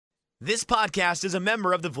This podcast is a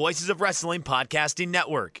member of the Voices of Wrestling Podcasting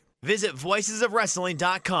Network. Visit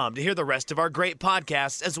voicesofwrestling.com to hear the rest of our great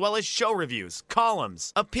podcasts, as well as show reviews,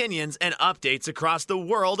 columns, opinions, and updates across the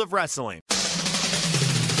world of wrestling.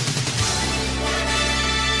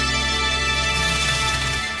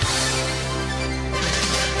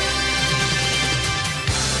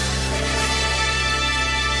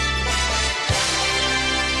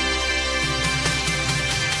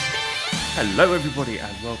 Hello everybody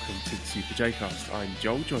and welcome to the Super J-Cast. I'm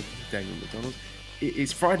Joel, joined by Damon McDonald. It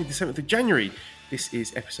is Friday the 7th of January. This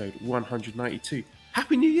is episode 192.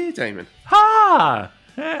 Happy New Year, Damon. Ha!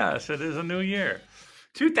 Yes, it is a new year.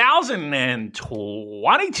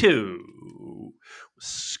 2022.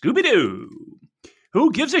 Scooby-Doo.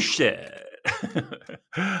 Who gives a shit?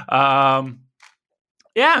 Yeah,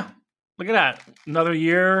 look at that. Another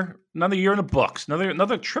year in the books.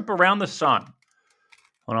 Another trip around the sun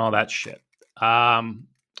on all that shit. You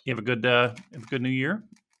have a good New Year?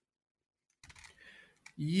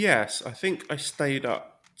 Yes, I think I stayed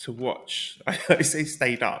up to watch. I say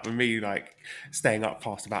stayed up, and me like staying up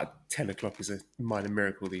past about 10 o'clock is a minor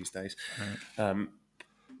miracle these days. Right.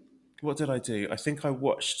 What did I do? I think I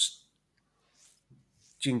watched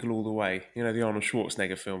Jingle All the Way. You know, the Arnold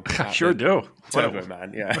Schwarzenegger film. I sure do. Turbo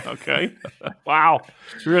Man, yeah. Okay. Wow.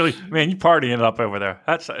 Really, man, you partying it up over there.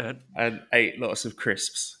 That's and ate lots of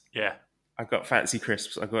crisps. Yeah. I got fancy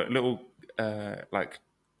crisps. I got little like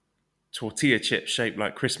tortilla chips shaped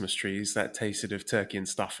like Christmas trees that tasted of turkey and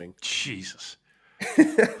stuffing. Jesus.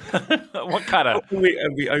 What kind of?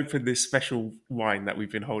 We opened this special wine that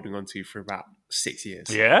we've been holding on to for about 6 years.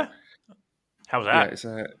 Yeah? How's that?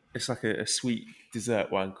 Yeah, it's like a sweet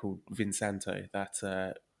dessert wine called Vinsanto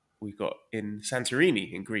that we got in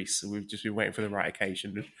Santorini in Greece. So we've just been waiting for the right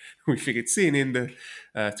occasion. We figured seeing in the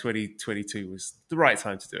 2022 was the right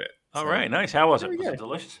time to do it. All right, nice. How was it? Was it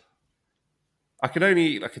delicious? I could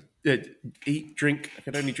only drink. I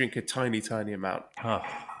could only drink a tiny amount. Oh,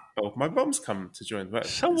 my mum's come to join. But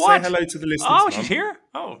so what? Say hello to the listeners. Oh, Mum. She's here.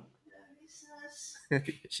 Oh,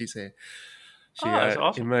 she's here. She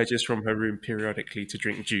awesome. emerges from her room periodically to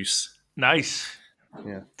drink juice. Nice.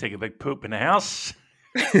 Yeah. Take a big poop in the house.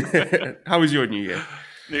 How was your New Year?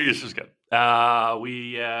 New Year's was good.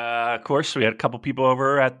 Of course, we had a couple people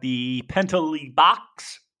over at the Pentally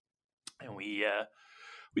Box, and we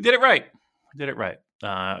did it right. We did it right.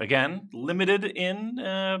 Again, limited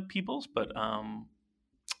in peoples, but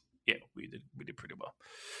yeah, we did pretty well.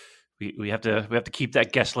 We have to keep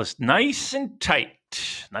that guest list nice and tight.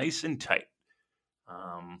 It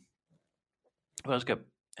was good.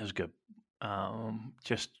 It was good.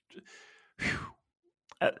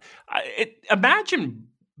 Imagine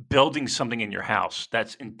building something in your house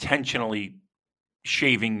that's intentionally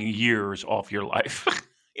shaving years off your life.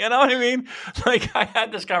 You know what I mean? Like, I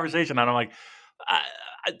had this conversation, and I'm like,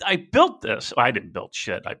 I built this. I didn't build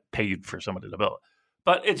shit. I paid for somebody to build it,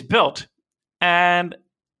 but it's built, and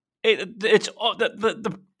it's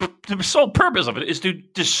the sole purpose of it is to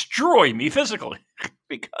destroy me physically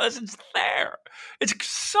because it's there. It's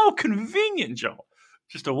so convenient, Joe,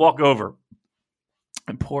 just to walk over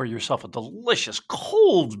and pour yourself a delicious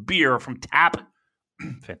cold beer from tap.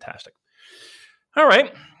 Fantastic. All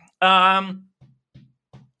right.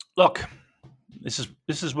 Look, this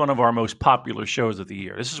is one of our most popular shows of the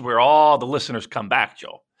year. This is where all the listeners come back,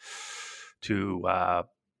 Joe, to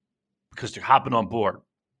because they're hopping on board.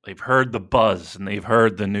 They've heard the buzz and they've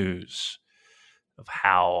heard the news of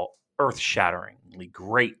how earth-shatteringly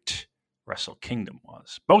great Wrestle Kingdom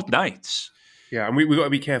was. Both nights. Yeah, and we got to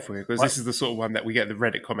be careful here because this is the sort of one that we get the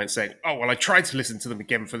Reddit comments saying, "Oh, well, I tried to listen to them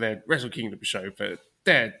again for their Wrestle Kingdom show, but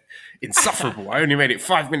they're insufferable. I only made it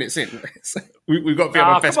 5 minutes in." So we've got to be on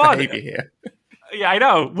our best behavior here. Yeah, I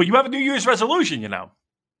know. Well, you have a New Year's resolution, you know.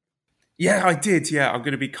 Yeah, I did. Yeah, I'm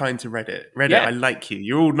going to be kind to Reddit. Reddit, yeah. I like you.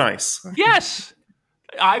 You're all nice. Yes.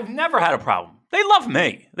 I've never had a problem. They love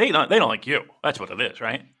me. They don't like you. That's what it is,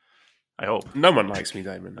 right? I hope. No one likes me,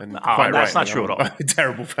 Damon. And that's not true at all. I'm a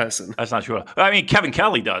terrible person. That's not true at all. I mean, Kevin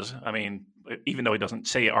Kelly does. I mean, even though he doesn't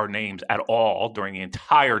say our names at all during the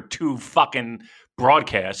entire 2 fucking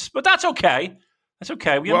broadcasts, but that's okay. That's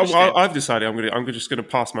okay. Well, I've decided I'm just going to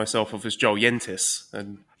pass myself off as Joel Yentis,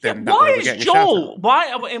 and then why is Joel?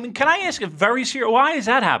 Why? I mean, can I ask a very serious? Why is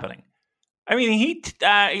that happening? I mean,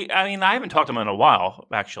 I haven't talked to him in a while,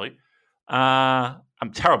 actually.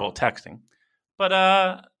 I'm terrible at texting, but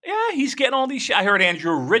yeah, he's getting all these. I heard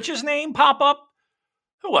Andrew Rich's name pop up.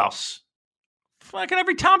 Who else? Fucking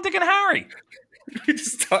every Tom, Dick, and Harry. We're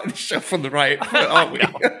just starting the show from the right foot, aren't we?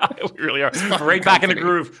 We really are. Right back in the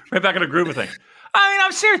groove. Right back in the groove of things. I mean,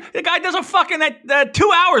 I'm serious. The guy does a fucking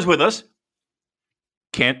 2 hours with us.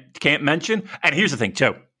 can't mention. And here's the thing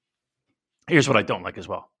too. Here's what I don't like as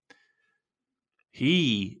well.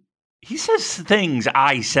 He says things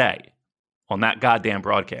I say on that goddamn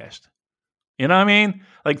broadcast. You know what I mean?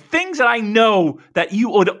 Like things that I know that you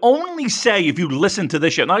would only say if you listen to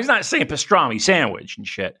this shit. Now, he's not saying pastrami sandwich and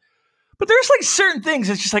shit. But there's like certain things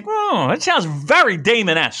that's just like, oh, that sounds very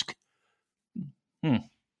Damon-esque.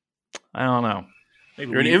 I don't know.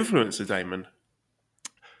 Maybe You're an influencer, Damon.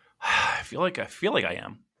 I feel like I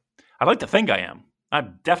am. I'd like to think I am.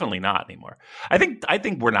 I'm definitely not anymore. I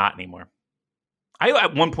think we're not anymore. I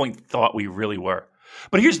at one point thought we really were.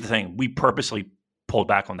 But here's the thing. We purposely pulled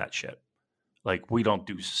back on that shit. Like, we don't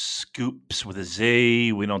do scoops with a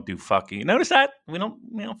Z. We don't do fucking... You notice that? We don't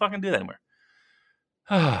fucking do that anymore.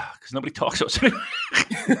 Because nobody talks to us anymore.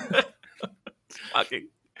 Fucking...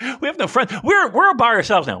 We have no friends. We're by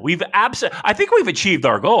ourselves now. I think we've achieved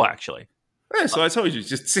our goal, actually. Yeah, so I told you,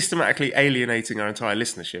 just systematically alienating our entire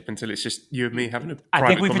listenership until it's just you and me having a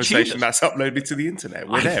private conversation that's uploaded to the internet.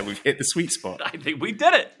 We're there. We've hit the sweet spot. I think we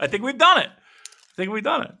did it. I think we've done it.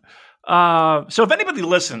 So if anybody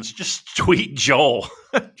listens, just tweet Joel.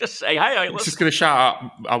 Just say, hi. I'm just going to shout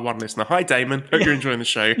out our one listener. Hi, Damon. Hope you're enjoying the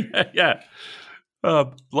show. Yeah.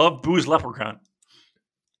 Love Booze Leprechaun.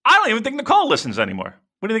 I don't even think Nicole listens anymore.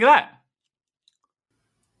 What do you think of that?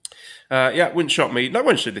 Yeah, it wouldn't shock me. No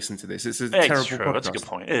one should listen to this. It's a terrible podcast. That's a good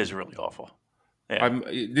point. It is really awful. Yeah.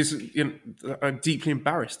 I'm deeply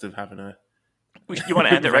embarrassed of having a... You want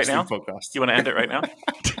to end it right now? Podcast. You want to end it right now?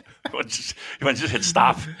 You want to just hit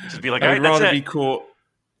stop? Just be like, all right, I'd rather be caught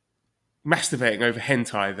masturbating over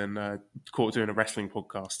hentai than caught doing a wrestling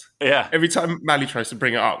podcast. Yeah. Every time Mally tries to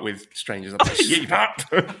bring it up with strangers, I'm like, shut up.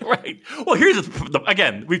 Right. Well, here's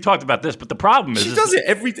again, we've talked about this, but the problem is... She does it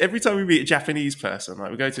every time we meet a Japanese person.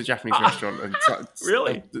 Like, we go to a Japanese restaurant and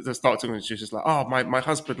really? start talking, and she's just like, oh, my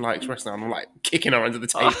husband likes wrestling. And I'm like, kicking her under the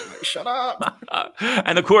table. Like, shut up.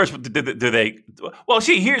 And of course, do they... Well,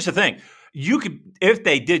 see, here's the thing. You could, if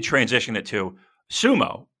they did transition it to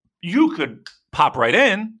sumo, you could pop right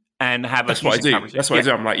in and have That's what I do. That's what I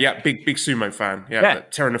do. I'm like, yeah, big sumo fan. Yeah.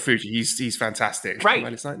 Terunofuji, he's fantastic. Right.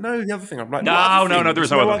 And it's like, no, the other thing. I'm like, no,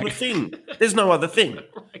 there's no other thing. There's no other thing.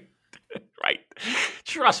 Right.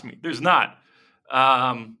 Trust me, there's not.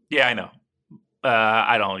 Yeah, I know.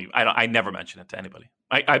 I never mention it to anybody.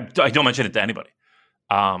 I don't mention it to anybody.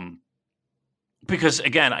 Because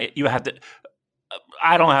again, you have to.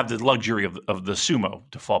 I don't have the luxury of the sumo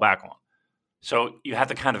to fall back on. So you have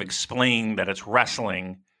to kind of explain that it's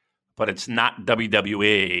wrestling, but it's not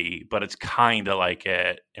WWE, but it's kind of like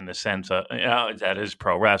it in the sense of, that is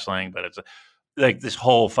pro wrestling, but it's like this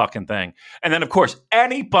whole fucking thing. And then, of course,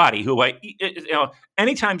 anybody who,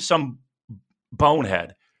 anytime some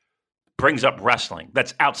bonehead brings up wrestling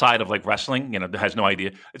that's outside of like wrestling, has no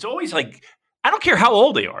idea. It's always like, I don't care how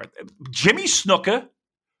old they are. Jimmy Snuka,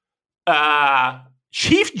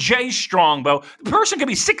 Chief Jay Strongbow. The person could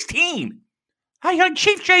be 16. Hey,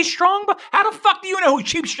 Chief Jay Strongbow? How the fuck do you know who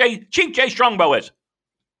Chief Jay Strongbow is?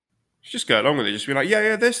 Just go along with it. Just be like,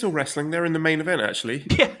 yeah, they're still wrestling. They're in the main event, actually.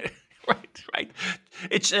 Yeah, right.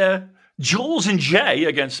 It's Jules and Jay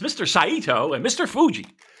against Mr. Saito and Mr. Fuji.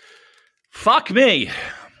 Fuck me.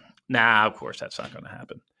 Nah, of course that's not going to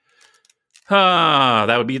happen. Well,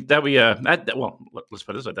 let's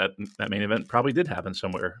put it this way. That main event probably did happen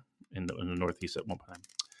somewhere in the Northeast at one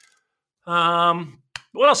time.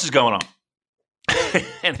 What else is going on?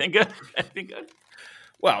 Anything good?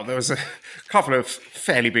 Well, there was a couple of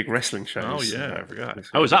fairly big wrestling shows. Oh yeah, I forgot.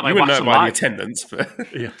 I was at my you wouldn't know by the attendance, but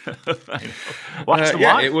yeah, I know. Watched them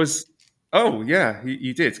live? It was. Oh yeah,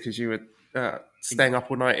 you did because you were staying up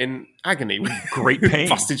all night in agony with great pain,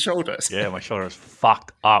 busted shoulders. Yeah, my shoulder was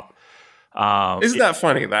fucked up. Isn't that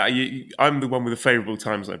funny that I'm the one with the favourable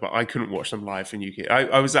time zone, but I couldn't watch them live in UK.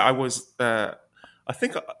 I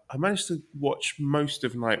think I managed to watch most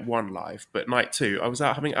of night one live, but night two, I was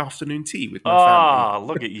out having afternoon tea with my family. Oh,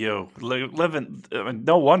 look at you. Living.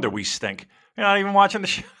 No wonder we stink. You're not even watching the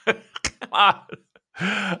show. Yeah,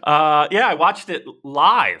 I watched it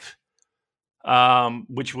live,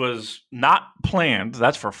 which was not planned.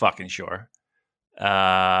 That's for fucking sure.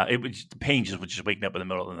 It was the pain was just waking up in the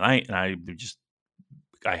middle of the night, and I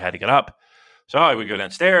had to get up. So I would go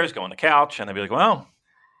downstairs, go on the couch, and I'd be like, well,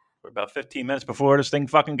 we're about 15 minutes before this thing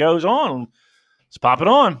fucking goes on. Let's pop it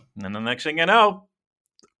on. And then the next thing you know,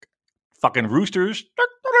 fucking roosters.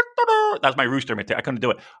 That's my rooster imitation. I couldn't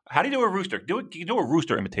do it. How do you do a rooster? Can you do a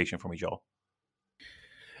rooster imitation for me, Joel?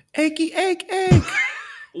 Eggy, egg, egg.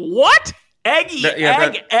 What? Eggy,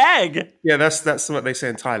 That- egg. Yeah, that's what they say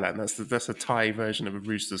in Thailand. That's a Thai version of a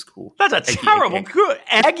rooster's call. That's a Eggy, terrible egg. good.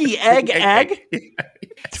 Eggy, egg.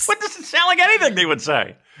 Yes. What does it sound like anything they would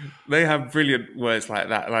say? They have brilliant words like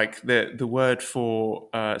that. Like the word for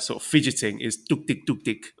sort of fidgeting is duk dik duk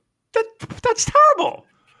dik. That's terrible.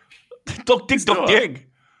 Duk dig, duk not. dig.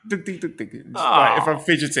 Duk dik duk dik. It's Oh. like if I'm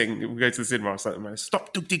fidgeting, we go to the cinema. I was like,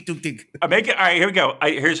 stop duk dik duk dik. I make it. All right, here we go.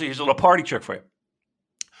 Here's a little party trick for you.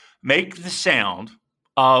 Make the sound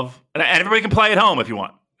of, and everybody can play at home if you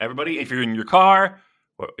want. Everybody, if you're in your car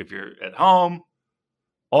or if you're at home,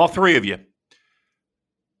 all three of you.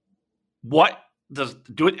 Do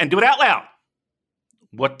it out loud.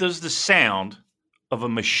 What does the sound of a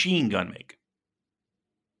machine gun make?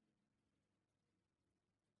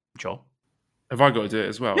 Joel? Have I got to do it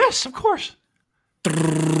as well? Yes, of course.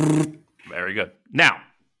 Very good. Now,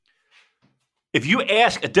 if you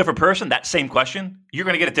ask a different person that same question, you're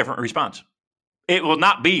going to get a different response. It will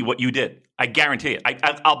not be what you did. I guarantee it.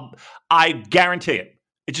 I guarantee it.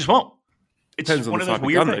 It just won't. It's Depends on one the of those type of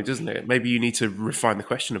weird gun, though, things. doesn't it? Maybe you need to refine the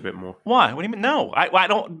question a bit more. Why? What do you mean? No, I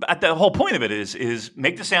don't. The whole point of it is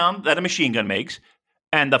make the sound that a machine gun makes,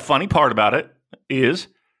 and the funny part about it is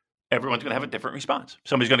everyone's going to have a different response.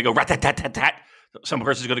 Somebody's going to go rat tat tat tat tat. Some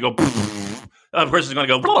person's going to go. Another person's going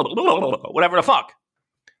to go blah, blah, blah, blah, blah, whatever the fuck.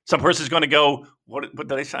 Some person's going to go. What did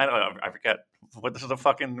they say? I forget. What does the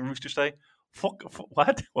fucking rooster say? Fuck.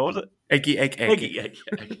 What? What was it? Eggy, egg. Eggy.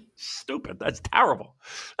 Stupid. That's terrible.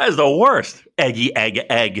 That is the worst. Eggy, egg.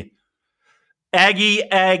 Eggy,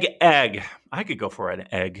 egg. I could go for an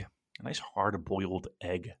egg. A nice hard-boiled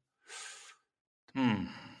egg. All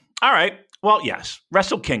right. Well, yes.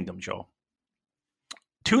 Wrestle Kingdom, Joe.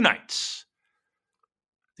 2 nights.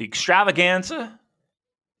 The extravaganza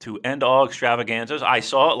to end all extravaganzas. I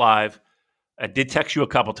saw it live. I did text you a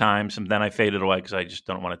couple times, and then I faded away because I just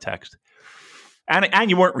don't want to text. And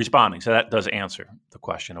you weren't responding, so that does answer the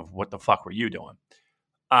question of what the fuck were you doing?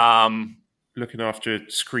 Looking after a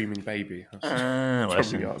screaming baby.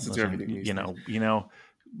 Listen, answer to everything these days.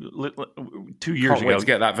 2 years Can't wait ago. to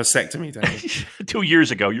get that vasectomy, David. 2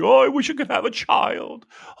 years ago, I wish I could have a child.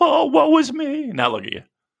 Oh, what was me? Now look at you.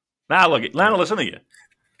 Now listen to you.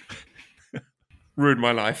 Ruined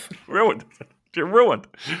my life. Ruined. You're ruined.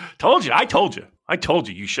 I told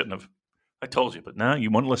you you shouldn't have. I told you, but now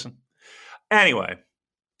you won't listen. Anyway,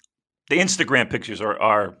 the Instagram pictures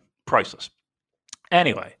are priceless.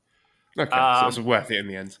 Anyway. Okay, so it's worth it in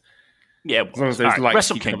the end. Yeah. As long as those likes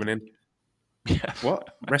Wrestle keep Kingdom. coming in. Yeah.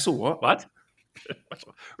 What? Wrestle what? What?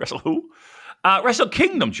 Wrestle who? Wrestle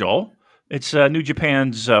Kingdom, Joel. It's New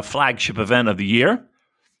Japan's flagship event of the year.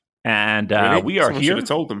 And Really? we are Someone here. should have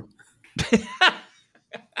told them.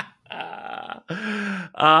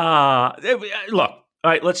 Look,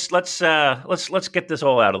 all right, let's get this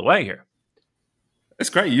all out of the way here. That's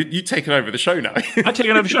great. You taking over the show now. I'm taking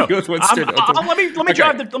over the show. You're the one stood on top. Let me Okay.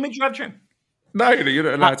 drive the train. No, you're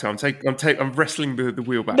not allowed to. I'm wrestling the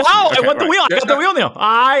wheel back. No, I want the wheel. I got the wheel now.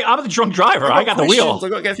 I'm the drunk driver. I got the wheel. I've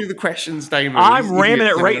got to get through the questions, Damon. I'm These ramming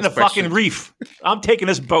it idiots right in the giving us fucking questions. reef. I'm taking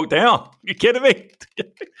this boat down. You kidding me?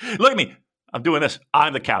 Look at me. I'm doing this.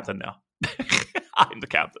 I'm the captain now. I'm the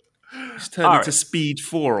captain. It's turned All into right. Speed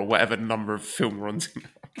 4 or whatever number of film runs.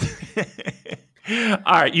 All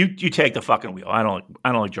right, you take the fucking wheel. I don't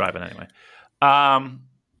like driving anyway.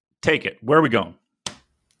 Take it. Where are we going?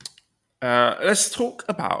 Let's talk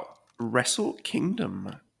about Wrestle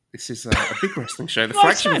Kingdom. This is a big wrestling show, the Well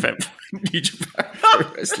flagship said. event for New Japan Pro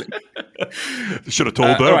Wrestling. Should have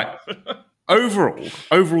told them. All right.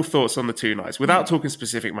 Overall thoughts on the 2 nights, without talking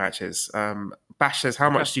specific matches. Bash says, how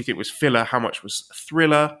much do you think was filler? How much was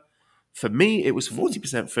thriller? For me, it was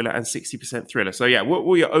 40% filler and 60% thriller. So, yeah, what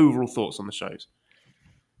were your overall thoughts on the shows?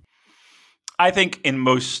 I think in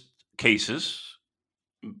most cases,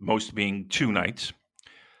 most being 2 nights,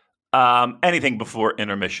 anything before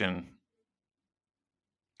intermission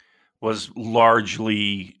was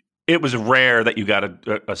largely. It was rare that you got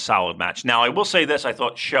a solid match. Now, I will say this: I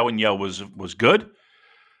thought Show and Yo was good.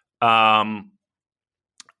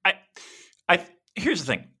 Here's the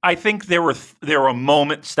thing: I think there were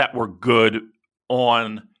moments that were good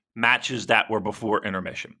on matches that were before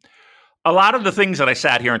intermission. A lot of the things that I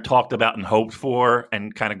sat here and talked about and hoped for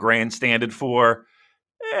and kind of grandstanded for,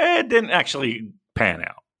 it didn't actually pan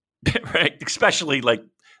out, right? Especially like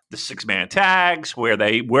the 6-man tags where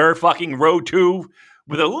they were fucking Road 2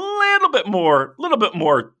 with a little bit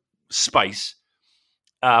more spice.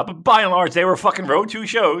 But by and large, they were fucking Road 2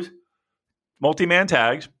 shows, multi-man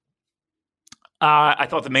tags. I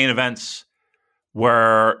thought the main events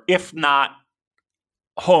were, if not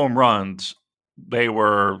home runs, they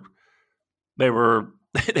were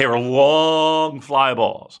They were long fly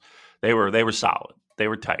balls. They were solid. They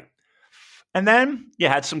were tight. And then you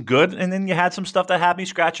had some good, and then you had some stuff that had me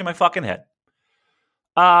scratching my fucking head.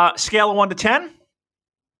 Scale of 1 to 10,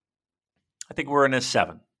 I think we're in a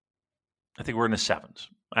 7. I think we're in the 7s.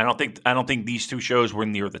 I don't think these two shows were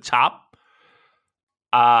near the top.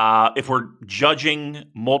 If we're judging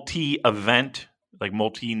multi-event, like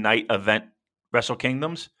multi-night event Wrestle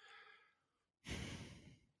Kingdoms,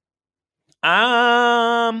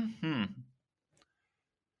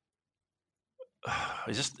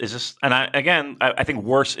 Is this? And I think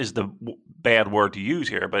worse is the bad word to use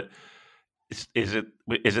here, but is it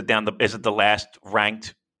the last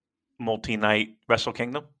ranked multi-night Wrestle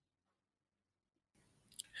Kingdom?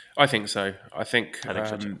 I think so. I think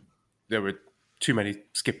so too. There were too many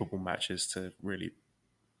skippable matches to really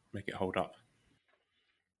make it hold up.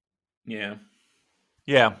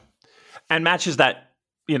 Yeah, and matches that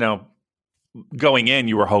going in,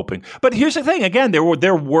 you were hoping. But here's the thing: again,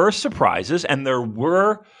 there were surprises, and there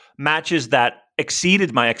were matches that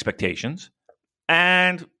exceeded my expectations.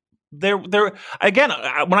 And there again,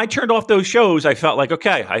 when I turned off those shows, I felt like,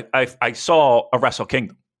 okay, I saw a Wrestle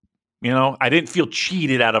Kingdom. I didn't feel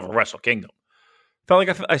cheated out of a Wrestle Kingdom. Felt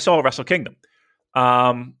like I saw a Wrestle Kingdom.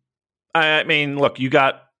 I mean, look, you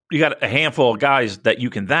got a handful of guys that you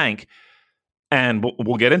can thank, and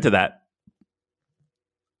we'll get into that.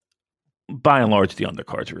 By and large, the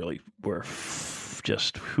undercards really were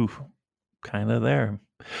just kind of there.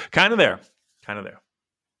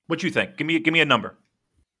 What you think? Give me a number.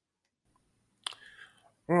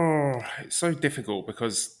 Oh, it's so difficult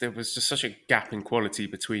because there was just such a gap in quality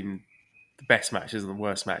between the best matches and the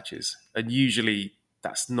worst matches, and usually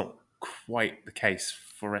that's not quite the case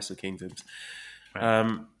for Wrestle Kingdoms.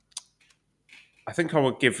 Right. I think I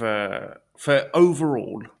would give for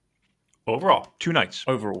overall, 2 nights.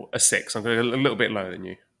 Overall, a 6. I'm going to go a little bit lower than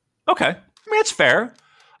you. Okay. I mean, it's fair.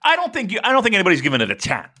 I don't think anybody's giving it a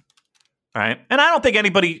 10. Right? And I don't think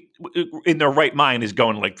anybody in their right mind is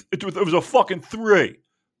going like, it was a fucking 3.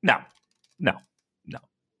 No.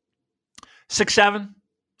 6, 7.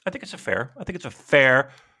 I think it's a fair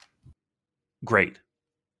grade.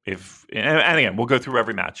 And again, we'll go through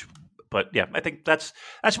every match. But yeah, I think that's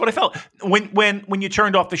what I felt. When you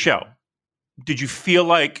turned off the show, did you feel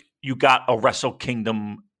like you got a Wrestle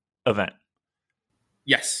Kingdom event?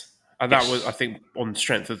 Yes. And that was, I think, on the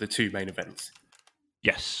strength of the 2 main events.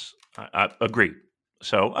 Yes. I agree.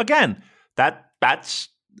 So again, that's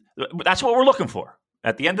what we're looking for.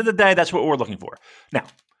 At the end of the day, that's what we're looking for. Now,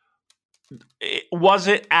 was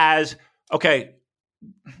it as, okay,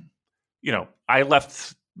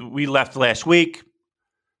 we left last week.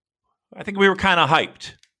 I think we were kind of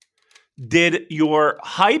hyped. Did your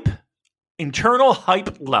internal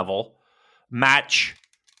hype level match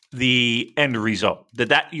the end result?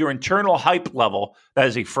 Did your internal hype level, that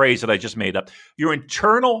is a phrase that I just made up, your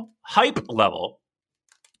internal hype level,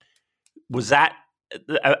 was that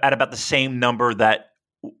at about the same number that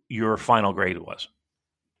your final grade was?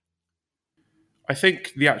 I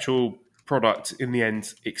think the actual product in the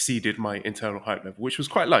end exceeded my internal hype level, which was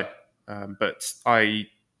quite low. But I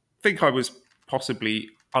think I was possibly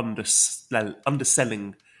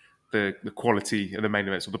underselling the quality of the main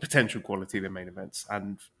events, or the potential quality of the main events.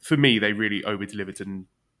 And for me, they really over-delivered and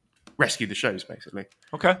rescued the shows, basically.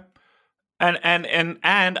 Okay.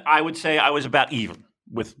 And I would say I was about even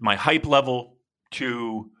with my hype level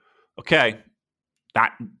to, okay,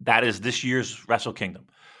 that is this year's Wrestle Kingdom.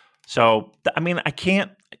 So, I mean,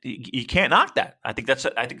 you can't knock that. I think it's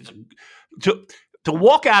to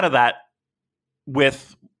walk out of that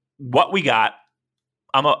with what we got,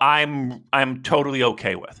 I'm totally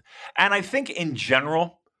okay with. And I think in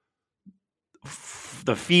general,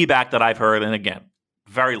 the feedback that I've heard, and again,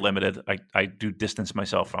 very limited, I do distance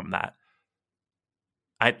myself from that.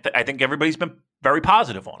 I think everybody's been very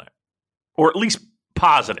positive on it, or at least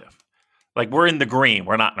positive. Like, we're in the green,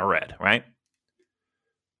 we're not in the red, right?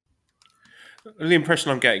 The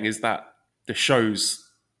impression I'm getting is that the shows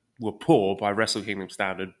were poor by Wrestle Kingdom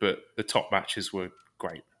standard, but the top matches were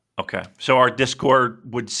great. Okay. So our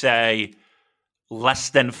Discord would say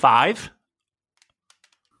less than 5?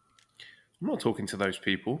 I'm not talking to those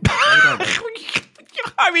people.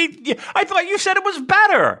 I mean, I thought you said it was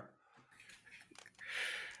better.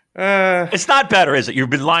 It's not better, is it?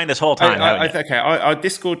 You've been lying this whole time. Okay. Our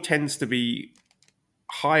Discord tends to be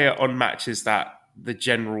higher on matches that the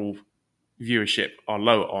general viewership are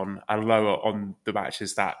lower on, and lower on the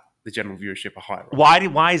matches that the general viewership are higher on.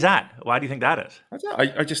 Why is that? Why do you think that is?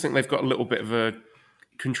 I just think they've got a little bit of a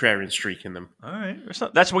contrarian streak in them. All right.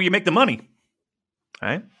 That's where you make the money. All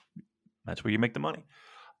right? That's where you make the money.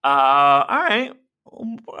 All right.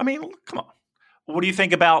 I mean, come on. What do you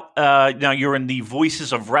think about now? You're in the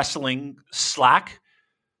Voices of Wrestling Slack.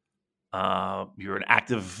 You're an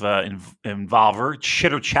active involver,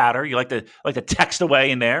 chitter chatter. You like to text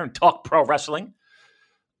away in there and talk pro wrestling.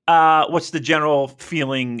 What's the general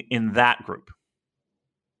feeling in that group?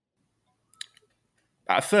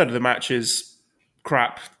 A third of the match is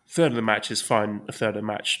crap. A third of the match is fine. A third of the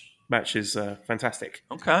match is fantastic.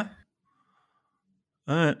 Okay.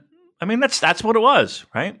 I mean, that's what it was,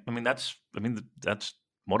 right? I mean, that's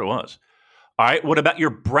what it was. All right. What about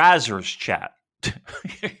your Brazzers chat? Can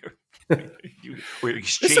I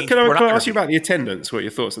ask you about the attendance? What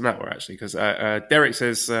your thoughts on that were, actually? Because Derek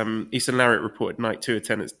says Eastern Lariat reported night 2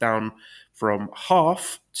 attendance down from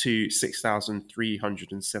half to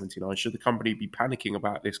 6,379. Should the company be panicking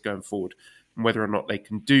about this going forward, and whether or not they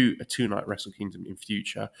can do a 2-night Wrestle Kingdom in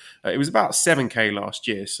future? It was about 7K last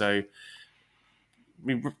year, so I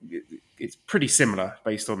mean, it's pretty similar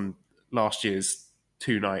based on last year's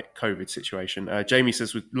 2-night COVID situation. Jamie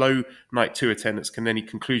says, with low night 2 attendance, can any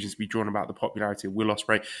conclusions be drawn about the popularity of Will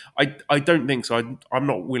Ospreay? I don't think so. I'm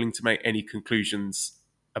not willing to make any conclusions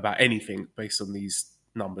about anything based on these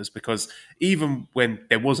numbers, because even when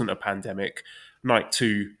there wasn't a pandemic, night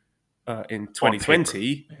 2 in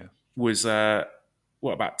 2020 was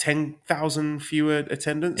about 10,000 fewer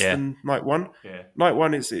attendance than night 1. Yeah. Night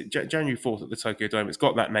 1 is January 4th at the Tokyo Dome. It's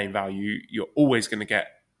got that name value. You're always going to get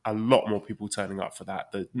a lot more people turning up for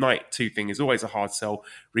that. The night 2 thing is always a hard sell,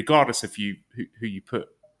 regardless of who you put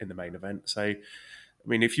in the main event. So, I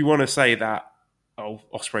mean, if you want to say that,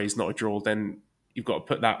 Ospreay is not a draw, then you've got to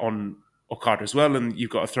put that on Okada as well, and you've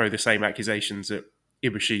got to throw the same accusations at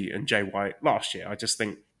Ibushi and Jay White last year. I just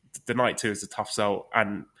think the night 2 is a tough sell,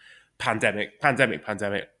 and pandemic. I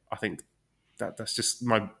think that's just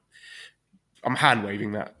I'm hand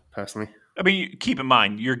waving that personally. I mean, keep in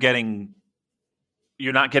mind you're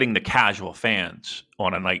not getting the casual fans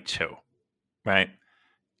on a night 2, right?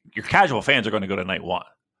 Your casual fans are going to go to night 1.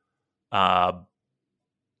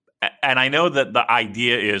 And I know that the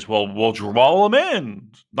idea is, well, we'll draw them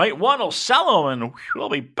in. Night 1 will sell them, and we'll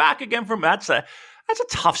be back again from that. That's a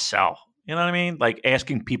tough sell. You know what I mean? Like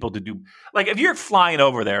asking people to do, like if you're flying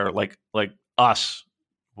over there, like us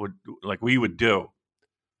would, like we would do.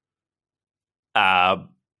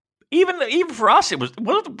 Even for us, it was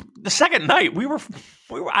the second night. We were.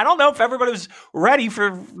 I don't know if everybody was ready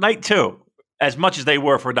for night 2 as much as they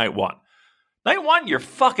were for night 1. Night 1, you're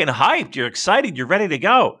fucking hyped. You're excited. You're ready to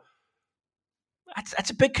go.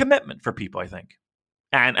 That's a big commitment for people, I think.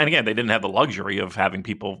 And again, they didn't have the luxury of having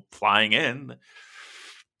people flying in.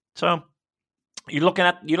 So you're looking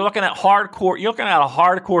at hardcore. You're looking at a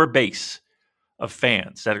hardcore base of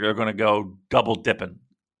fans that are going to go double dipping.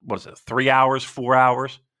 What is it? 3 hours, 4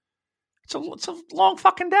 hours? It's a long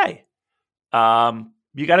fucking day.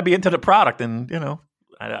 You got to be into the product, and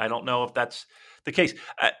I don't know if that's the case.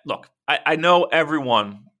 Look, I know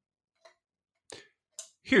everyone.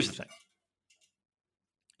 Here's the thing.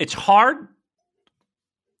 It's hard.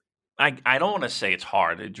 I don't want to say it's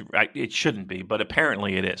hard. It shouldn't be, but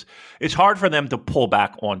apparently it is. It's hard for them to pull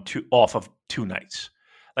back off of 2 nights.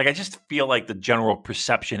 Like, I just feel like the general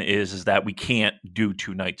perception is that we can't do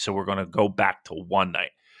 2 nights, so we're going to go back to 1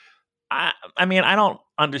 night. I mean, I don't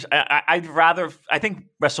understand. I think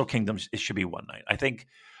Wrestle Kingdom, it should be 1 night. I think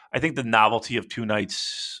the novelty of 2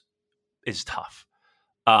 nights is tough,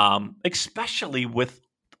 especially with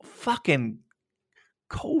fucking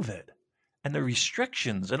COVID and the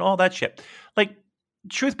restrictions and all that shit. Like,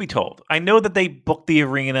 truth be told, I know that they booked the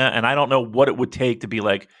arena, and I don't know what it would take to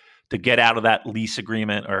get out of that lease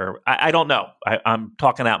agreement, or I don't know. I'm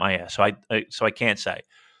talking out my ass, so I can't say.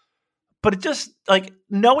 But it just, like,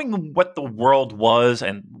 knowing what the world was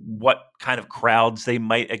and what kind of crowds they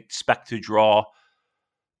might expect to draw,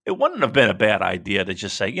 it wouldn't have been a bad idea to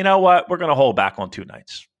just say, you know what, we're going to hold back on 2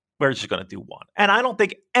 nights. We're just going to do 1. And I don't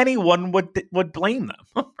think anyone would blame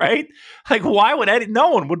them, right? Like, why would no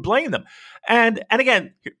one would blame them? And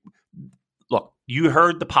again, look, you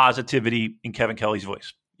heard the positivity in Kevin Kelly's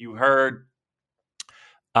voice. You heard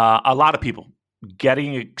a lot of people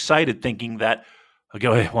getting excited, thinking that,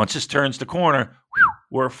 okay, once this turns the corner,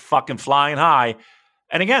 we're fucking flying high.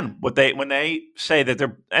 And again, when they say that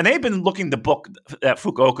they've been looking to book that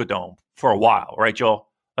Fukuoka Dome for a while, right, Joel?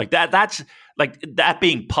 Like that's like that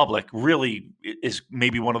being public really is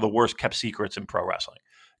maybe one of the worst kept secrets in pro wrestling,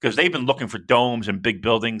 because they've been looking for domes and big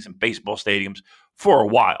buildings and baseball stadiums for a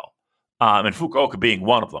while, and Fukuoka being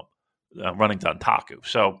one of them, running to Ontaku.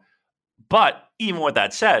 So, but even with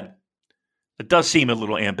that said, it does seem a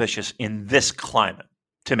little ambitious in this climate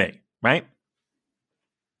to me, right?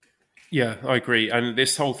 Yeah, I agree. And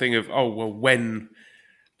this whole thing of, when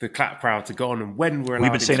the clap crowds are gone and when we're allowed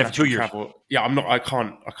We've been saying it for 2 years. travel. Yeah, I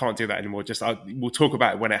can't do that anymore. We'll talk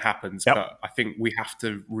about it when it happens. Yep. But I think we have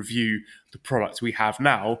to review the products we have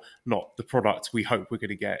now, not the products we hope we're going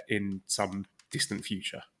to get in some distant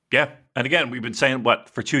future. Yeah. And again, we've been saying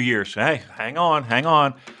for 2 years, hey, hang on.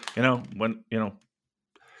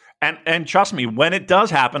 And trust me, when it does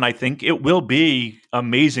happen, I think it will be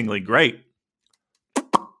amazingly great.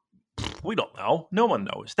 We don't know. No one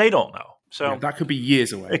knows. They don't know. So that could be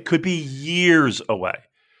years away. It could be years away.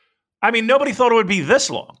 I mean, nobody thought it would be this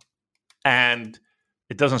long. And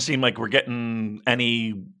it doesn't seem like we're getting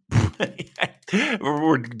any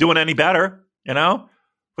we're doing any better,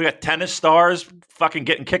 We got tennis stars fucking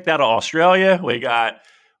getting kicked out of Australia. We got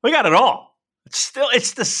it all.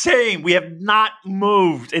 It's the same. We have not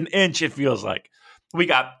moved an inch, it feels like. We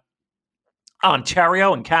got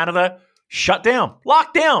Ontario and Canada shut down.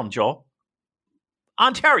 Locked down, Joel.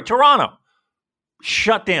 Ontario, Toronto,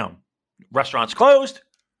 shut down. Restaurants closed.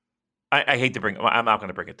 I hate to I'm not going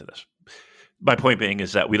to bring it to this. My point being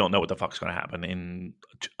is that we don't know what the fuck's going to happen in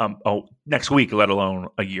next week, let alone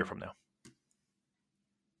a year from now.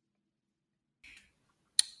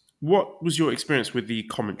 What was your experience with the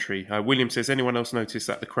commentary? William says, anyone else notice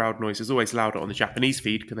that the crowd noise is always louder on the Japanese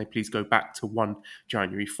feed? Can they please go back to one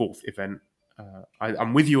January 4th event?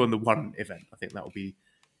 I'm with you on the one event. I think that will be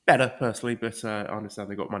better personally, but I understand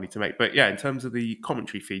they've got money to make. But yeah, in terms of the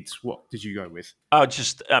commentary feeds, what did you go with?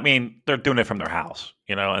 They're doing it from their house,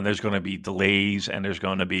 and there's going to be delays and there's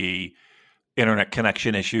going to be internet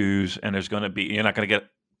connection issues and you're not going to get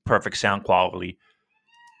perfect sound quality.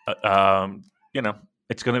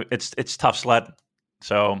 It's tough sledding.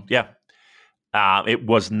 So yeah, it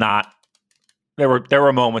was not. There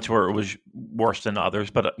were moments where it was worse than others,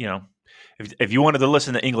 but if you wanted to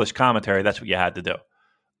listen to English commentary, that's what you had to do.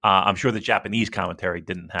 I'm sure the Japanese commentary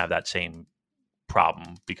didn't have that same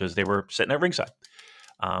problem because they were sitting at ringside.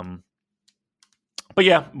 But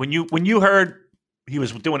yeah, when you heard he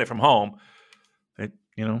was doing it from home,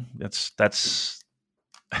 that's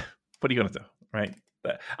what are you going to do, right?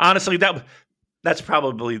 Honestly, that's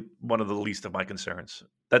probably one of the least of my concerns.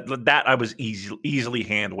 That I was easily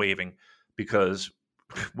hand waving because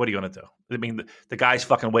what are you going to do? I mean, the guy's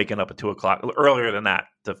fucking waking up at 2:00 earlier than that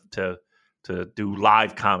to do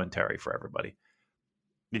live commentary for everybody.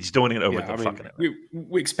 He's doing it over fucking.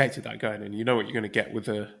 We expected that going in. You know what you're going to get with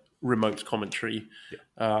a remote commentary.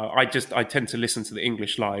 Yeah. I tend to listen to the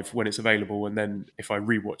English live when it's available, and then if I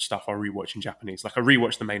rewatch stuff, I rewatch in Japanese. Like I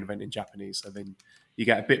rewatch the main event in Japanese, so then you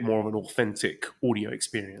get a bit more of an authentic audio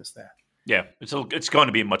experience there. Yeah, it's going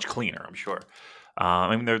to be much cleaner, I'm sure.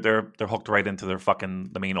 I mean, they're hooked right into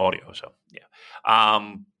the main audio, so yeah.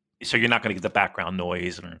 So you're not going to get the background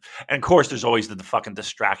noise, and of course, there's always the fucking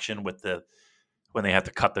distraction with when they have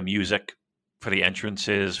to cut the music for the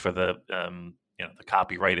entrances for the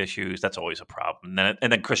copyright issues. That's always a problem.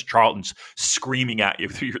 And then Chris Charlton's screaming at you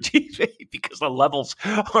through your TV because the levels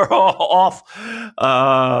are all off.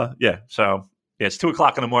 So it's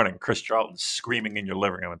 2:00 in the morning. Chris Charlton's screaming in your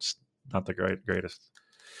living room. It's not the greatest.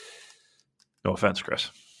 No offense,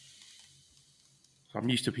 Chris. I'm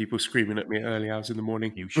used to people screaming at me at early hours in the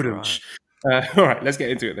morning. You sure are. All right, let's get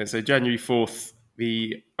into it then. So January 4th,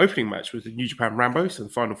 the opening match was the New Japan Rambo, so the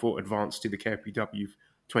Final Four advanced to the KOPW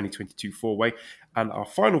 2022 four-way. And our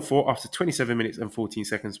Final Four, after 27 minutes and 14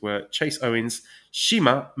 seconds, were Chase Owens,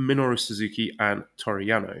 Shima, Minoru Suzuki, and Toru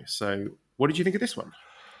Yano. So what did you think of this one?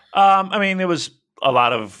 It was a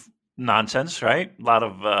lot of nonsense, right? A lot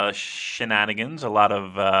of shenanigans, a lot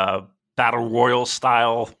of battle royal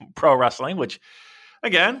style pro wrestling, which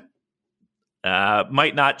again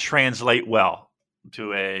might not translate well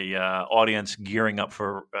to a audience gearing up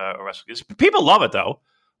for wrestling. People love it though.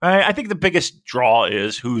 Right? I think the biggest draw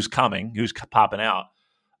is who's coming, who's popping out.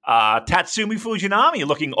 Tatsumi Fujinami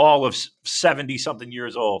looking all of 70-something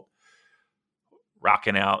years old,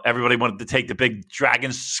 rocking out. Everybody wanted to take the big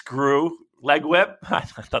dragon screw leg whip. I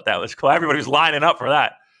thought that was cool. Everybody was lining up for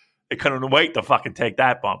that. They couldn't wait to fucking take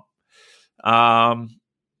that bump. I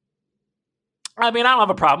don't have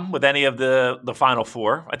a problem with any of the Final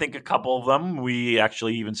Four. I think a couple of them we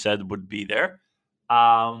actually even said would be there.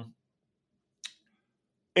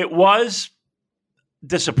 It was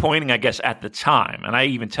disappointing, I guess, at the time. And I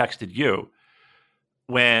even texted you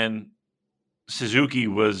when Suzuki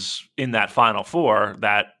was in that Final Four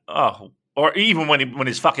or even when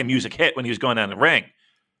his fucking music hit when he was going down the ring.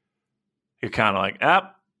 You're kind of like,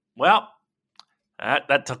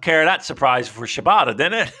 that took care of that surprise for Shibata,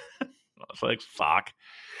 didn't it? I was like, fuck.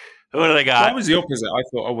 Who do they got? That was the opposite. I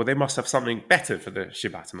thought, they must have something better for the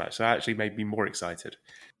Shibata match. So that actually made me more excited.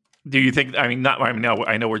 Do you think? I mean, not. I mean, no,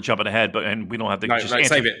 I know we're jumping ahead, and we don't have to just answer.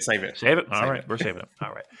 Save it. Save it. All right, we're saving it.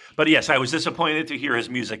 All right. But yes, I was disappointed to hear his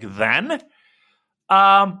music then.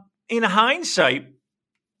 In hindsight,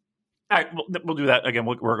 all right, we'll do that again.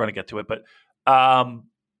 We're going to get to it, but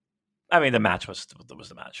I mean, the match was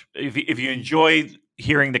the match. If you enjoyed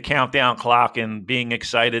hearing the countdown clock and being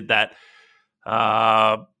excited that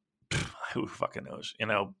who fucking knows,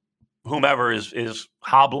 whomever is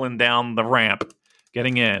hobbling down the ramp,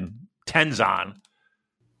 getting in, Tenzan.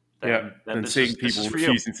 And seeing people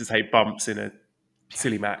refusing to take bumps in a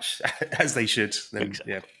silly match as they should. Then,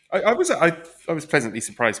 exactly. Yeah, I was pleasantly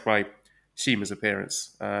surprised by Shima's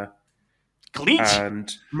appearance. Glitch.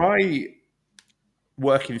 And my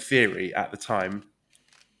working theory at the time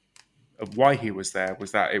of why he was there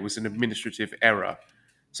was that it was an administrative error.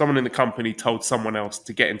 Someone in the company told someone else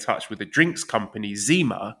to get in touch with the drinks company,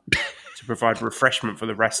 Zima, to provide refreshment for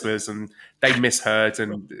the wrestlers, and they misheard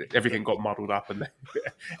and everything got muddled up, and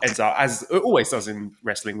ends up, as it always does in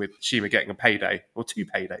wrestling, with Shima getting a payday or 2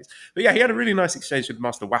 paydays. But yeah, he had a really nice exchange with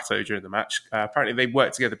Master Wato during the match. Apparently they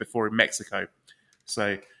worked together before in Mexico.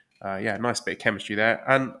 So yeah, nice bit of chemistry there.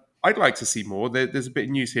 And I'd like to see more. There's a bit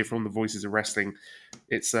of news here from the Voices of Wrestling.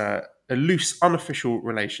 It's a loose, unofficial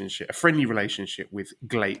relationship, a friendly relationship with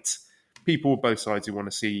GLEAT. People on both sides who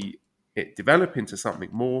want to see it develop into something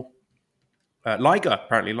more. Liger,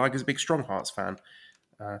 apparently. Liger's a big Strong Hearts fan.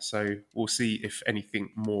 So we'll see if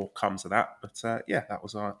anything more comes of that. But yeah, that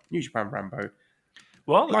was our New Japan Rambo.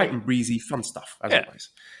 Well, light and breezy, fun stuff, as always.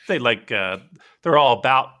 They they're all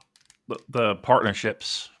about the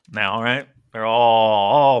partnerships now, right? They're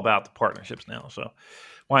all about the partnerships now. So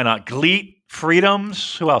why not? GLEAT,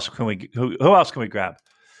 Freedoms. Who else can we grab?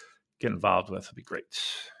 Get involved with. It'd be great.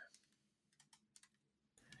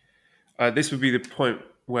 This would be the point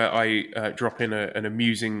where I drop in an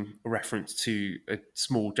amusing reference to a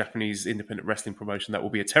small Japanese independent wrestling promotion that will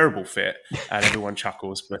be a terrible fit, and everyone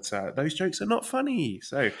chuckles. But those jokes are not funny.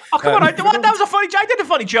 So, come on! That was a funny. I did a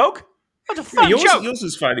funny joke. That was a funny joke. Yours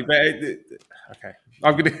was funny, but okay.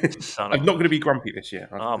 I'm not gonna be grumpy this year.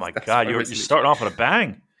 Oh my god, you're starting off with a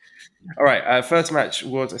bang. All right, first match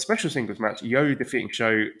was a special singles match. Yo defeating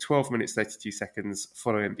Sho, 12 minutes 32 seconds,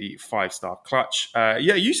 following the 5-star clutch.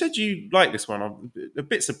 Yeah, you said you liked this one. I'm a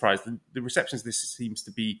bit surprised. The reception to this seems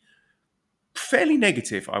to be fairly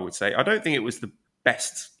negative, I would say. I don't think it was the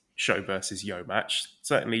best Sho versus Yo match.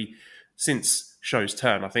 Certainly since Sho's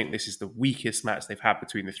turn, I think this is the weakest match they've had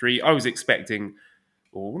between the three. I was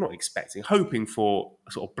hoping for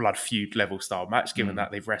a sort of blood feud level style match, given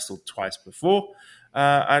that they've wrestled twice before.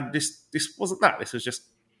 And this wasn't that. This was just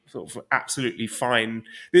sort of absolutely fine.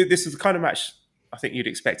 This is the kind of match I think you'd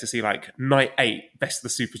expect to see like Night 8, Best of the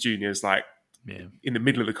Super Juniors, like in the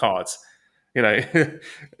middle of the cards.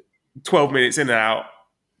 12 minutes in and out.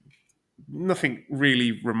 Nothing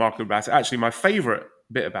really remarkable about it. Actually, my favourite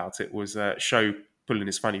bit about it was Sho pulling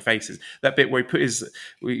his funny faces. That bit where he was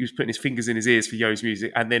putting his fingers in his ears for Yo's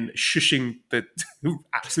music and then shushing the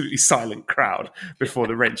absolutely silent crowd before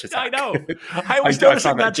the wrench attack. I know. I was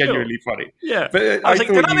noticing that genuinely funny. Yeah. But I was like,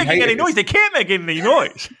 they're not making any noise. They can't make any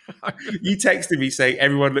noise. You texted me saying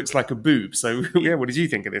everyone looks like a boob. So yeah, what did you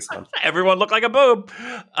think of this one? Everyone looked like a boob.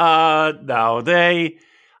 No,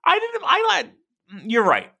 you're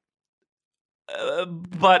right.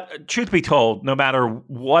 But truth be told, no matter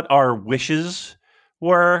what our wishes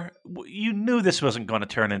were, you knew this wasn't going to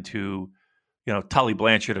turn into, Tully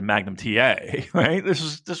Blanchard and Magnum TA, right?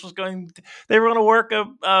 They were going to work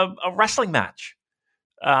a wrestling match.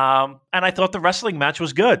 And I thought the wrestling match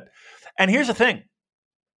was good. And here's the thing.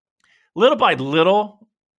 Little by little,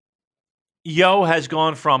 Yo has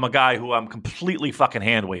gone from a guy who I'm completely fucking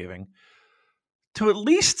hand-waving to at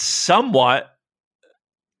least somewhat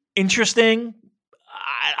interesting.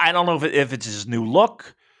 I don't know if it's his new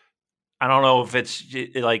look. I don't know if it's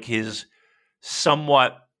like his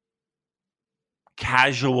somewhat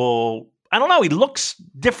casual. I don't know. He looks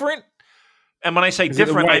different. And when I say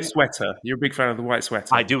different, the white sweater. You're a big fan of the white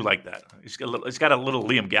sweater. I do like that. It's got a little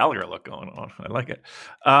Liam Gallagher look going on. I like it.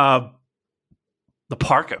 The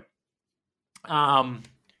parka.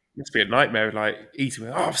 Must be a nightmare. Like eating.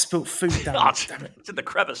 Oh, I've spilled food down. Damn it! It's in the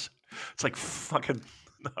crevice. It's like fucking.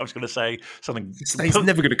 I was going to say something. This thing's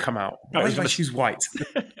never going to come out. Why is my shoes white?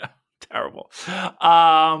 Terrible.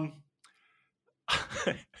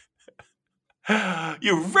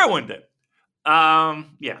 You ruined it.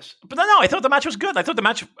 Yes. But no, I thought the match was good. I thought the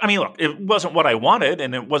match, look, it wasn't what I wanted,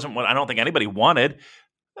 and it wasn't what I don't think anybody wanted.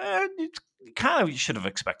 You kind of should have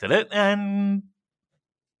expected it. And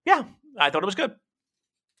yeah, I thought it was good.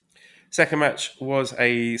 Second match was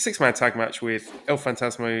a 6-man tag match with El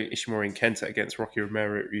Phantasmo, Ishimori, and Kenta against Rocky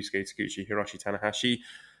Romero, Ryusuke Taguchi, Hiroshi Tanahashi.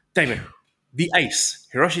 Damon, the ace,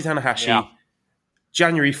 Hiroshi Tanahashi, Yeah.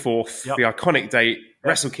 January 4th, Yep. the iconic date,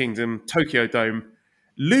 Wrestle Kingdom, Tokyo Dome,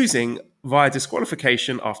 losing via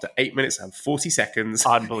disqualification after 8 minutes and 40 seconds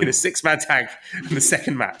in a Unbelievable. 6-man tag in the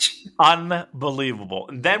second match. Unbelievable.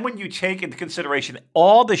 And then when you take into consideration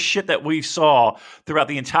all the shit that we saw throughout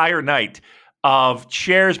the entire night of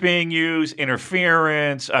chairs being used,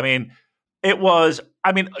 interference, yes, it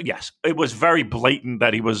was very blatant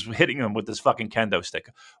that he was hitting him with this fucking kendo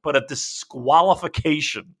stick, but a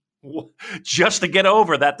disqualification just to get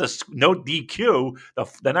over that no DQ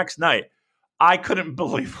the next night. I couldn't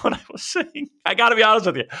believe what I was saying. I got to be honest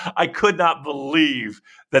with you. I could not believe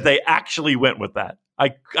that they actually went with that.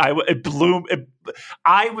 It blew.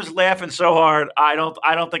 I was laughing so hard. I don't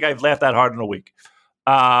think I've laughed that hard in a week.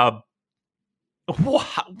 Why?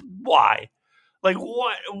 Like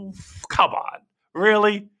what? Come on,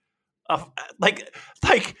 really?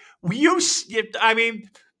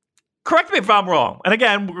 Correct me if I'm wrong. And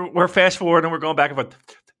again, we're fast forward and we're going back and forth.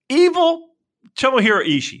 Evil Tomohiro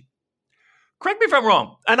Ishii. Correct me if I'm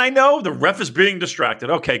wrong. And I know the ref is being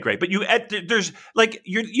distracted. Okay, great. But you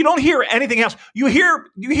don't hear anything else. You hear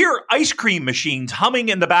ice cream machines humming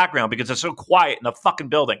in the background because it's so quiet in the fucking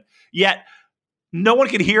building. Yet no one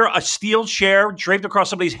can hear a steel chair draped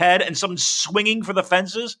across somebody's head and someone swinging for the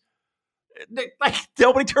fences. Like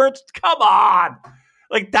nobody turns. Come on.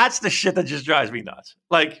 Like that's the shit that just drives me nuts.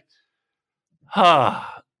 Like,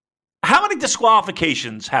 how many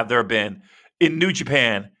disqualifications have there been in New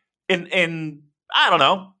Japan? In I don't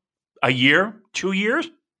know, a year, 2 years?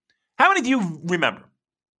 How many do you remember?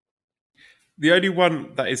 The only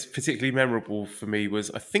one that is particularly memorable for me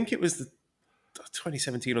was, I think it was the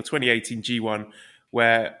 2017 or 2018 G1,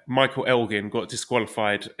 where Michael Elgin got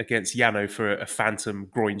disqualified against Yano for a phantom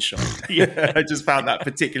groin shot. Yeah. I just found that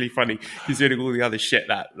particularly funny, considering all the other shit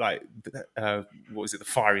that, like, what was it, the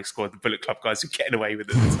Firing Squad, the Bullet Club guys were getting away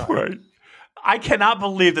with at the time. Right. I cannot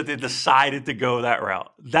believe that they decided to go that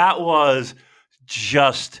route. That was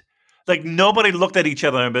just like nobody looked at each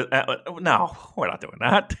other and no, we're not doing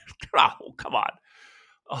that. Oh, come on.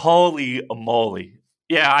 Holy moly.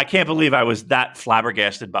 Yeah, I can't believe I was that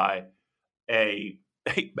flabbergasted by a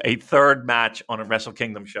third match on a Wrestle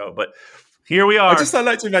Kingdom show. But here we are. I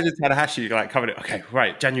like to imagine Tanahashi like coming. Okay,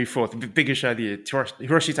 right, January 4th, the biggest show of the year.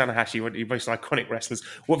 Hiroshi Tanahashi, one of the most iconic wrestlers.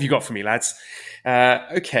 What have you got for me, lads?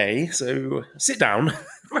 Okay, so sit down.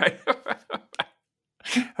 Right.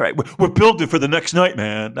 All right, we're building for the next night,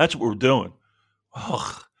 man. That's what we're doing.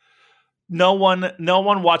 Ugh. No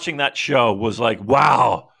one watching that show was like,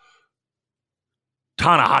 wow,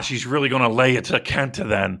 Tanahashi's really going to lay it to Kenta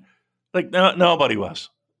then. Like, nobody was.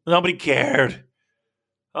 Nobody cared.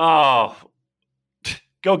 Oh,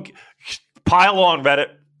 go pile on, Reddit.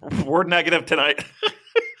 We're negative tonight.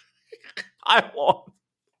 I won't.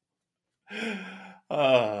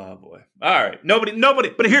 Oh boy! All right, nobody.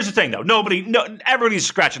 But here's the thing, though. Everybody's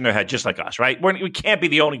scratching their head just like us, right? We can't be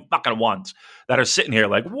the only fucking ones that are sitting here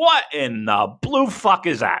like, what in the blue fuck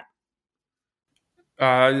is that?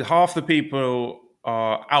 Half the people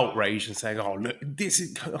are outraged and saying, "Oh, look,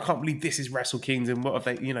 I can't believe this is Wrestle Kingdom. What have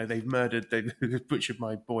they? They've murdered, they've butchered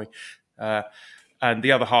my boy." And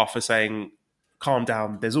the other half are saying, "Calm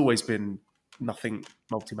down. There's always been nothing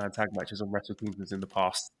multi-man tag matches on Wrestle Kingdoms in the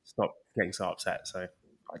past. Stop getting so upset." So,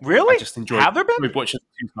 really, I just enjoy. Have there been? Watching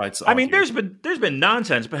the two sides. I mean, there's been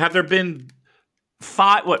nonsense, but have there been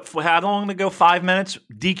how long ago? 5 minutes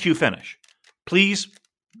DQ finish. Please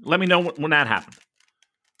let me know when that happened.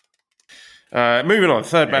 Moving on,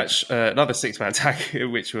 third match, another 6-man tag,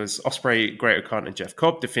 which was Ospreay, Great Khan, and Jeff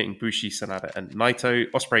Cobb defeating Bushi, Sanada, and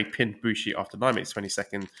Naito. Ospreay pinned Bushi after 9 minutes 20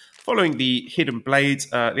 seconds, following the Hidden Blades.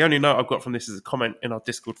 The only note I've got from this is a comment in our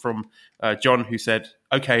Discord from John, who said,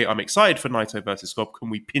 "Okay, I'm excited for Naito versus Cobb. Can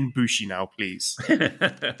we pin Bushi now, please?"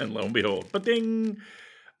 And lo and behold, but ding!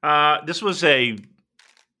 This was I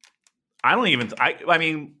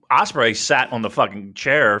mean, Ospreay sat on the fucking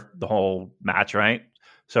chair the whole match, right?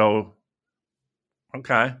 So.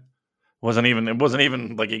 Okay. It wasn't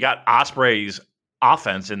even like you got Ospreay's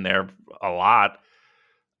offense in there a lot.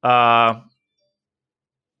 I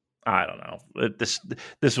don't know.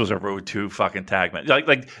 This was a Road 2 fucking tag match.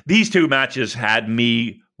 Like these two matches had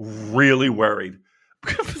me really worried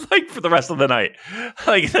like for the rest of the night.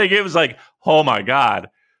 Like it was like, oh my God,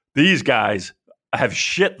 these guys have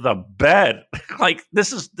shit the bed. Like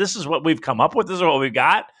this is what we've come up with. This is what we've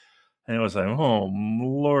got. And it was like, oh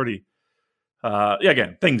Lordy.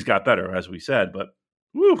 Again, things got better, as we said, but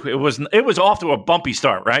it was off to a bumpy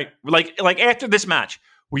start, right? Like after this match,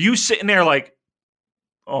 Were you sitting there like,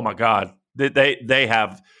 oh my God, they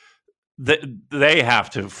have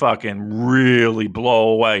to fucking really blow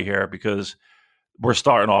away here because we're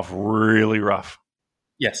starting off really rough.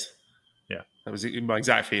 Yes. Yeah. That was my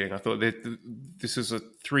exact feeling. I thought this was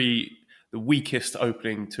the weakest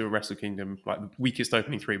opening to a Wrestle Kingdom, like the weakest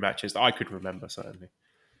opening 3 matches that I could remember, certainly.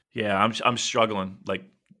 Yeah, I'm struggling. Like,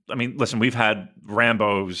 I mean, listen, we've had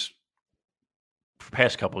Rambos for the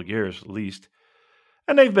past couple of years at least,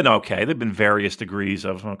 and they've been okay. They've been various degrees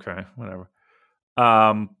of okay, whatever.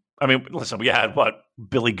 I mean, listen, we had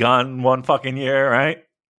Billy Gunn one fucking year, right?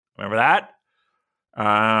 Remember that?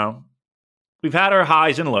 We've had our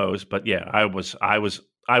highs and lows, but yeah, I was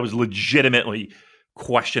legitimately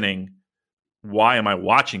questioning why am I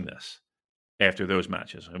watching this after those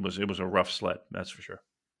matches. It was a rough sled, that's for sure.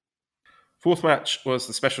 4th match was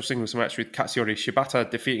the special singles match with Katsuyori Shibata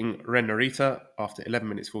defeating Ren Narita after 11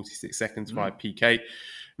 minutes 46 seconds via PK.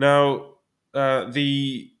 Now,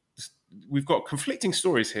 we've got conflicting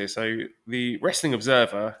stories here. So the Wrestling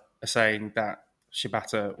Observer are saying that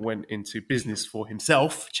Shibata went into business for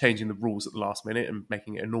himself, changing the rules at the last minute and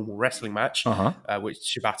making it a normal wrestling match, which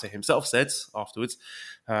Shibata himself said afterwards.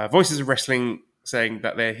 Voices of Wrestling saying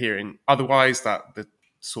that they're hearing otherwise, that the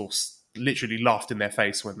source literally laughed in their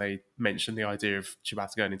face when they mentioned the idea of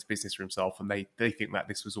Shibata going into business for himself, and they think that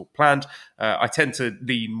this was all planned. I tend to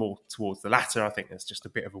lean more towards the latter. I think there's just a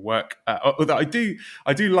bit of a work. Although I do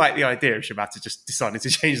like the idea of Shibata just deciding to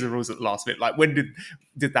change the rules at the last minute. Like, when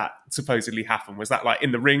did that supposedly happen? Was that like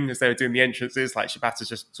in the ring as they were doing the entrances? Like Shibata's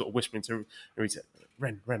just sort of whispering to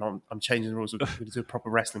Ren, I'm changing the rules. We're going to do a proper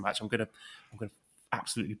wrestling match. I'm going to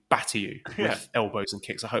absolutely batter you with elbows and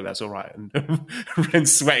kicks. I hope that's all right. And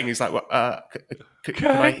Ren's sweating. He's like, well, can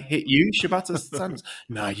I hit you, Shibata?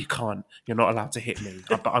 No, you can't. You're not allowed to hit me.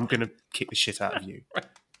 But I'm going to kick the shit out of you.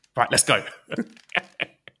 Right, let's go.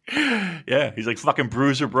 Yeah, he's like fucking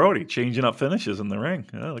Bruiser Brody, changing up finishes in the ring.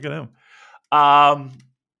 Yeah, look at him.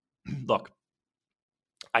 Look,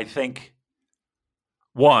 I think,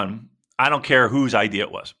 one, I don't care whose idea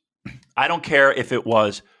it was. I don't care if it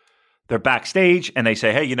was they're backstage and they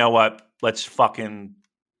say, hey, you know what? Let's fucking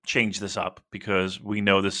change this up because we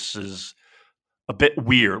know this is a bit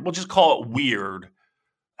weird. We'll just call it weird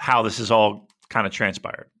how this is all kind of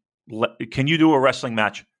transpired. Can you do a wrestling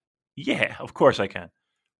match? Yeah, of course I can.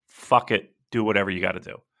 Fuck it. Do whatever you got to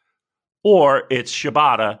do. Or it's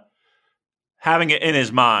Shibata having it in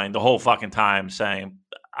his mind the whole fucking time saying,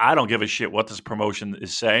 I don't give a shit what this promotion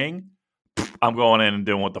is saying. I'm going in and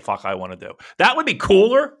doing what the fuck I want to do. That would be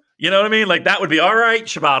cooler. You know what I mean? Like, that would be, all right,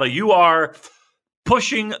 Shibata, you are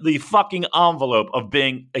pushing the fucking envelope of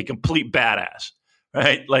being a complete badass,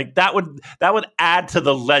 right? Like, that would add to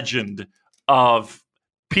the legend of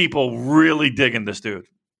people really digging this dude.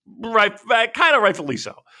 Right, kind of rightfully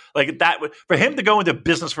so. Like, that would, for him to go into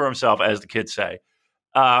business for himself, as the kids say,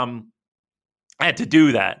 and to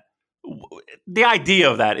do that, the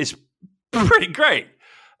idea of that is pretty great.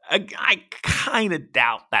 I kind of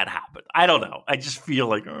doubt that happened. I don't know. I just feel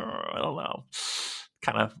like, I don't know.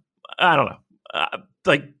 I don't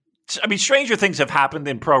know. Stranger things have happened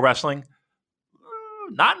in pro wrestling.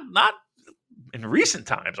 Not in recent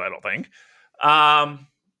times, I don't think.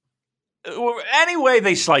 Any way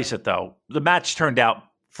they slice it, though, the match turned out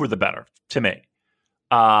for the better to me.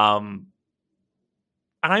 And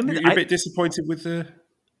you're a bit disappointed with the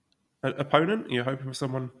opponent? You're hoping for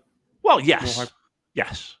someone? Well, yes.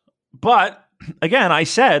 Yes. But again, I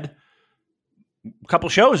said a couple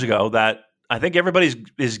shows ago that I think everybody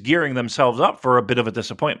is gearing themselves up for a bit of a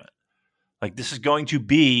disappointment. Like, this is going to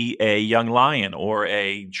be a young lion or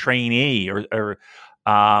a trainee or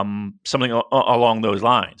something along those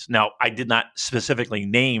lines. Now, I did not specifically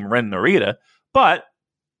name Ren Narita, but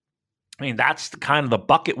I mean, that's the kind of the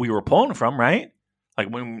bucket we were pulling from, right? Like,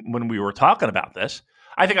 when we were talking about this,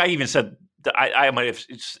 I think I even said, I might have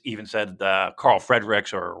even said Carl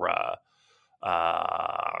Fredericks or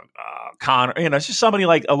Connor. You know, it's just somebody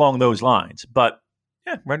like along those lines. But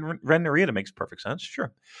yeah, Ren Narita makes perfect sense,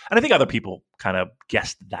 sure. And I think other people kind of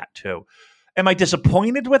guessed that too. Am I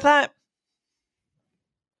disappointed with that?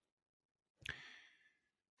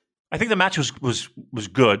 I think the match was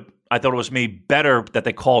good. I thought it was made better that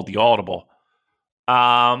they called the audible.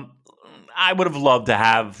 I would have loved to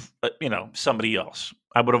have somebody else.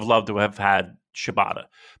 I would have loved to have had Shibata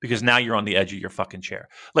because now you're on the edge of your fucking chair.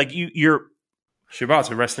 Like you're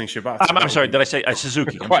Shibata wrestling Shibata. I'm sorry. Did I say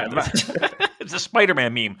Suzuki? Quite a match. It's a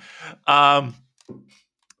Spider-Man meme.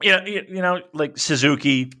 Like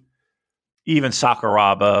Suzuki, even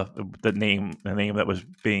Sakuraba, the name that was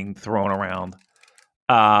being thrown around.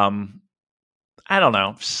 I don't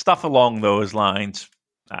know, stuff along those lines.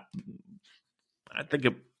 I think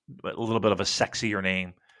a little bit of a sexier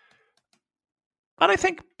name. But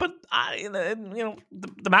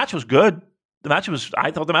the match was good.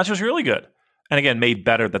 I thought the match was really good. And again, made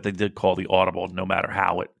better that they did call the audible no matter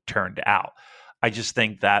how it turned out. I just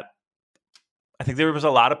think there was a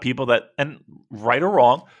lot of people that, and right or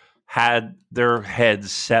wrong, had their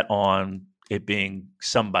heads set on it being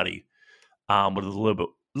somebody with a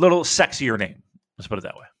little sexier name. Let's put it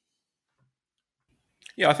that way.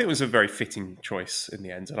 Yeah, I think it was a very fitting choice in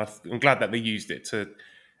the end. And I'm glad that they used it to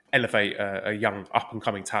elevate a young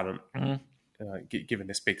up-and-coming talent, given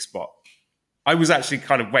this big spot. I was actually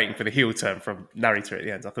kind of waiting for the heel turn from Narita at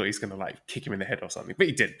the end. I thought he was going to kick him in the head or something, but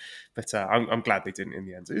he didn't. But I'm glad they didn't in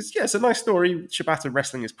the end. It's a nice story. Shibata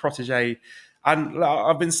wrestling his protege. And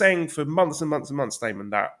I've been saying for months and months and months,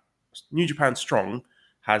 Damon, that New Japan Strong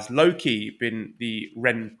has low-key been the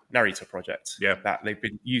Ren Narita project. Yeah. That they've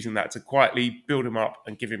been using that to quietly build him up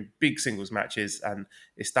and give him big singles matches and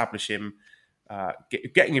establish him,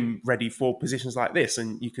 getting him ready for positions like this.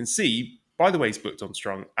 And you can see, by the way, he's booked on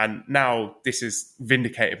Strong. And now this has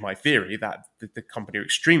vindicated my theory that the company are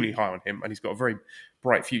extremely high on him and he's got a very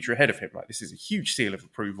bright future ahead of him. This is a huge seal of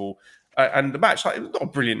approval. And the match, it was not a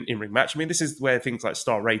brilliant in-ring match. I mean, this is where things like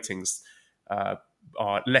star ratings are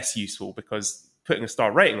less useful, because putting a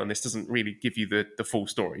star rating on this doesn't really give you the full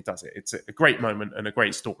story, does it? It's a great moment and a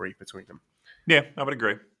great story between them. Yeah, I would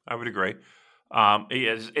agree.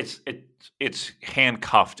 It's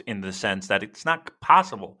handcuffed in the sense that it's not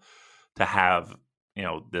possible to have,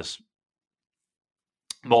 this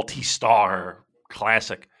multi-star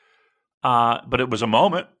classic. But it was a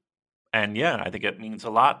moment. And yeah, I think it means a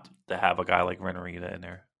lot to have a guy like Ren Narita in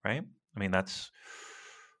there, right? I mean,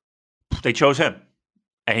 they chose him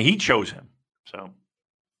and he chose him. So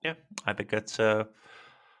yeah, I think that's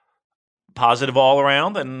positive all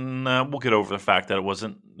around. And we'll get over the fact that it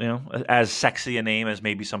wasn't, as sexy a name as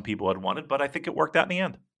maybe some people had wanted, but I think it worked out in the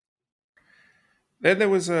end. Then there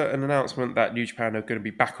was an announcement that New Japan are going to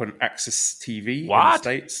be back on AXS TV in the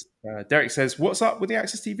States. Derek says, "What's up with the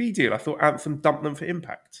AXS TV deal? I thought Anthem dumped them for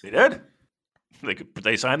Impact." They did.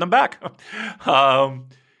 They signed them back.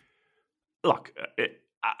 Look,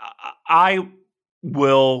 I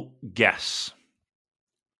will guess,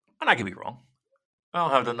 and I could be wrong. I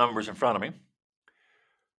don't have the numbers in front of me.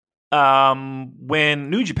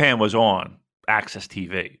 When New Japan was on AXS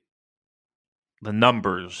TV, the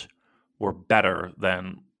numbers were better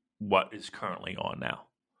than what is currently on now.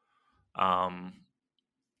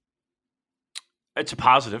 It's a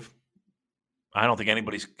positive. I don't think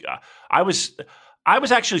anybody's. I was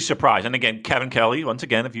actually surprised. And again, Kevin Kelly. Once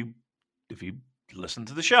again, if you listened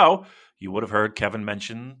to the show, you would have heard Kevin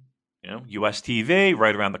mention, US TV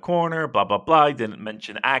right around the corner. Blah blah blah. He didn't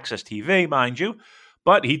mention AXS TV, mind you,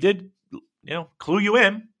 but he did, clue you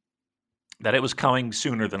in that it was coming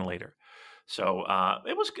sooner than later. So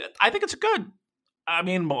it was good. I think it's good. I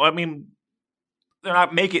mean, they're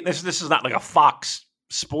not making this. This is not like a Fox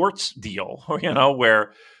Sports deal,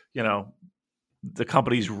 where the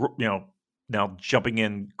company's now jumping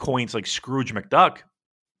in coins like Scrooge McDuck.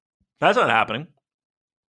 That's not happening.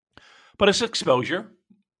 But it's exposure,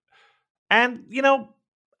 and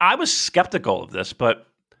I was skeptical of this, but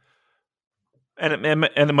and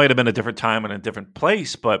it might have been a different time and a different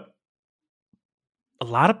place, but a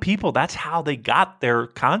lot of people, that's how they got their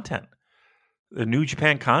content, the New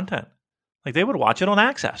Japan content. Like, they would watch it on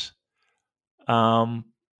AXS. I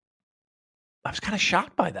was kind of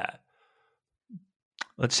shocked by that.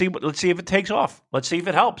 Let's see if it takes off. Let's see if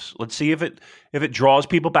it helps. Let's see if it draws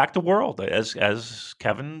people back to World, as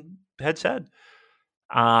Kevin had said.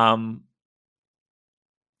 I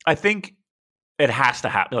think it has to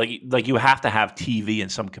happen. Like you have to have TV in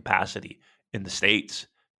some capacity in the States.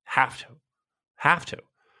 Have to.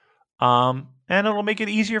 And it'll make it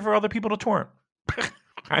easier for other people to torrent.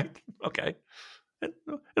 Right? Okay.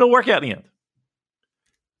 It'll work out in the end.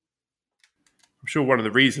 I'm sure one of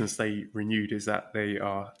the reasons they renewed is that they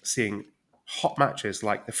are seeing hot matches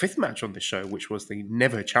like the fifth match on this show, which was the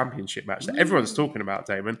Never Championship match that everyone's talking about,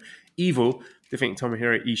 Damon. Evil defeating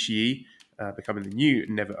Tomohiro Ishii, becoming the new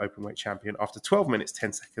Never Openweight champion after 12 minutes,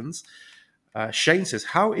 10 seconds. Shane says,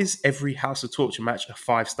 how is every House of Torture match a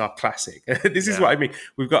 5-star classic? This is what I mean.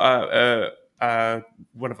 We've got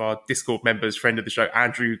one of our Discord members, friend of the show,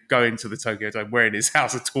 Andrew, going to the Tokyo Dome wearing his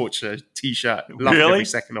House of Torture t-shirt. Loving every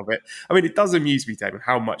second of it. I mean, it does amuse me, Damon,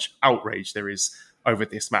 how much outrage there is over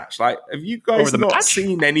this match. Like, have you guys not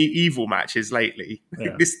seen any Evil matches lately?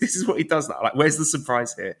 Yeah. This is what he does now. Like, where's the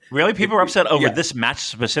surprise here? Really? People are upset over this match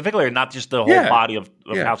specifically, or not just the whole body of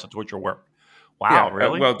House of Torture work? Wow,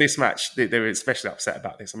 really? Well, this match, they were especially upset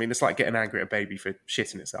about this. I mean, it's like getting angry at a baby for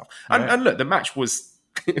shitting itself. Right. And look, the match was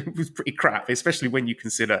it was pretty crap, especially when you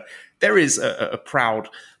consider there is a proud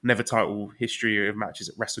never title history of matches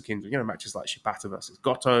at Wrestle Kingdom. You know, matches like Shibata versus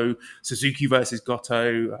Goto, Suzuki versus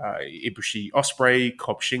Goto, Ibushi Ospreay,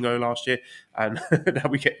 Cobb Shingo last year, and now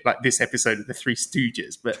we get like this episode of the Three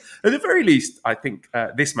Stooges. But at the very least, I think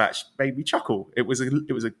this match made me chuckle. It was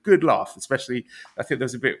a good laugh, especially I think there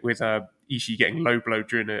was a bit with Ishii getting low blow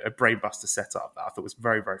during a brainbuster setup that I thought was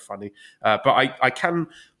very, very funny. But I can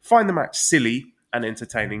find the match silly and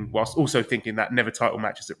entertaining, whilst also thinking that never title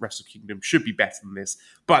matches at Wrestle Kingdom should be better than this,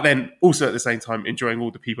 but then also at the same time enjoying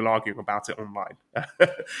all the people arguing about it online.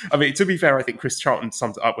 I mean, to be fair, I think Chris Charlton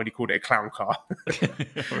summed it up when he called it a clown car.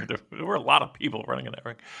 There were a lot of people running in that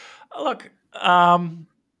ring. Look,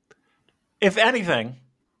 if anything,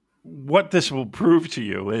 what this will prove to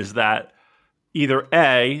you is that either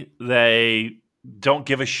A, they don't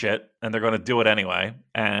give a shit and they're going to do it anyway,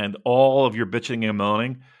 and all of your bitching and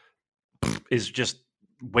moaning is just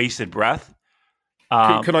wasted breath.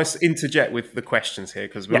 Can I interject with the questions here?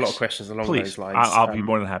 Because we have a lot of questions along those lines. I'll be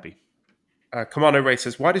more than happy. Commando Ray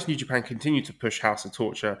says, why does New Japan continue to push House of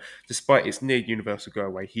Torture despite its near universal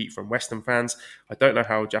go-away heat from Western fans? I don't know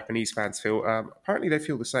how Japanese fans feel. Apparently they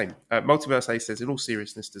feel the same. Multiverse A says, in all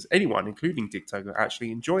seriousness, does anyone, including Dick Togo,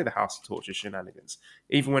 actually enjoy the House of Torture shenanigans?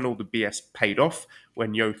 Even when all the BS paid off,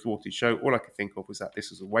 when Yo thwarted show, all I could think of was that this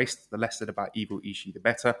was a waste. The less said about evil Ishii, the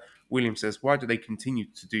better. William says, why do they continue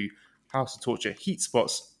to do House of Torture heat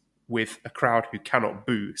spots with a crowd who cannot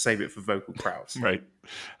boo? Save it for vocal crowds. Right.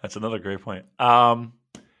 That's another great point. I'm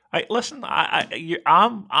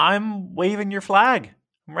waving your flag.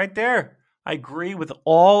 I'm right there. I agree with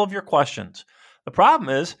all of your questions. The problem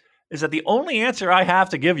is that the only answer I have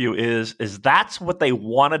to give you is that's what they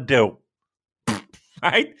want to do.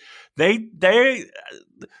 Right? They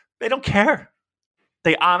don't care.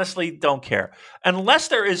 They honestly don't care. Unless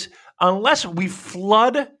we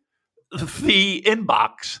flood the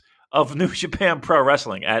inbox of New Japan Pro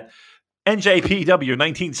Wrestling at NJPW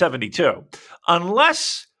 1972.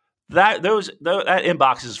 Unless that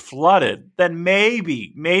inbox is flooded, then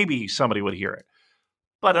maybe somebody would hear it.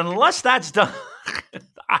 But unless that's done,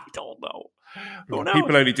 I don't know. Who knows?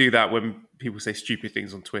 People only do that when people say stupid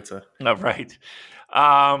things on Twitter. Oh, right.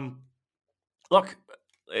 Look,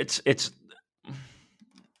 it's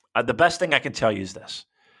the best thing I can tell you is this,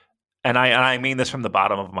 and I mean this from the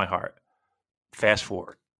bottom of my heart. Fast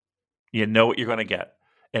forward. You know what you're going to get.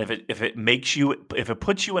 And if it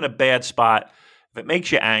puts you in a bad spot, if it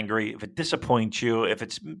makes you angry, if it disappoints you,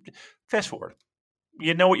 fast forward.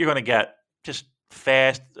 You know what you're going to get. Just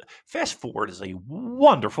fast forward is a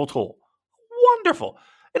wonderful tool. Wonderful.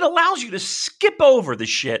 It allows you to skip over the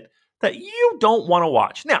shit that you don't want to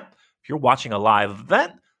watch. Now, if you're watching a live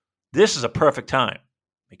event, this is a perfect time.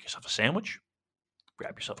 Make yourself a sandwich.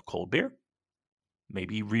 Grab yourself a cold beer.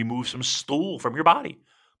 Maybe remove some stool from your body.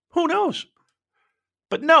 Who knows?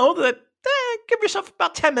 But know that give yourself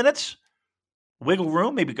about 10 minutes. Wiggle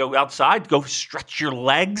room. Maybe go outside. Go stretch your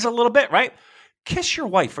legs a little bit, right? Kiss your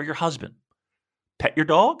wife or your husband. Pet your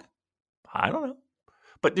dog. I don't know.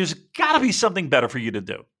 But there's got to be something better for you to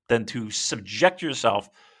do than to subject yourself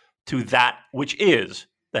to that which is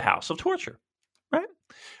the House of Torture, right?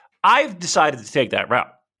 I've decided to take that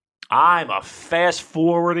route. I'm a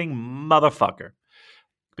fast-forwarding motherfucker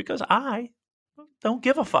because I don't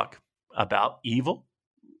give a fuck about evil.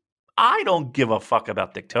 I don't give a fuck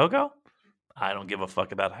about Dick Togo. I don't give a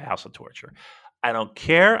fuck about House of Torture. I don't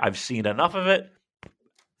care. I've seen enough of it.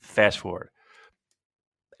 Fast forward.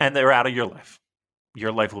 And they're out of your life.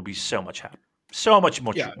 Your life will be so much happier. So much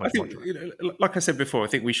more. Yeah, I think, like I said before, I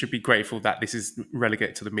think we should be grateful that this is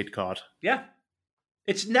relegated to the mid card. Yeah.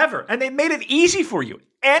 It's never. And they made it easy for you.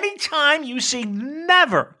 Anytime you see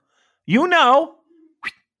never, you know.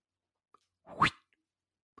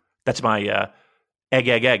 That's my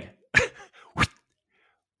egg.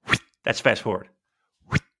 That's fast forward.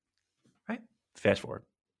 Right? Fast forward.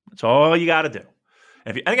 That's all you got to do.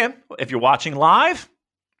 And again, if you're watching live,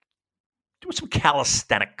 do some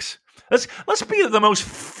calisthenics. Let's be the most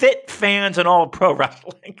fit fans in all of pro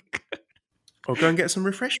wrestling. Or go and get some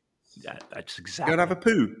refreshments. Yeah, that's exactly. Go and have a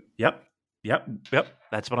poo. Yep.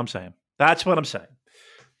 That's what I'm saying. That is what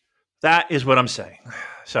I'm saying.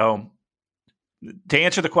 So, to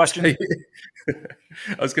answer the question, I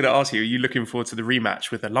was going to ask you: are you looking forward to the rematch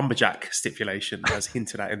with a lumberjack stipulation, as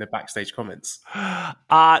hinted at in the backstage comments? You're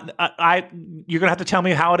gonna have to tell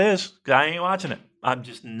me how it is because I ain't watching it. I'm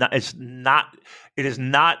just not. It is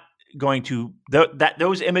not going to.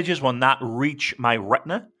 Those images will not reach my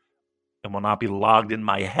retina and will not be logged in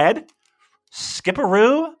my head.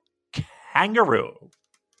 Skipperoo Kangaroo.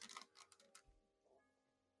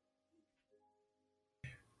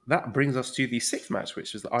 That brings us to the sixth match,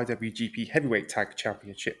 which is the IWGP Heavyweight Tag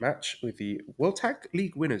Championship match, with the World Tag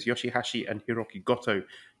League winners Yoshihashi and Hiroki Goto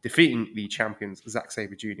defeating the champions Zack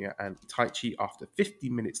Sabre Jr. and Taichi after 50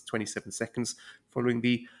 minutes 27 seconds following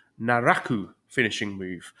the Naraku finishing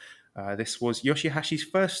move. This was Yoshihashi's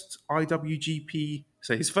first IWGP,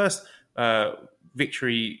 so his first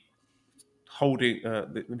victory holding. What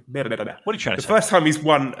are you trying to say? The first time he's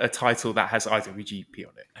won a title that has IWGP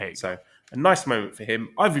on it. So a nice moment for him.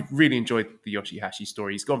 I've really enjoyed the Yoshihashi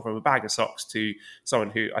story. He's gone from a bag of socks to someone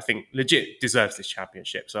who I think legit deserves this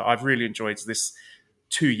championship. So I've really enjoyed this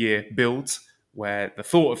 2-year build where the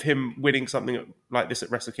thought of him winning something like this at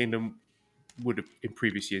Wrestle Kingdom would have in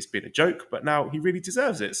previous years been a joke, but now he really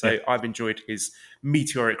deserves it. So I've enjoyed his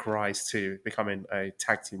meteoric rise to becoming a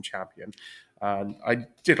tag team champion. And I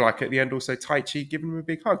did like at the end also Taichi giving him a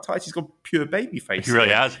big hug. Taichi's got pure baby face. He really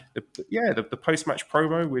has. The post-match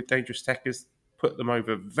promo with Dangerous Tech has put them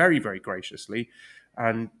over very, very graciously.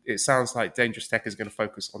 And it sounds like Dangerous Tech is going to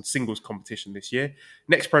focus on singles competition this year.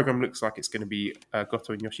 Next program looks like it's going to be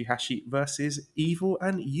Goto and Yoshihashi versus Evil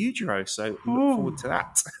and Yujiro. So look forward to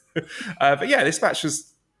that. But yeah, this match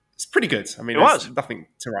was pretty good. I mean, there's nothing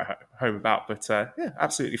to write home about, but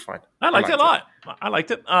absolutely fine. I liked it a lot. I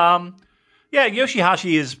liked it. Yeah,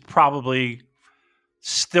 Yoshihashi is probably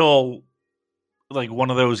still like one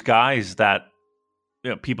of those guys that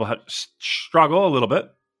people struggle a little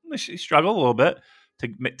bit. They struggle a little bit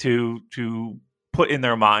to put in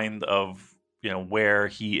their mind of where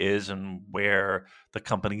he is and where the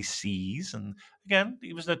company sees. And again,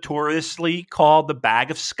 he was notoriously called the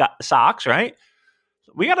bag of socks, right?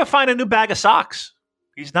 We got to find a new bag of socks.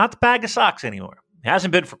 He's not the bag of socks anymore. He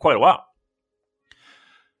hasn't been for quite a while.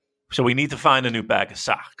 So we need to find a new bag of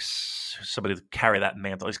socks. Somebody to carry that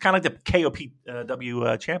mantle. It's kind of like the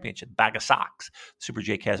KOPW championship, bag of socks. Super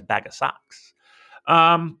J-Cast bag of socks.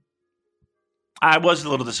 I was a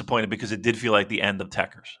little disappointed because it did feel like the end of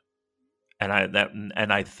Techers. And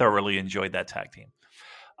I thoroughly enjoyed that tag team.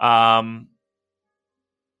 I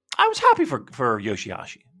was happy for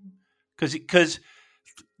Yoshihashi. Because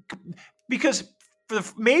for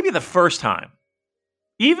maybe the first time,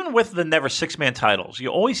 even with the never 6-man titles, you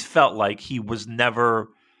always felt like he was never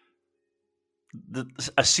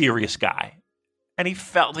a serious guy. And he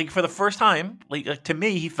felt like for the first time, like to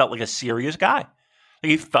me, he felt like a serious guy. Like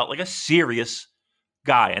he felt like a serious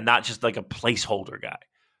guy and not just like a placeholder guy.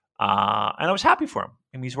 And I was happy for him.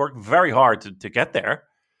 I mean, he's worked very hard to get there.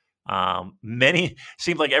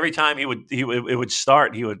 Seemed like every time it would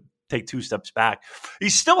start, he would take 2 steps back. He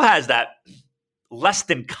still has that less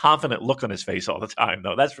than confident look on his face all the time,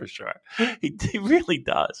 though. That's for sure. He really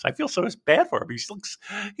does. I feel so bad for him.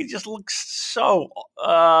 He just looks so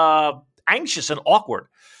anxious and awkward.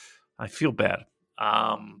 I feel bad.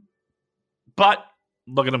 But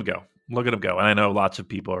look at him go. Look at him go. And I know lots of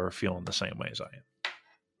people are feeling the same way as I am.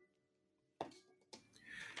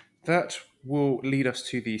 That will lead us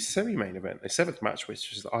to the semi-main event, the 7th match,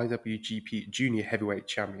 which is the IWGP Junior Heavyweight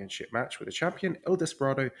Championship match, with the champion El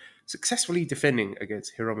Desperado successfully defending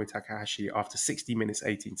against Hiromu Takahashi after 60 minutes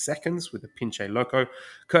 18 seconds with a Pinche Loco.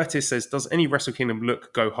 Curtis says, does any Wrestle Kingdom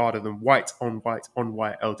look go harder than white on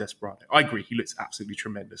white El Desperado? I agree, he looks absolutely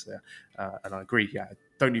tremendous there. And I agree, I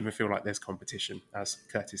don't even feel like there's competition, as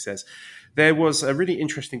Curtis says. There was a really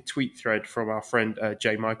interesting tweet thread from our friend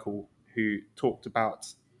Jay Michael, who talked about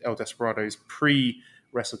El Desperado's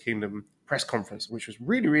pre-Wrestle Kingdom press conference, which was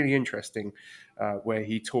really, really interesting, where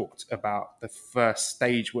he talked about the first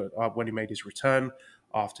stage when he made his return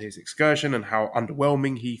after his excursion and how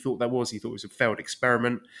underwhelming he thought that was. He thought it was a failed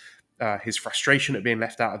experiment. His frustration at being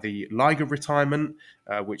left out of the Liger retirement,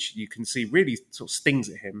 which you can see really sort of stings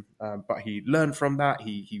at him. But he learned from that.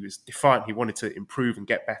 He was defiant. He wanted to improve and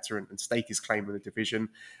get better and stake his claim in the division.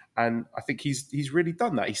 And I think he's really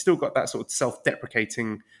done that. He's still got that sort of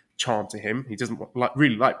self-deprecating charm to him. He doesn't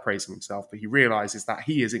really like praising himself, but he realizes that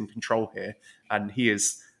he is in control here, and he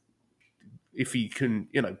is, if he can,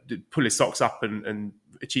 pull his socks up and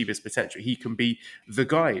achieve his potential, he can be the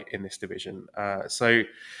guy in this division. So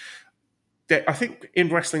I think in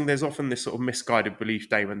wrestling, there's often this sort of misguided belief,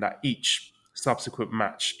 Damon, that each subsequent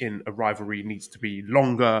match in a rivalry needs to be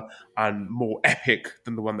longer and more epic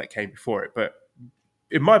than the one that came before it. But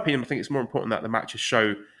in my opinion, I think it's more important that the matches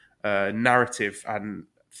show narrative and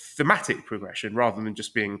thematic progression rather than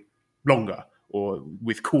just being longer or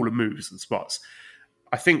with cooler moves and spots.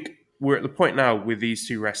 I think we're at the point now with these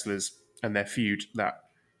two wrestlers and their feud that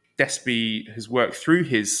Despy has worked through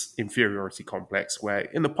his inferiority complex, where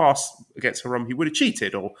in the past against Hiromu he would have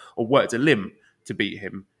cheated or worked a limb to beat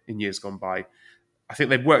him in years gone by. I think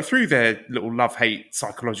they've worked through their little love-hate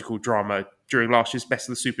psychological drama during last year's Best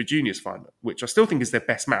of the Super Juniors final, which I still think is their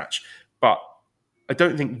best match. But I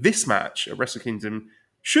don't think this match at Wrestle Kingdom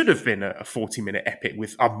should have been a 40-minute epic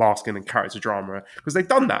with unmasking and character drama, because they've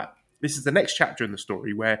done that. This is the next chapter in the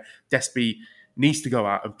story where Despy needs to go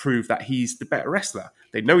out and prove that he's the better wrestler.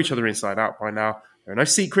 They know each other inside out by now. There are no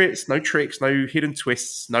secrets, no tricks, no hidden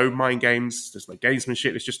twists, no mind games. There's no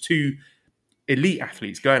gamesmanship. It's just two elite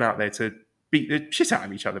athletes going out there to beat the shit out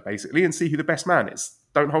of each other, basically, and see who the best man is.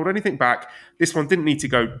 Don't hold anything back. This one didn't need to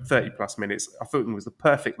go 30-plus minutes. I thought it was the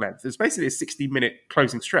perfect length. It was basically a 60-minute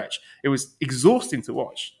closing stretch. It was exhausting to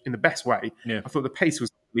watch in the best way. Yeah. I thought the pace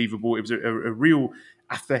was unbelievable. It was a real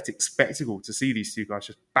athletic spectacle to see these two guys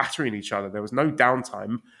just battering each other. There was no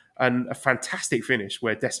downtime, and a fantastic finish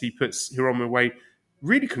where Despy puts Hiromu away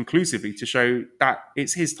really conclusively to show that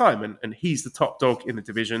it's his time and he's the top dog in the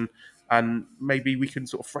division. And maybe we can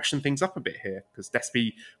sort of freshen things up a bit here, because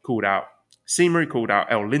Despy called out CIMA, called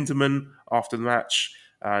out El Lindemann after the match.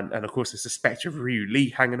 And of course, there's the spectre of Ryu Lee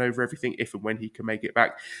hanging over everything if and when he can make it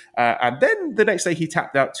back. And then the next day he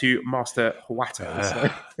tapped out to Master Hawato. So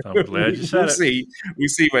I'm glad you said it. We'll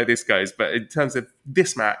see where this goes. But in terms of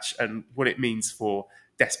this match and what it means for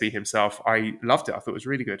Despy himself, I loved it. I thought it was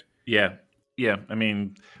really good. Yeah. I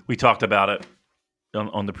mean, we talked about it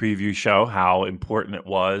on the preview show, how important it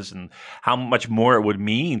was and how much more it would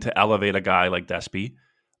mean to elevate a guy like Despy.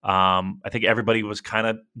 I think everybody was kind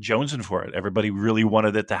of jonesing for it. Everybody really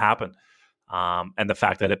wanted it to happen. And the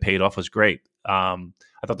fact that it paid off was great. I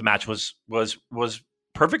thought the match was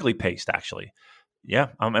perfectly paced, actually. Yeah,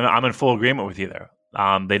 I'm in full agreement with you there.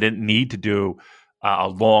 They didn't need to do a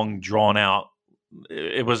long, drawn out.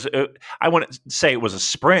 I wouldn't say it was a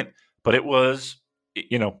sprint, but it was,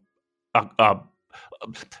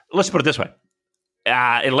 let's put it this way.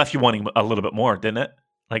 It left you wanting a little bit more, didn't it?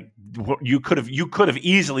 Like you could have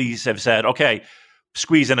easily have said, okay,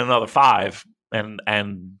 squeeze in another 5, and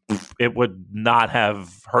it would not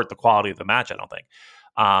have hurt the quality of the match, I don't think.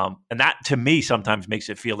 And that to me sometimes makes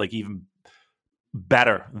it feel like even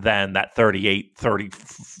better than that 38,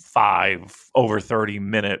 35, over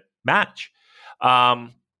 30-minute match. I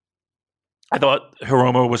thought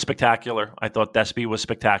Hiromu was spectacular. I thought Despy was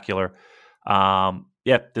spectacular. The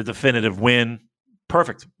definitive win,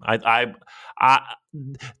 perfect. The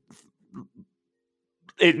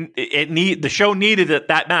show needed it,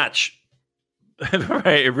 that match.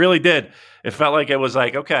 Right, it really did. It felt like it was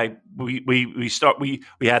like, okay, we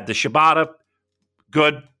had the Shibata,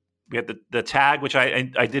 good. We had the tag, which I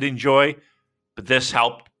did enjoy, but this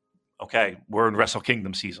helped. Okay, we're in Wrestle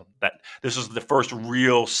Kingdom season. This is the first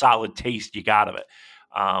real solid taste you got of it.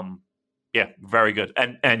 Very good.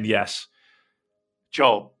 And yes,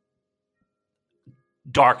 Joel,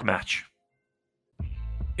 dark match.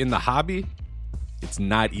 In the hobby, it's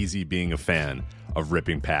not easy being a fan of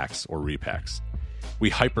ripping packs or repacks. We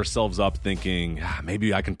hype ourselves up thinking,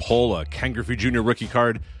 maybe I can pull a Ken Griffey Jr. rookie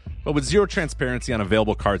card, but with zero transparency on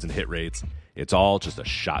available cards and hit rates, it's all just a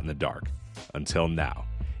shot in the dark. Until now.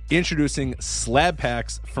 Introducing Slab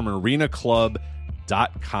Packs from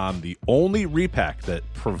ArenaClub.com, the only repack that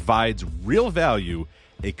provides real value,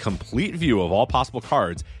 a complete view of all possible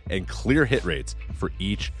cards, and clear hit rates for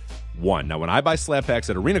each one. Now, when I buy Slab Packs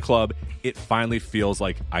at Arena Club, it finally feels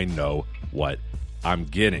like I know what I'm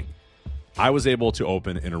getting. I was able to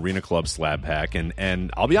open an Arena Club Slab Pack,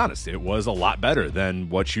 and I'll be honest, it was a lot better than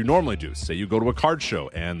what you normally do. Say you go to a card show,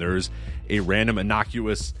 and there's a random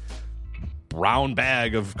innocuous brown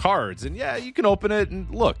bag of cards, and you can open it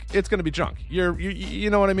and look, it's going to be junk. You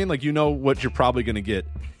know what I mean? Like, you know what you're probably going to get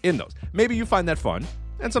in those. Maybe you find that fun,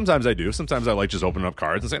 and sometimes I do. Sometimes I like just opening up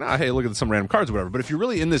cards and saying, hey, look at some random cards or whatever. But if you're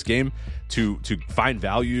really in this game to find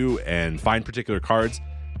value and find particular cards,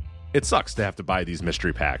 it sucks to have to buy these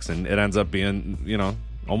mystery packs, and it ends up being,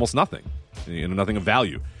 almost nothing. Nothing of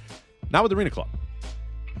value. Not with Arena Club.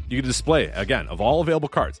 You can display, again, of all available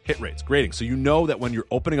cards, hit rates, grading. So you know that when you're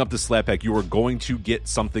opening up the slab pack, you are going to get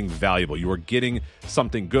something valuable. You are getting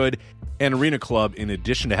something good. And Arena Club, in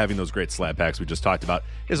addition to having those great slab packs we just talked about,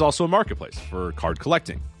 is also a marketplace for card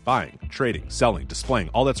collecting, buying, trading, selling, displaying,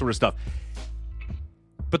 all that sort of stuff.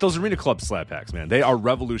 But those Arena Club slab packs, man, they are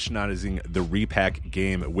revolutionizing the repack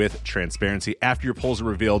game with transparency. After your pulls are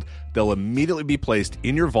revealed, they'll immediately be placed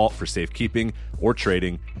in your vault for safekeeping or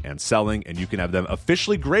trading and selling, and you can have them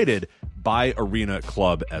officially graded by Arena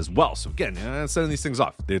Club as well. So again, sending these things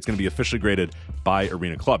off, it's going to be officially graded by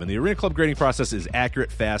Arena Club. And the Arena Club grading process is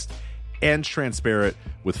accurate, fast, and transparent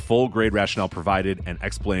with full grade rationale provided and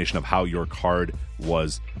explanation of how your card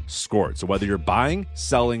was scored. So whether you're buying,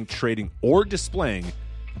 selling, trading, or displaying,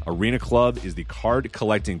 Arena Club is the card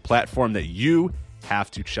collecting platform that you have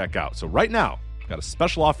to check out. So right now, I've got a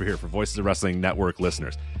special offer here for Voices of Wrestling Network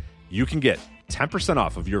listeners. You can get 10%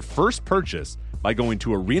 off of your first purchase by going to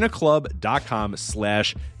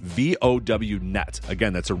arenaclub.com/VOWnet.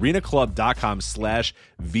 Again, that's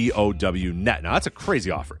arenaclub.com/VOWnet. Now, that's a crazy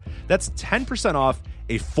offer. That's 10% off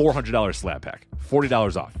a $400 slab pack.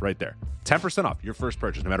 $40 off right there. 10% off your first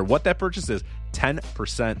purchase. No matter what that purchase is,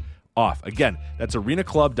 10% off. Again, that's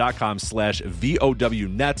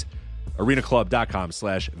arenaclub.com/VOWnet.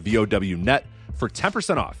 arenaclub.com/VOWnet for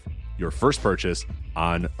 10% off your first purchase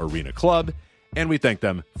on Arena Club. And we thank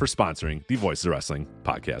them for sponsoring the Voices of Wrestling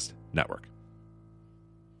Podcast Network.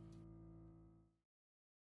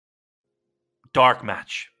 Dark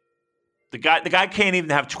match. The guy can't even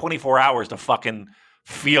have 24 hours to fucking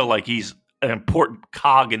feel like he's an important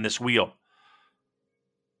cog in this wheel.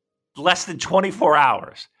 Less than 24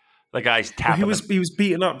 hours. The guy's tapping. He was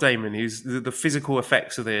beaten up, Damon. He was the physical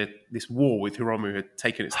effects of this war with Hiromu had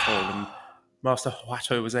taken its toll, and Master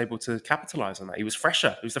Wato was able to capitalize on that. He was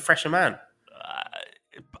fresher. He was the fresher man.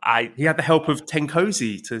 He had the help of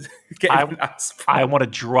Tenkozy to get him. I want to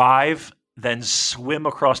drive, then swim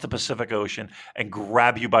across the Pacific Ocean and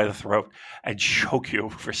grab you by the throat and choke you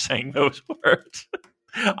for saying those words.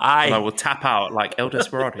 And I will tap out like El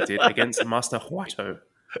Desperado did against Master Wato.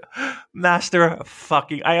 Master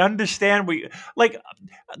fucking, I understand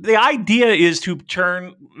the idea is to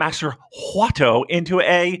turn Master Wato into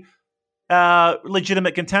a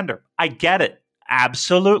legitimate contender. I get it.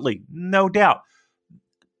 Absolutely. No doubt.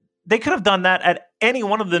 They could have done that at any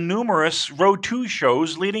one of the numerous Road 2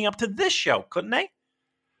 shows leading up to this show, couldn't they?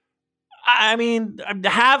 I mean,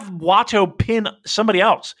 have Wato pin somebody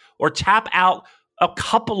else or tap out a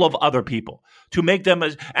couple of other people to make them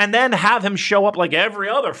and then have him show up like every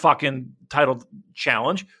other fucking title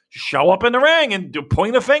challenge, show up in the ring and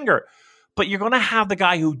point a finger. But you're going to have the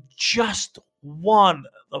guy who just won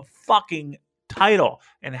the fucking title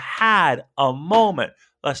and had a moment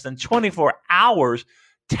less than 24 hours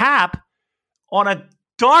tap on a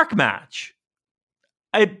dark match.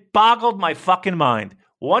 It boggled my fucking mind.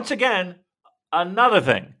 Once again, another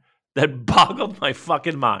thing that boggled my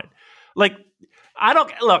fucking mind. Like,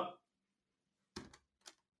 look,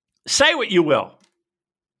 say what you will.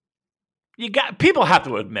 People have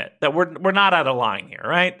to admit that we're not out of line here,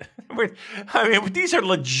 right? These are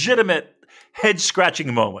legitimate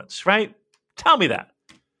head-scratching moments, right? Tell me that.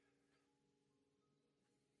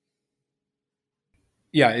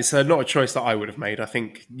 Yeah, it's not a choice that I would have made. I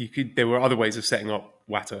think there were other ways of setting up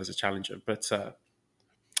Wato as a challenger, but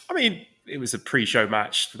it was a pre-show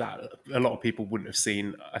match that a lot of people wouldn't have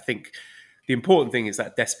seen. I think the important thing is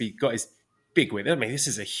that Despy got his big win. I mean, this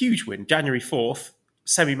is a huge win. January 4th,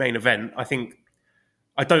 semi-main event. I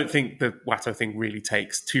don't think the Wato thing really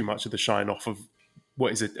takes too much of the shine off of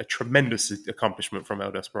what is a tremendous accomplishment from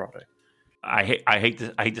El Desperado. I hate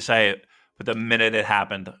to say it, but the minute it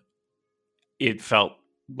happened, it felt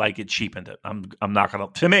like it cheapened it. I'm not gonna.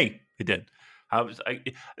 To me, it did.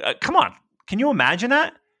 Come on, can you imagine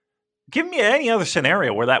that? Give me any other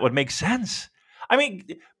scenario where that would make sense. I mean,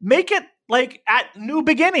 make it like at New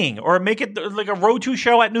Beginning, or make it like a Road 2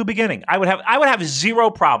 show at New Beginning. I would have zero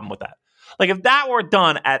problem with that. Like if that were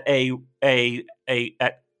done at at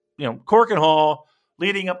Cork and Hall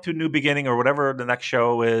leading up to New Beginning or whatever the next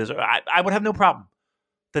show is, I would have no problem.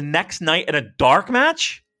 The next night in a dark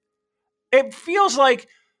match, it feels like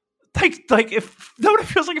if no, it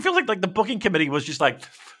feels like the booking committee was just like,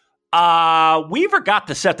 we forgot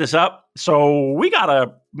to set this up, so we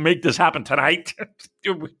gotta make this happen tonight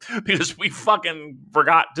because we fucking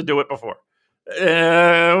forgot to do it before.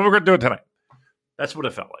 We're gonna do it tonight. That's what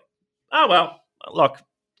it felt like. Oh well, look,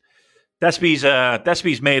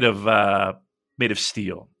 Despy's made of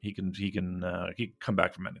steel. He can come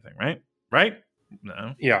back from anything, right? Right?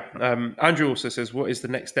 No. Yeah. Andrew also says, what is the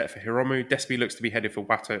next step for Hiromu? Despy looks to be headed for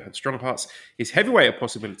Wato and Strong Hearts. Is heavyweight a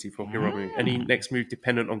possibility for Hiromu? Any next move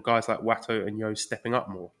dependent on guys like Wato and Yo stepping up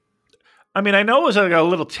more? I mean, I know it was like a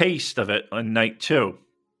little taste of it on night 2.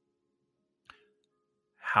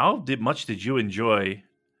 How much did you enjoy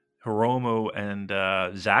Hiromu and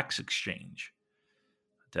Zach's exchange?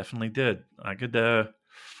 Definitely did. I could.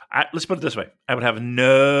 Let's put it this way: I would have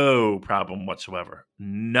no problem whatsoever,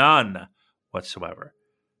 none whatsoever,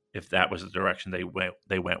 if that was the direction they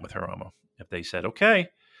went with Hiromu. If they said, "Okay,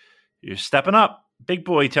 you're stepping up, big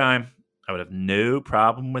boy time," I would have no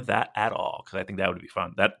problem with that at all, because I think that would be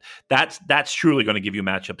fun. That's truly going to give you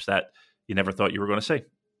matchups that you never thought you were going to see.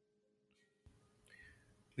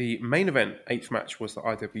 The main event, 8th match, was the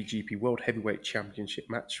IWGP World Heavyweight Championship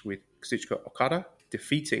match with Kazuchika Okada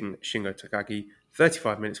defeating Shingo Takagi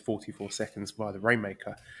 35 minutes 44 seconds via the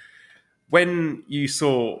Rainmaker. When you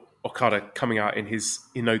saw Okada coming out in his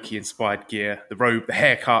Inoki-inspired gear, the robe, the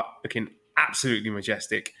haircut, looking absolutely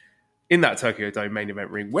majestic, in that Tokyo Dome main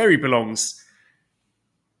event ring, where he belongs,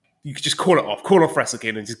 you could just call off Wrestle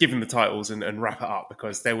Kingdom and just give him the titles and wrap it up,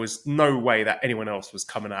 because there was no way that anyone else was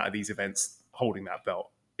coming out of these events holding that belt.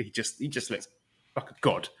 He just looks like a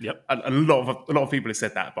god. Yep. And a lot of people have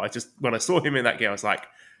said that, but when I saw him in that game, I was like,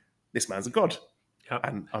 this man's a god. Yep.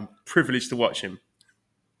 And I'm privileged to watch him.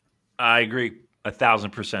 I agree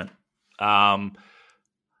 1,000%. The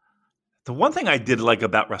one thing I did like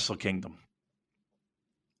about Wrestle Kingdom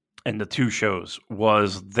and the two shows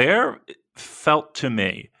was there felt to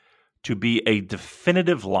me to be a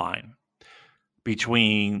definitive line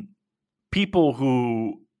between people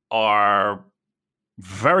who are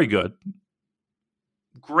very good,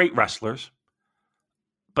 great wrestlers,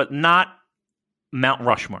 but not Mount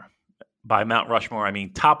Rushmore. By Mount Rushmore, I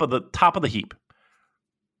mean top of the heap.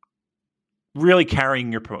 Really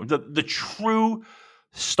carrying your promotion, the true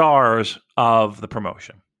stars of the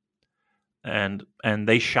promotion, and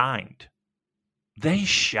they shined. They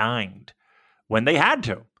shined when they had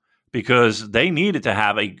to, because they needed to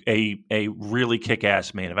have a really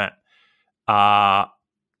kick-ass main event.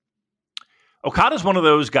 Okada's one of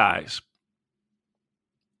those guys,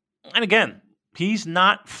 and again, he's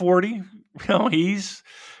not 40. You know, he's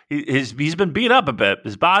been beat up a bit.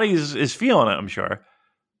 His body is feeling it, I'm sure,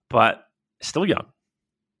 but still young.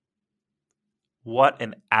 What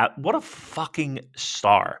a fucking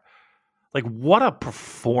star! Like, what a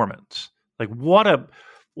performance! Like,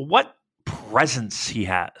 what presence he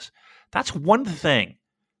has. That's one thing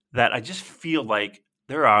that I just feel like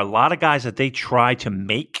there are a lot of guys that they try to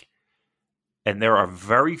make, and there are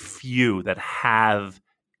very few that have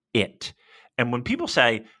it. And when people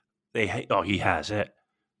say he has it,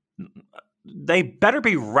 they better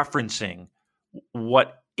be referencing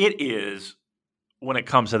what it is when it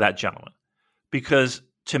comes to that gentleman. Because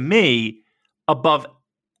to me, above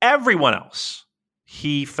everyone else,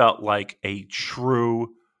 he felt like a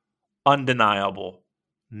true, undeniable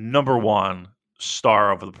number one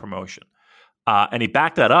star of the promotion. And he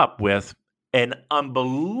backed that up with an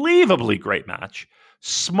unbelievably great match.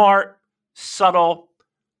 Smart, subtle,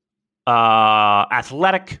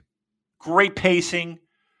 athletic, great pacing.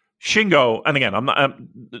 Shingo, and again,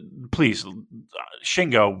 please,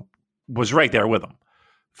 Shingo was right there with him.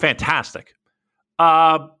 Fantastic.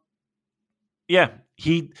 Yeah,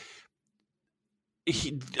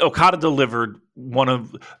 Okada delivered one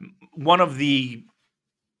of the,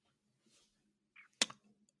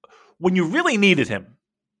 when you really needed him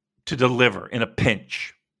to deliver in a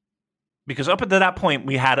pinch, because up until that point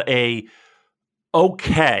we had a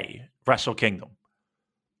okay Wrestle Kingdom.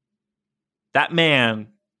 That man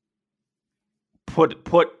put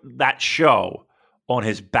that show on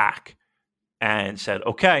his back and said,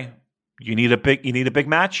 "Okay, you need a big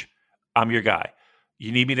match? I'm your guy.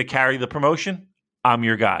 You need me to carry the promotion? I'm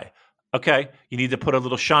your guy. Okay, you need to put a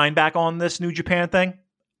little shine back on this New Japan thing?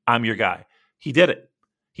 I'm your guy." He did it.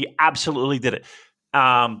 He absolutely did it.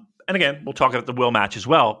 And again, we'll talk about the Will match as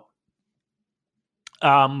well.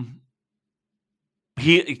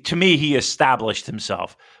 He established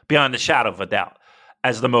himself beyond the shadow of a doubt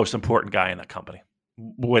as the most important guy in that company,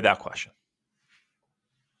 without question.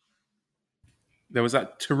 There was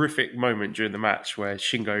that terrific moment during the match where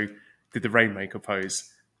Shingo did the Rainmaker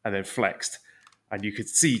pose and then flexed. And you could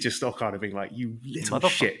see just Okada being like, "You little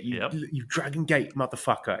shit, you Dragon Gate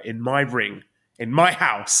motherfucker, in my ring, in my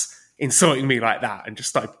house, insulting me like that," and just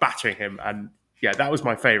started battering him. And yeah, that was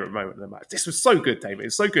my favourite moment of the match. This was so good, David.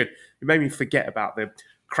 It's so good. It made me forget about the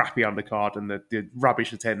crappy undercard and the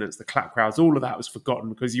rubbish attendance, the clap crowds. All of that was forgotten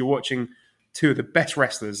because you're watching two of the best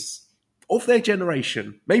wrestlers of their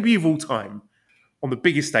generation, maybe of all time, on the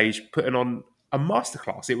biggest stage, putting on a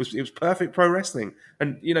masterclass. It was perfect pro wrestling.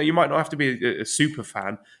 And, you know, you might not have to be a super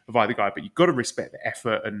fan of either guy, but you've got to respect the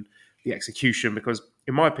effort and the execution, because,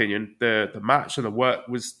 in my opinion, the match and the work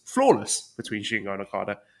was flawless between Shingo and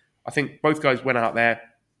Okada. I think both guys went out there,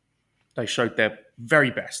 they showed their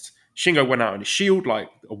very best. Shingo went out in a shield like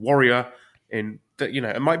a warrior.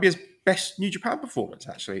 It might be his best New Japan performance,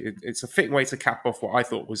 actually. It's a fitting way to cap off what I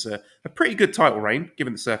thought was a pretty good title reign,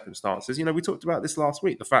 given the circumstances. You know, we talked about this last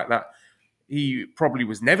week, the fact that he probably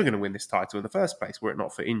was never going to win this title in the first place, were it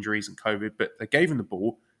not for injuries and COVID, but they gave him the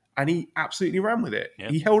ball and he absolutely ran with it.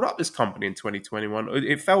 Yep. He held up this company in 2021.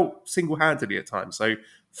 It felt single-handedly at times. So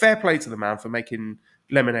fair play to the man for making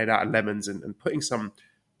lemonade out of lemons and putting some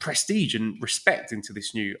prestige and respect into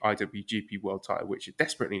this new IWGP World title, which it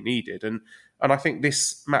desperately needed. And I think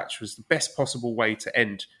this match was the best possible way to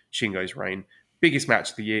end Shingo's reign. Biggest match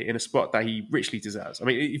of the year in a spot that he richly deserves. I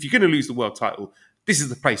mean, if you're going to lose the world title, this is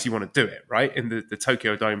the place you want to do it, right? In the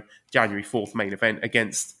Tokyo Dome, January 4th main event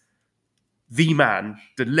against the man,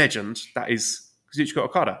 the legend that is Kazuchika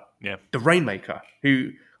Okada. Yeah. The Rainmaker,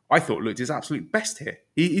 who I thought looked his absolute best here.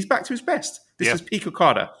 He's back to his best. This is peak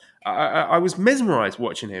Okada. I was mesmerized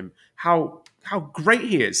watching him. How great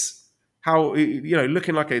he is. How,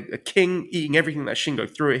 looking like a king, eating everything that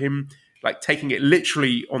Shingo threw at him, like taking it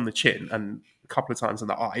literally on the chin and a couple of times in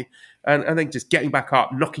the eye, and then just getting back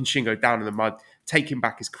up, knocking Shingo down in the mud, taking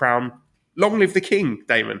back his crown. Long live the king,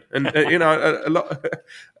 Damon. And a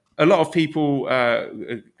lot of people are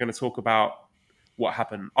going to talk about what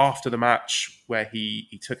happened after the match, where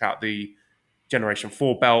he took out the Generation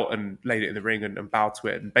 4 belt and laid it in the ring and bowed to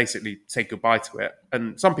it and basically said goodbye to it.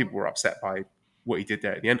 And some people were upset by what he did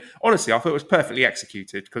there at the end. Honestly, I thought it was perfectly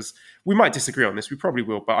executed, because we might disagree on this, we probably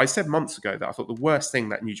will, but I said months ago that I thought the worst thing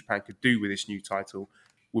that New Japan could do with this new title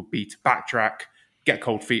would be to backtrack, get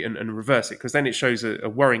cold feet and reverse it, because then it shows a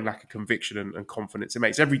worrying lack of conviction and confidence. It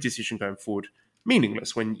makes every decision going forward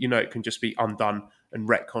meaningless when it can just be undone and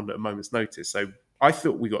retconned at a moment's notice. So I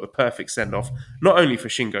thought we got the perfect send-off, not only for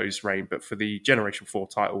Shingo's reign, but for the Generation 4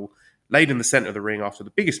 title, laid in the centre of the ring after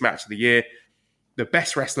the biggest match of the year, the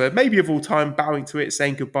best wrestler, maybe of all time, bowing to it,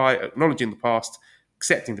 saying goodbye, acknowledging the past,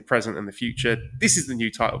 accepting the present and the future. This is the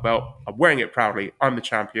new title belt. I'm wearing it proudly. I'm the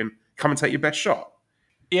champion. Come and take your best shot.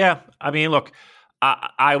 Yeah, I mean, look,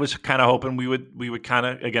 I was kind of hoping we would kind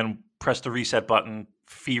of, again, press the reset button,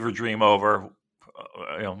 fever dream over.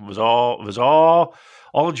 It was all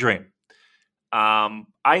a dream.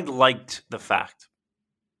 I liked the fact.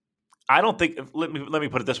 I don't think. Let me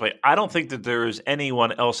put it this way. I don't think that there is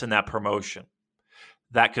anyone else in that promotion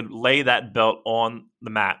that could lay that belt on the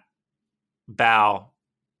mat, bow,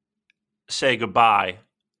 say goodbye,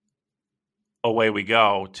 away we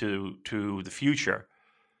go to the future.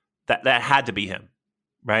 That had to be him,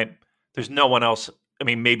 right? There's no one else. I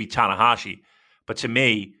mean, maybe Tanahashi, but to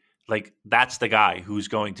me, like, that's the guy who's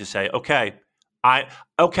going to say, I'm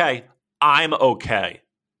okay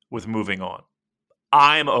with moving on.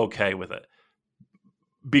 I'm okay with it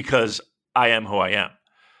because I am who I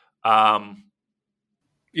am.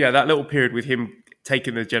 Yeah, that little period with him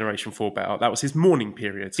taking the Generation 4 belt out, that was his mourning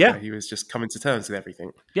period. Yeah. Where he was just coming to terms with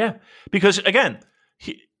everything. Yeah, because, again,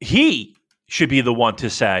 he should be the one to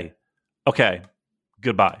say, okay,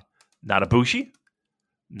 goodbye. Not Ibushi,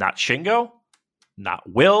 not Shingo, not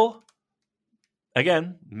Will.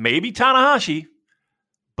 Again, maybe Tanahashi,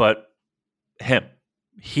 but him.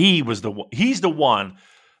 He's the one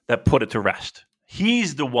that put it to rest.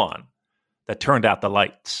 He's the one that turned out the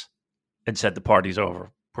lights and said the party's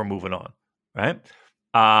over. We're moving on, right?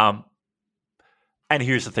 And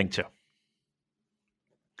here's the thing, too.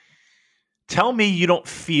 Tell me you don't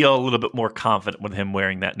feel a little bit more confident with him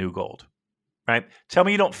wearing that new gold, right? Tell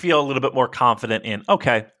me you don't feel a little bit more confident in,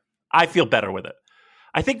 okay, I feel better with it.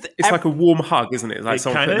 I think it's like a warm hug, isn't it? Like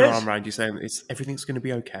someone putting their arm around you saying everything's going to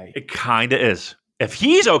be okay. It kind of is. If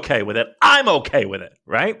he's okay with it, I'm okay with it,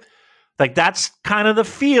 right? Like, that's kind of the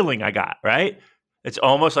feeling I got, right? It's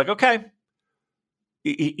almost like, okay,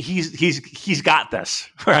 he's got this,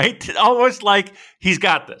 right? Almost like he's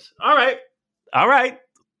got this. All right. I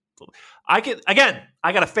got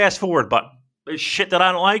a fast forward button. There's shit that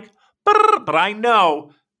I don't like, but I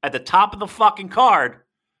know at the top of the fucking card,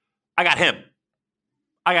 I got him.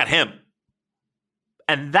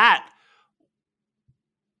 And that,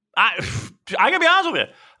 I gotta be honest with you,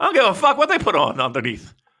 I don't give a fuck what they put on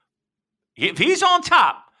underneath. If he's on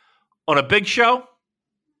top on a big show,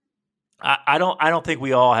 I don't think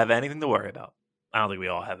we all have anything to worry about.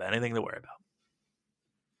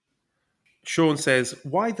 Sean says,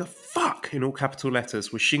 why the fuck, in all capital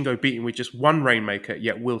letters, was Shingo beaten with just one Rainmaker,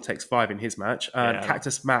 yet Will takes 5 in his match? And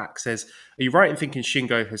Cactus Mac says, are you right in thinking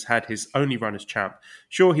Shingo has had his only run as champ?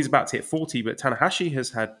 Sure, he's about to hit 40, but Tanahashi has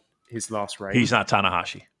had his last reign. He's not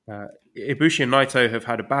Tanahashi. Ibushi and Naito have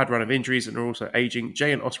had a bad run of injuries and are also aging.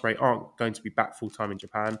 Jay and Ospreay aren't going to be back full-time in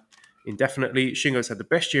Japan indefinitely. Shingo's had the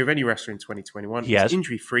best year of any wrestler in 2021. He's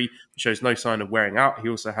injury-free, shows no sign of wearing out. He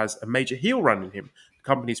also has a major heel run in him. The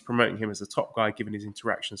company's promoting him as a top guy given his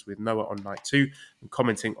interactions with Noah on night 2 and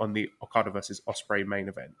commenting on the Okada versus Ospreay main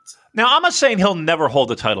event. Now, I'm not saying he'll never hold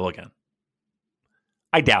the title again.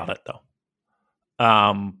 I doubt it, though.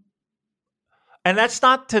 And that's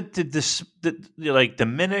not to diminish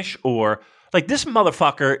or, like, this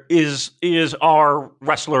motherfucker is our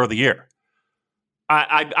wrestler of the year.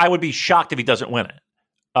 I would be shocked if he doesn't win it.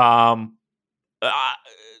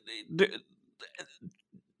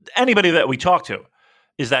 anybody that we talk to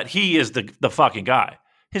is that he is the fucking guy.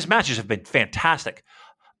 His matches have been fantastic.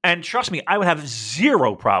 And trust me, I would have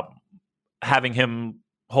zero problem having him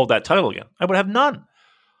hold that title again. I would have none.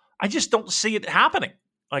 I just don't see it happening.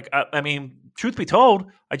 Like, I mean, truth be told,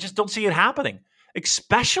 I just don't see it happening.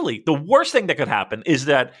 Especially, the worst thing that could happen is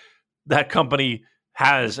that that company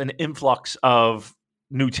has an influx of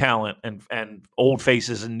new talent and old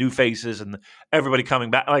faces and new faces and everybody coming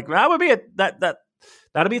back. Like, that would be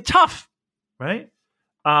that'd be tough, right?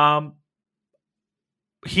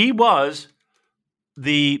 He was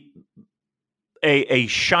a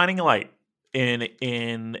shining light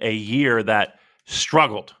in a year that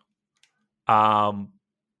struggled.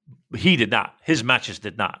 He did not. His matches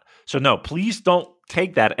did not. So no, please don't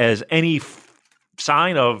take that as any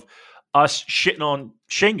sign of us shitting on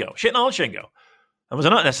Shingo.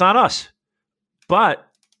 That's not us. But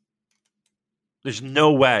there's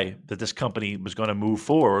no way that this company was going to move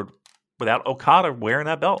forward without Okada wearing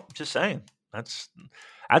that belt. Just saying. That's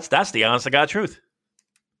the honest to God truth.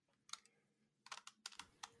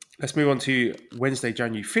 Let's move on to Wednesday,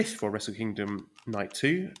 January 5th for Wrestle Kingdom Night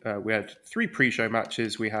 2. We had 3 pre-show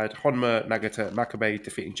matches. We had Honma, Nagata, and Makabe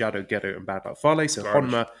defeating Jado, Gedo, and Bad Luck Fale. So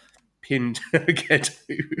Honma pinned Gedo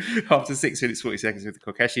after 6 minutes, 40 seconds with the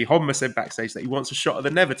Kokeshi. Honma said backstage that he wants a shot at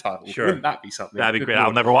the Never title. Sure. Wouldn't that be something? That'd be great.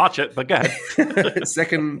 I'll never watch it, but go ahead.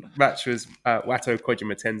 Second match was Wato,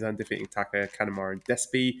 Kojima Tenzan defeating Taka, Kanemaru, and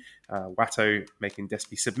Despy. Wato making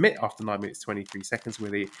Despy submit after 9 minutes, 23 seconds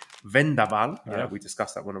with a Vendaval. We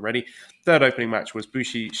discussed that one already. Third opening match was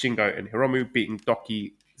Bushi, Shingo, and Hiromu beating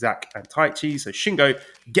Doki, Zack, and Taichi. So Shingo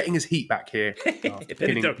getting his heat back here after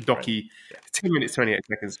pinning Doki 2 minutes, 28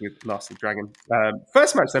 seconds with Lasting Dragon.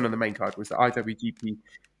 First match then on the main card was the IWGP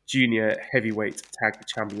Junior Heavyweight Tag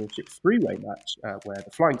Championship 3-way match where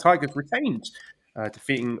the Flying Tigers retained,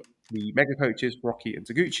 defeating the Mega Coaches, Rocky and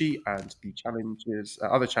Taguchi, and the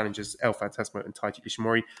other challengers, El Phantasmo and Taiji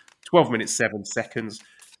Ishimori. 12 minutes, 7 seconds.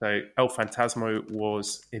 So El Phantasmo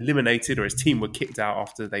was eliminated, or his team were kicked out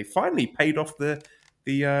after they finally paid off the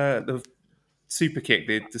super kick,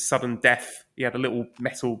 the sudden death. He had a little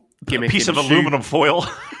metal gimmick, a piece of aluminum foil.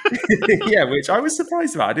 Yeah, which I was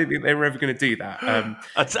surprised about. I didn't think they were ever going to do that.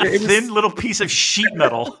 A thin little piece of sheet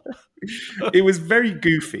metal. It was very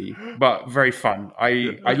goofy, but very fun.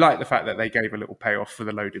 I like the fact that they gave a little payoff for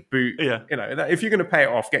the loaded boot. Yeah, you know, if you're going to pay it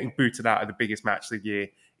off, getting booted out of the biggest match of the year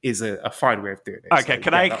is a fine way of doing it. Okay, so,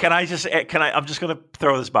 I'm just going to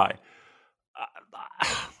throw this by.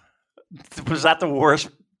 Was that the worst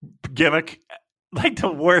gimmick? Like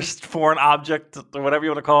the worst foreign object, or whatever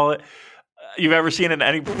you want to call it, you've ever seen in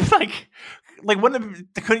any couldn't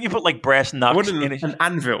you put like brass knucks in it? An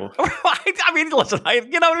anvil. I mean, listen,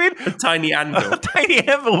 you know what I mean? A tiny anvil. A tiny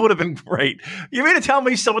anvil would have been great. You mean to tell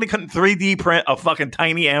me somebody couldn't 3D print a fucking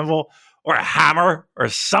tiny anvil or a hammer or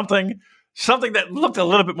something that looked a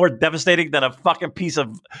little bit more devastating than a fucking piece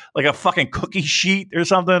of like a fucking cookie sheet or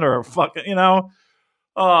something, or a fucking, you know?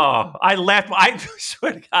 Oh, I laughed. I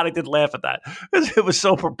swear to God, I did laugh at that. It was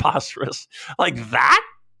so preposterous. Like that?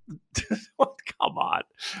 Come on.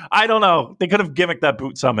 I don't know. They could have gimmicked that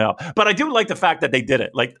boot somehow. But I do like the fact that they did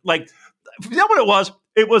it. Like, you know what it was?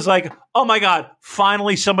 It was like, oh my God,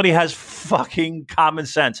 finally somebody has fucking common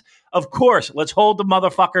sense. Of course, let's hold the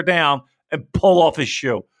motherfucker down and pull off his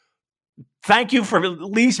shoe. Thank you for at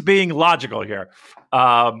least being logical here.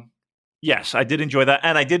 Yes, I did enjoy that.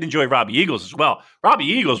 And I did enjoy Robbie Eagles as well. Robbie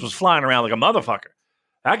Eagles was flying around like a motherfucker.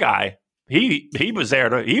 That guy, he was there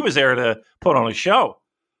to put on a show.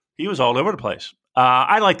 He was all over the place.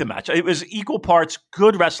 I liked the match. It was equal parts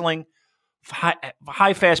good wrestling,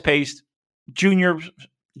 high fast paced, junior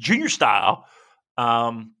style,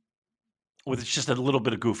 with just a little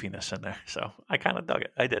bit of goofiness in there. So I kind of dug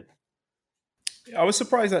it. I did. I was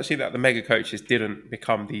surprised actually that the Mega Coaches didn't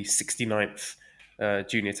become the 69th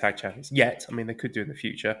junior tag champions yet. I mean, they could do in the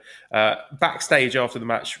future. Backstage after the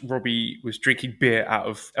match, Robbie was drinking beer out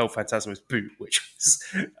of El Phantasmo's boot, which was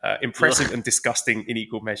impressive and disgusting in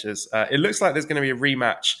equal measures. It looks like there's going to be a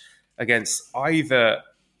rematch against either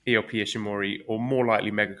ELP Ishimori or more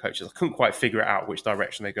likely Mega Coaches. I couldn't quite figure out which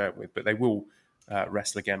direction they're going with, but they will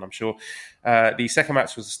wrestle again, I'm sure. The second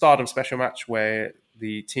match was a Stardom special match where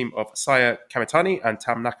the team of Saya Kamitani and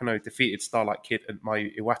Tam Nakano defeated Starlight Kid and Mayu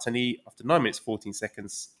Iwatani after 9 minutes, 14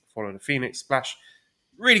 seconds following a Phoenix Splash.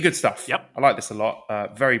 Really good stuff. Yep. I like this a lot.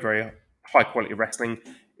 Very, very high quality wrestling.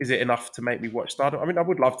 Is it enough to make me watch Stardom? I mean, I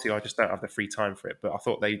would love to. I just don't have the free time for it. But I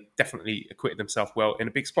thought they definitely acquitted themselves well in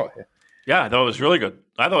a big spot here. Yeah, I thought it was really good.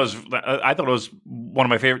 I thought it was one of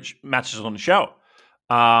my favorite matches on the show.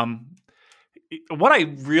 what I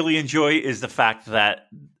really enjoy is the fact that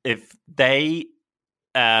if they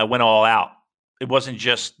went all out, it wasn't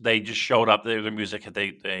just they just showed up, their music,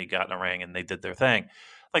 they got in a ring and they did their thing.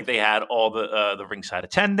 Like they had all the ringside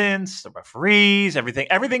attendants, the referees, everything.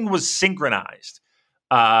 Everything was synchronized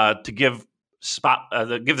to give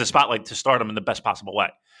the spotlight to Stardom in the best possible way.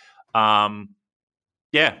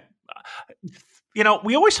 Yeah. You know,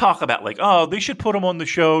 we always talk about like, oh, they should put them on the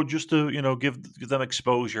show just to, you know, give them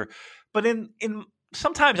exposure. But in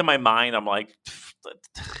sometimes in my mind, I'm like,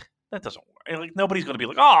 that doesn't work. And like nobody's going to be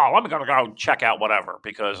like, oh, I'm going to go check out whatever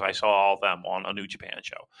because I saw them on a New Japan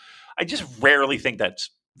show. I just rarely think that's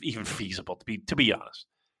even feasible, to be honest.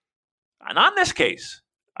 And on this case,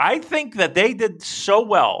 I think that they did so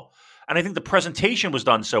well, and I think the presentation was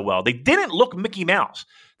done so well. They didn't look Mickey Mouse.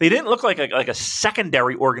 They didn't look like a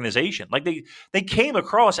secondary organization. Like they came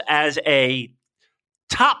across as a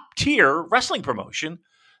top tier wrestling promotion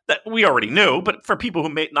that we already knew, but for people who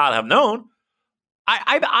may not have known,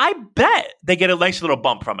 I bet they get a nice little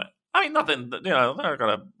bump from it. I mean, nothing, you know, they're not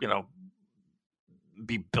going to, you know,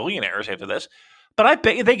 be billionaires after this, but I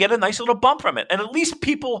bet you they get a nice little bump from it. And at least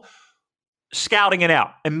people scouting it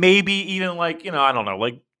out, and maybe even like, you know, I don't know,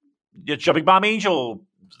 like Jumping Bomb Angel,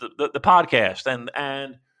 the podcast,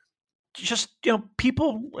 and just, you know,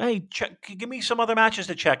 people, hey, give me some other matches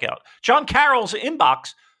to check out. John Carroll's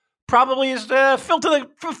inbox probably is filled to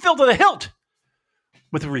the hilt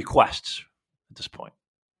with requests at this point.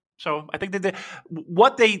 So I think that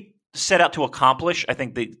what they set out to accomplish, I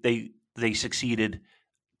think they succeeded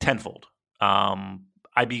tenfold.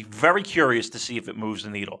 I'd be very curious to see if it moves the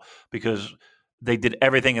needle because they did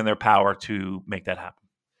everything in their power to make that happen.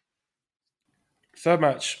 Third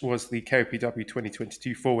match was the KOPW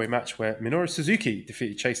 2022 four-way match where Minoru Suzuki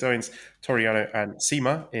defeated Chase Owens, Toru Yano, and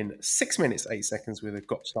Seema in 6 minutes, 8 seconds with a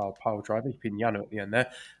Gotch-style pile driver. He pinned Yano at the end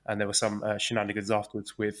there. And there were some shenanigans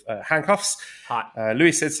afterwards with handcuffs.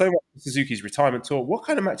 Louis said, so much for Suzuki's retirement tour. What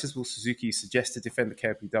kind of matches will Suzuki suggest to defend the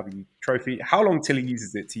KOPW trophy? How long till he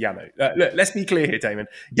uses it to Yano? Look, let's be clear here, Damon.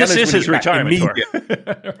 This is his retirement tour.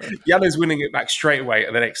 Yano's winning it back straight away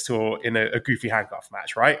at the next tour in a goofy handcuff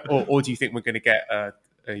match, right? Or do you think we're going to get a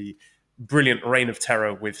brilliant reign of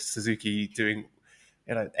terror with Suzuki doing,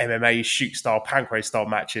 you know, MMA shoot style, Pancrase style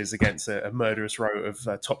matches against a murderous row of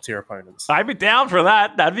top tier opponents? I'd be down for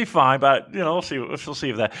that. That'd be fine. But you know, we'll see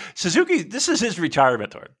if that Suzuki. This is his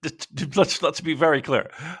retirement tour. Let's be very clear.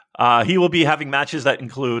 He will be having matches that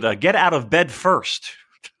include get out of bed first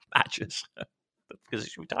matches because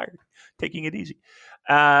he's retired, taking it easy.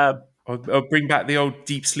 Or bring back the old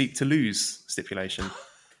deep sleep to lose stipulation.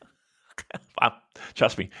 Wow.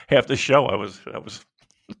 Trust me, half the show I was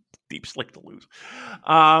deep slick to lose.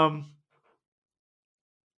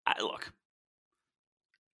 Look,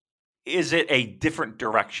 is it a different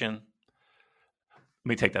direction? Let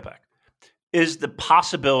me take that back. Is the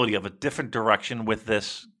possibility of a different direction with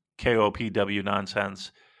this KOPW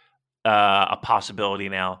nonsense a possibility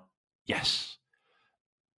now? Yes.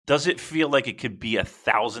 Does it feel like it could be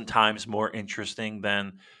 1,000 times more interesting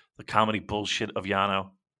than the comedy bullshit of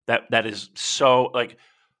Yano? That is so like,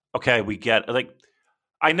 okay, we get like,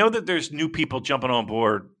 I know that there's new people jumping on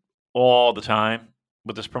board all the time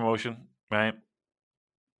with this promotion, right?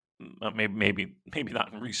 Maybe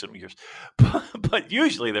not in recent years, but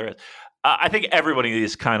usually there is. I think everybody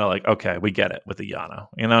is kind of like, okay, we get it with the Yano.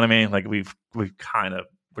 You know what I mean? Like we're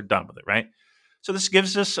done with it, right? So this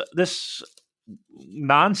gives us this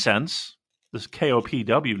nonsense, this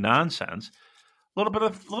KOPW nonsense, a little bit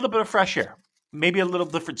of fresh air. Maybe a little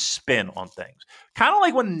different spin on things. Kind of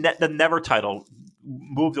like when the Never title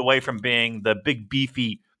moved away from being the big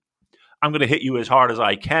beefy, I'm going to hit you as hard as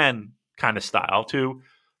I can kind of style to, you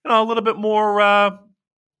know, a little bit more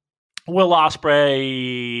Will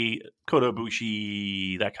Ospreay, Kota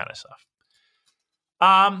Ibushi, that kind of stuff.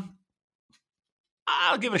 I'll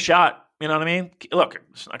give it a shot. You know what I mean? Look,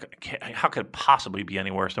 it's not how could it possibly be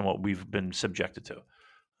any worse than what we've been subjected to?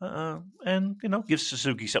 And, you know, give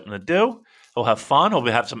Suzuki something to do. He'll have fun. He'll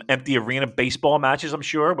have some empty arena baseball matches, I'm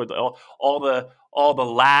sure, with all the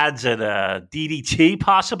lads at DDT,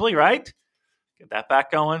 possibly, right? Get that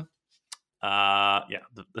back going. Yeah,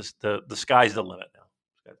 the sky's the limit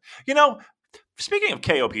now. You know, speaking of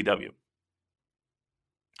KOPW,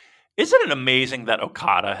 isn't it amazing that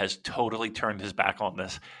Okada has totally turned his back on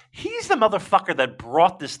this? He's the motherfucker that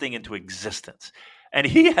brought this thing into existence. And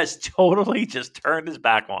he has totally just turned his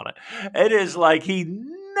back on it. It is like I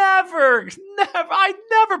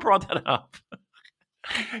never brought that up.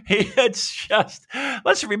 It's just,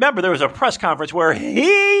 let's remember there was a press conference where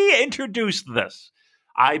he introduced this.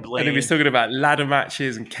 I blame. And he was talking about ladder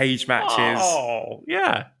matches and cage matches. Oh,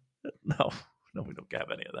 yeah. No, No, we don't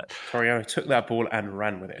have any of that. Toru Yano took that ball and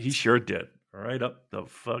ran with it. He sure did. Right up the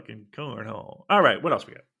fucking cornhole. All right, what else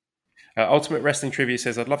we got? Ultimate Wrestling Trivia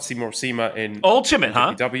says, I'd love to see more of CIMA in Ultimate,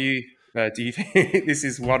 huh? WWE. Do you think this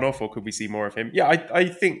is one-off, or could we see more of him? Yeah, I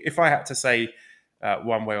think if I had to say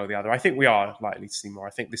one way or the other, I think we are likely to see more.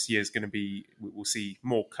 I think this year is going to be, we'll see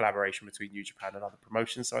more collaboration between New Japan and other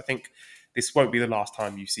promotions. So I think this won't be the last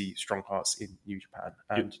time you see Strong Hearts in New Japan.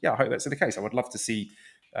 And I hope that's the case. I would love to see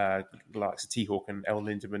the likes of T-Hawk and El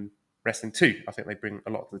Lindemann wrestling too. I think they bring a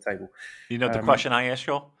lot to the table. You know the question I asked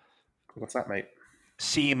you? What's that, mate?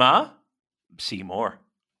 CIMA, see more.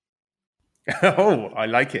 Oh, I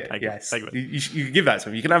like it. Yes. You. You can give that to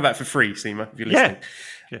him. You can have that for free, CIMA, if you're listening.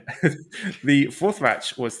 Yeah. The fourth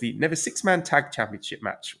match was the Never Six-Man Tag Championship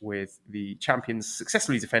match, with the champions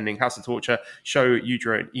successfully defending House of Torture, Sho,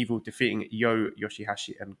 Yujiro, and Evil defeating Yo,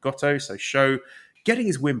 Yoshihashi, and Goto. So Sho getting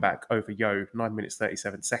his win back over Yo, 9 minutes,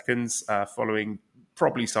 37 seconds, following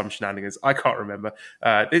probably some shenanigans. I can't remember.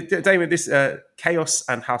 Damon, this Chaos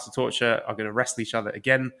and House of Torture are going to wrestle each other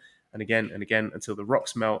again and again and again until the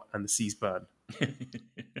rocks melt and the seas burn.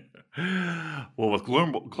 Well, with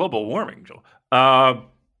global warming, Joe.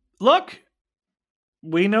 Look,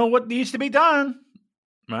 we know what needs to be done,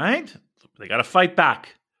 right? They got to fight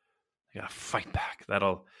back.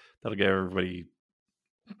 That'll get everybody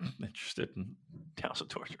interested in House of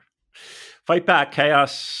Torture. Fight back,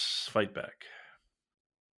 Chaos. Fight back.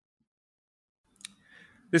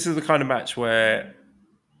 This is the kind of match where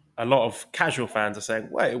a lot of casual fans are saying,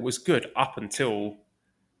 well, it was good up until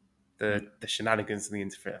the shenanigans and the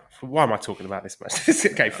interference. Why am I talking about this match?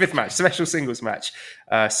 Okay, fifth match, special singles match.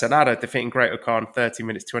 Sanada defeating Great-O-Khan 30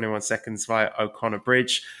 minutes, 21 seconds via O'Connor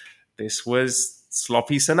Bridge. This was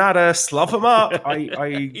sloppy Sanada. Slop him up.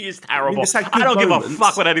 He's terrible. I don't give a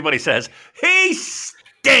fuck what anybody says. He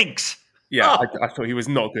stinks. Yeah, I thought he was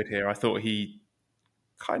not good here. I thought he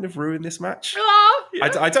kind of ruined this match. Yeah.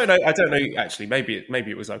 I don't know. Actually, maybe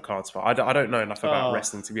it was O'Khan's fault. I don't know enough about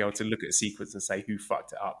wrestling to be able to look at a sequence and say who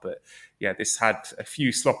fucked it up. But yeah, this had a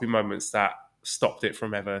few sloppy moments that stopped it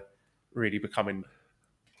from ever really becoming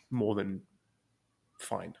more than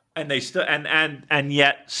fine. And they still and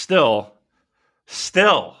yet still,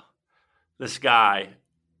 this guy.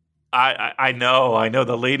 I know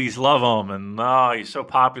the ladies love him, and he's so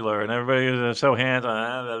popular, and everybody is so handsome.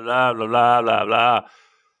 Blah blah blah blah blah.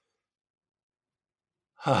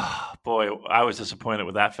 Boy, I was disappointed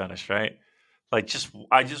with that finish, right? Like,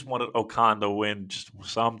 I just wanted O'Khan to win just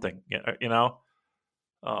something, you know?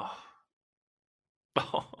 Oh,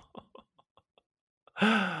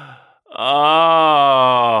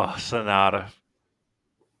 Sanada.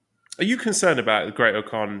 Are you concerned about the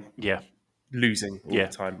Great-O-Khan losing all the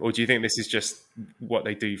time? Or do you think this is just what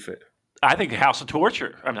they do for it? I think House of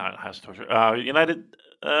Torture. I'm not House of Torture. United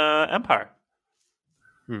Empire.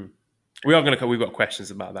 We've got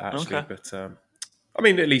questions about that, actually. Okay. But, I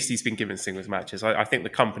mean, at least he's been given singles matches. I think the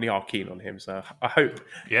company are keen on him. So I hope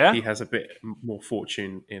he has a bit more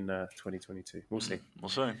fortune in 2022. We'll see. We'll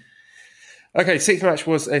see. Okay, sixth match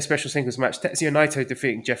was a special singles match. Tetsuya Naito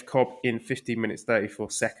defeating Jeff Cobb in 15 minutes,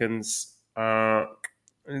 34 seconds.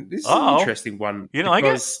 This is an interesting one. You didn't like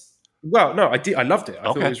it? Well, no, I did. I loved it. I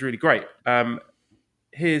thought it was really great.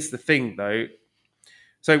 Here's the thing, though.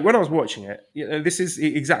 So when I was watching it, this is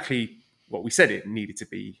exactly what we said it needed to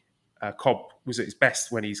be. Cobb was at his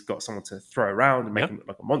best when he's got someone to throw around and make him look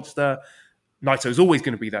like a monster. Naito's always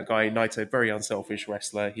going to be that guy. Naito, very unselfish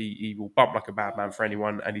wrestler. He will bump like a bad man for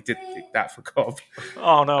anyone, and he did that for Cobb.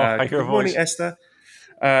 Oh, no. I hear a voice. Good morning, Esther.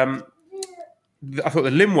 I thought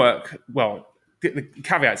the limb work, the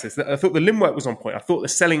caveat says that I thought the limb work was on point. I thought the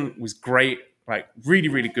selling was great, like really,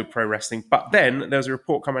 really good pro wrestling. But then there was a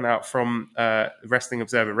report coming out from Wrestling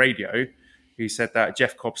Observer Radio who said that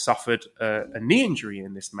Jeff Cobb suffered a knee injury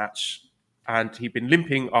in this match, and he'd been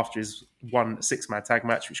limping after his 1 6-man tag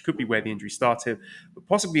match, which could be where the injury started, but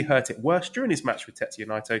possibly hurt it worse during his match with Tetsuya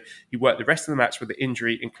Naito. He worked the rest of the match with the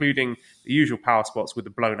injury, including the usual power spots with a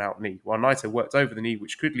blown-out knee. While Naito worked over the knee,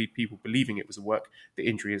 which could leave people believing it was a work, the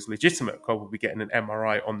injury is legitimate. Cobb will be getting an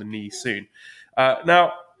MRI on the knee soon.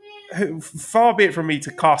 Now, far be it from me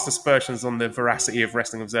to cast aspersions on the veracity of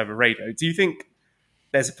Wrestling Observer Radio. Do you think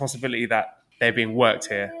there's a possibility that they're being worked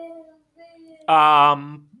here?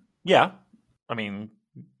 Yeah. I mean,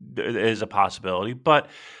 there is a possibility. But,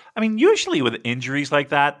 I mean, usually with injuries like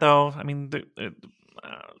that, though, I mean,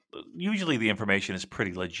 usually the information is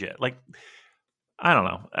pretty legit. Like, I don't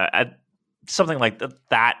know. Something like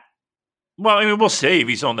that. Well, I mean, we'll see if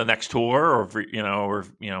he's on the next tour or if,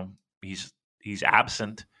 he's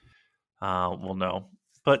absent. We'll know.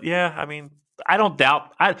 But, yeah, I mean, I don't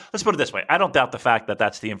doubt. Let's put it this way: I don't doubt the fact that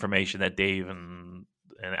that's the information that Dave and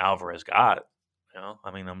Alvarez got. You know,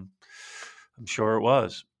 I mean, I'm sure it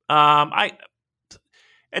was.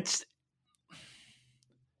 It's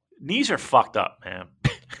knees are fucked up, man.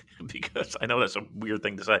 Because I know that's a weird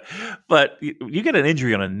thing to say, but you get an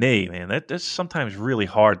injury on a knee, man. That's sometimes really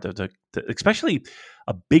hard to especially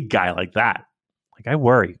a big guy like that. Like I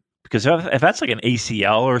worry because if that's like an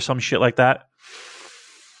ACL or some shit like that,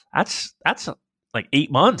 that's like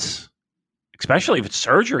 8 months, especially if it's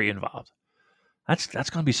surgery involved. That's going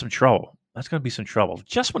to be some trouble. That's going to be some trouble.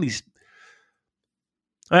 Just when he's,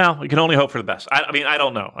 well, we can only hope for the best. I mean, I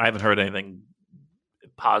don't know. I haven't heard anything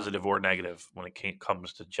positive or negative when it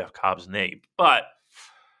comes to Jeff Cobb's knee, but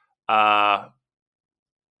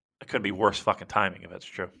it could be worse fucking timing if that's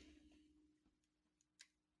true.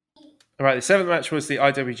 All right, the seventh match was the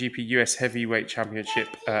IWGP US Heavyweight Championship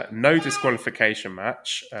no disqualification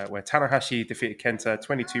match where Tanahashi defeated Kenta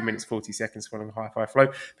 22 minutes 40 seconds following a high-fly flow.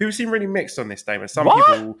 People seem really mixed on this, Damon. Some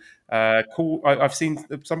people I've seen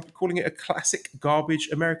some calling it a classic garbage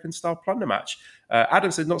American-style plunder match.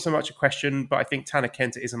 Adam said not so much a question, but I think Tana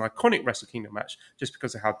Kenta is an iconic Wrestle Kingdom match just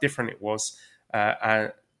because of how different it was.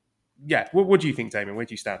 Yeah, what do you think, Damon? Where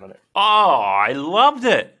do you stand on it? Oh, I loved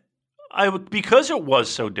it. Because it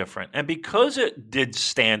was so different and because it did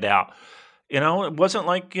stand out. You know, it wasn't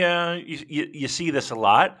like you see this a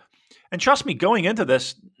lot. And trust me, going into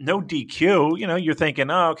this, no DQ, you know, you're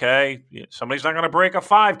thinking, oh, okay, somebody's not going to break a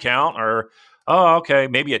 5 count or, oh, okay,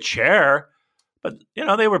 maybe a chair. But, you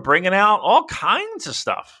know, they were bringing out all kinds of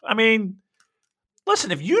stuff. I mean,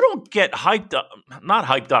 listen, if you don't get hyped up, not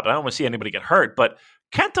hyped up, I don't want to see anybody get hurt, but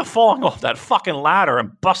Kenta falling off that fucking ladder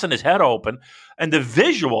and busting his head open and the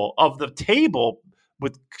visual of the table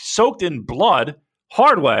with soaked in blood,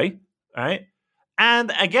 hard way, right?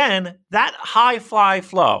 And again, that high fly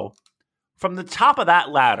flow from the top of that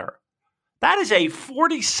ladder, that is a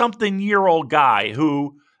 40-something-year-old guy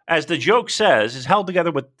who, as the joke says, is held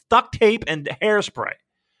together with duct tape and hairspray.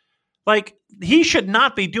 Like, he should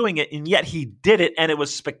not be doing it, and yet he did it, and it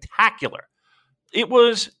was spectacular. It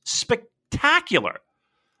was spectacular.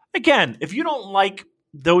 Again, if you don't like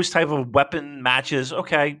those type of weapon matches,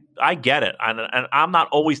 okay, I get it. And I'm not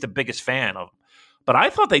always the biggest fan of them. But I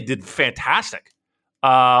thought they did fantastic.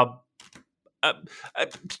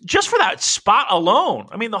 Just for that spot alone.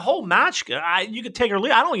 I mean, the whole match, you could take or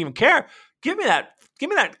leave. I don't even care. Give me that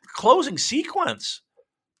closing sequence.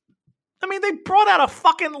 I mean, they brought out a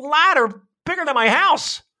fucking ladder bigger than my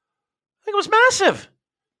house. I think it was massive.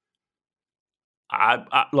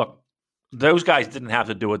 Look, those guys didn't have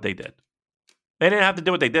to do what they did. They didn't have to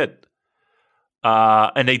do what they did.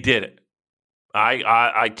 And they did it.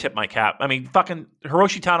 I tip my cap. I mean, fucking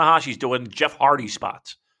Hiroshi Tanahashi's doing Jeff Hardy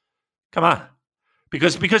spots. Come on.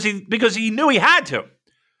 Because he knew he had to.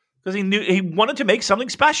 Because he knew he wanted to make something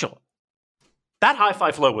special. That high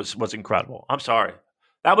five flow was incredible. I'm sorry.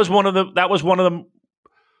 That was one of them.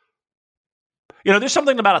 You know, there's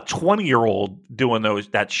something about a 20-year-old doing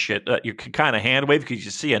that shit that you can kind of hand wave because you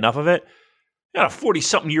see enough of it. You got a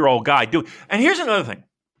 40-something-year-old guy doing. And here's another thing.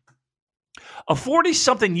 A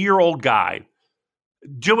 40-something-year-old guy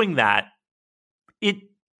doing that, it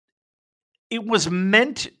was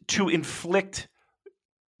meant to inflict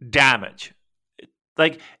damage.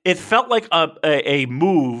 Like, it felt like a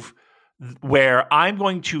move where I'm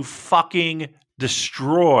going to fucking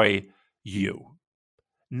destroy you.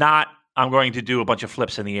 Not I'm going to do a bunch of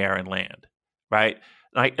flips in the air and land, right?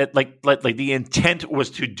 Like the intent was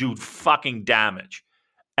to do fucking damage,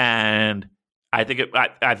 and I think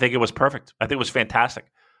it was perfect. I think it was fantastic.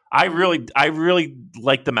 I really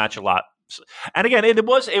liked the match a lot. And again, it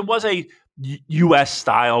was a U.S.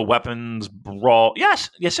 style weapons brawl. Yes,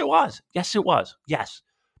 it was. Yes,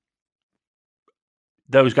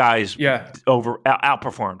 those guys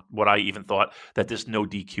outperformed what I even thought that this no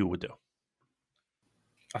DQ would do.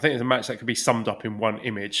 I think it's a match that could be summed up in one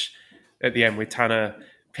image at the end with Tana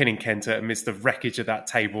pinning Kenta amidst the wreckage of that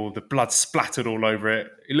table, the blood splattered all over it.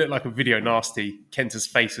 It looked like a video nasty. Kenta's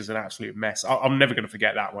face was an absolute mess. I'm never going to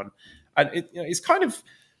forget that one. And it's kind of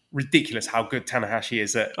ridiculous how good Tanahashi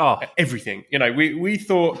is at everything. You know, we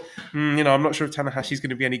thought, I'm not sure if Tanahashi's going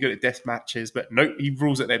to be any good at death matches, but no, he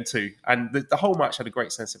rules at them too. And the whole match had a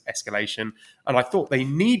great sense of escalation. And I thought they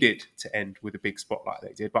needed to end with a big spot like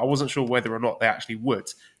they did, but I wasn't sure whether or not they actually would.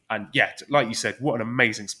 And yeah, like you said, what an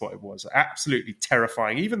amazing spot it was. Absolutely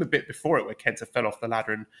terrifying. Even the bit before it where Kenta fell off the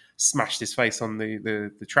ladder and smashed his face on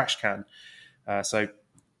the trash can. So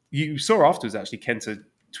you saw afterwards, actually, Kenta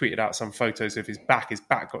tweeted out some photos of his back. His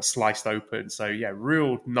back got sliced open. So yeah,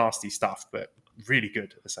 real nasty stuff, but really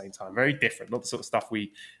good at the same time. Very different. Not the sort of stuff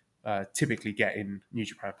we typically get in New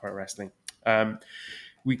Japan Pro Wrestling.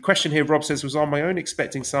 We question here, Rob says, was on my own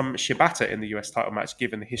expecting some Shibata in the US title match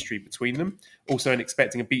given the history between them. Also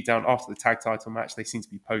expecting a beatdown after the tag title match. They seem to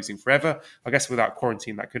be posing forever. I guess without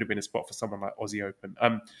quarantine, that could have been a spot for someone like Aussie Open.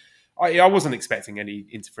 I wasn't expecting any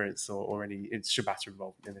interference or any Shibata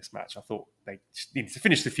involvement in this match. I thought they needed to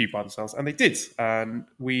finish the feud by themselves, and they did. And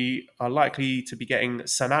we are likely to be getting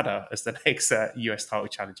Sanada as the next US title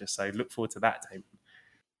challenger. So look forward to that, Damon.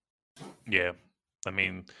 Yeah. I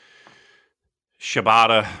mean,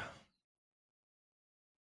 Shibata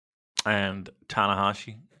and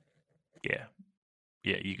Tanahashi. Yeah.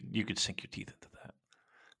 Yeah, you could sink your teeth into that.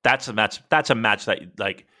 That's a match that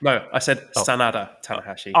like. No, I said Sanada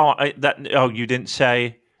Tanahashi. You didn't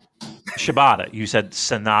say Shibata. You said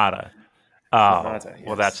Sanada. Sanada, yes.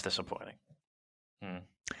 Well, that's disappointing.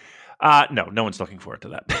 No one's looking forward to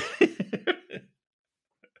that.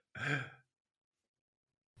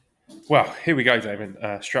 Well, here we go, Damon.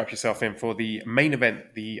 Strap yourself in for the main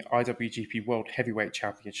event, the IWGP World Heavyweight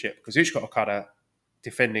Championship. Kazuchika Okada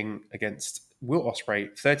defending against Will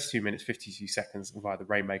Ospreay, 32 minutes, 52 seconds via the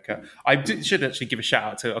Rainmaker. Should actually give a shout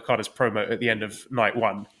out to Okada's promo at the end of night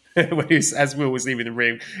one. As Will was leaving the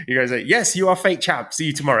ring, he goes, yes, you are fake champ. See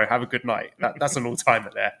you tomorrow. Have a good night. That's an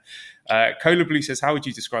all-timer there. Cola Blue says, how would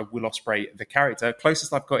you describe Will Ospreay, the character?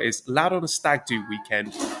 Closest I've got is loud on a stag do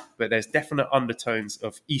weekend, but there's definite undertones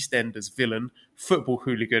of EastEnders villain, football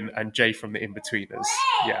hooligan, and Jay from the In-Betweeners.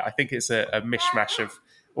 Yeah, I think it's a mishmash of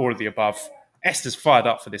all of the above. Esther's fired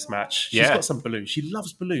up for this match. She's got some balloons. She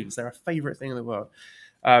loves balloons. They're her favourite thing in the world.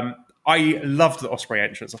 I loved the Ospreay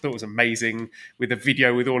entrance. I thought it was amazing with a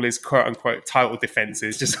video with all his quote-unquote title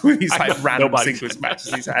defenses, just all these random singles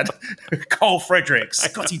matches he's had. Cole Fredericks,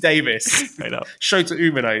 Scotty Davis, Shota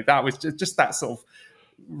Umino. That was just that sort of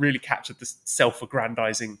really captured the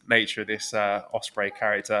self-aggrandizing nature of this Ospreay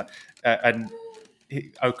character. And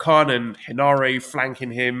Okan and Hinare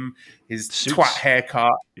flanking him, his twat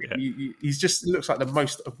haircut. Yeah. He's just looks like the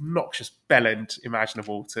most obnoxious bellend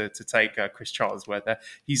imaginable to take Chris Charlesworth there.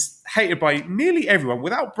 He's hated by nearly everyone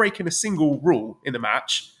without breaking a single rule in the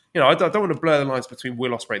match. You know, I don't want to blur the lines between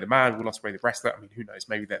Will Ospreay the man, Will Ospreay the wrestler. I mean, who knows?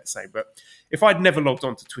 Maybe they're the same. But if I'd never logged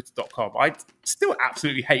on to Twitter.com, I'd still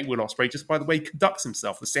absolutely hate Will Ospreay just by the way he conducts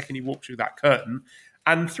himself the second he walks through that curtain.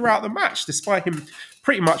 And throughout the match, despite him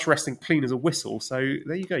pretty much wrestling clean as a whistle. So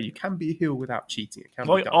there you go. You can be a heel without cheating. It can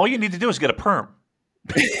be done. All you need to do is get a perm.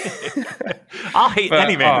 I'll hate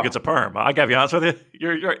any man who gets a perm. I gotta be honest with you.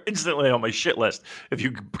 You're instantly on my shit list if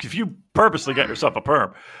you purposely get yourself a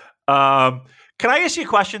perm. Can I ask you a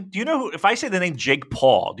question? Do you know if I say the name Jake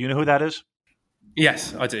Paul, do you know who that is?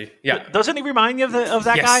 Yes, I do. Yeah. Doesn't he remind you of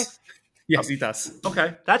that guy? Yes, he does.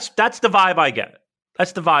 Okay. That's the vibe I get.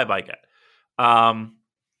 That's the vibe I get.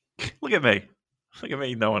 Look at me. Look at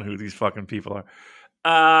me knowing who these fucking people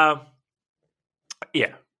are.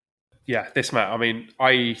 Yeah, this match. I mean,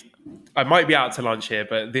 I might be out to lunch here,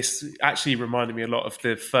 but this actually reminded me a lot of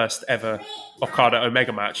the first ever Okada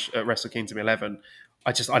Omega match at Wrestle Kingdom 11.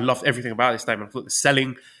 I loved everything about this game. I thought the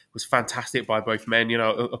selling was fantastic by both men. You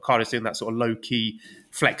know, Okada's doing that sort of low-key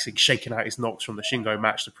flexing, shaking out his knocks from the Shingo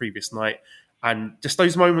match the previous night. And just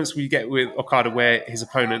those moments we get with Okada where his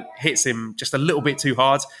opponent hits him just a little bit too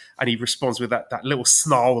hard and he responds with that little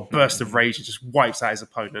snarl, a burst of rage and just wipes out his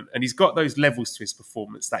opponent. And he's got those levels to his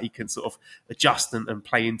performance that he can sort of adjust and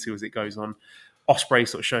play into as it goes on. Ospreay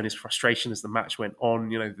sort of showing his frustration as the match went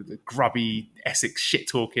on, you know, the grubby Essex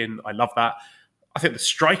shit-talking. I love that. I think the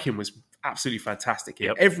striking was absolutely fantastic here.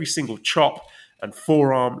 Yep. Every single chop and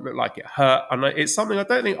forearm looked like it hurt. And it's something I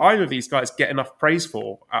don't think either of these guys get enough praise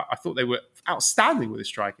for. I thought they were outstanding with the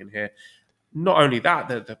striking here. Not only that,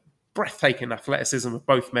 the breathtaking athleticism of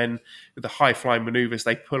both men with the high-flying maneuvers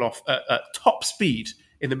they pull off at top speed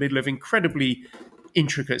in the middle of incredibly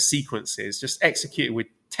intricate sequences, just executed with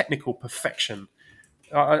technical perfection.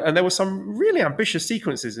 And there were some really ambitious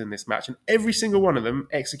sequences in this match, and every single one of them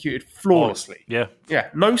executed flawlessly. Yeah.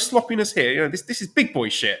 No sloppiness here. You know, this is big boy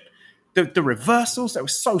shit. The reversals, that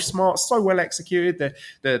was so smart, so well executed.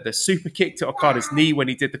 The super kick to Okada's knee when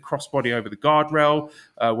he did the crossbody over the guardrail.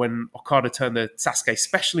 When Okada turned the Sasuke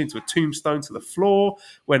special into a tombstone to the floor.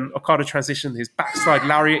 When Okada transitioned his backside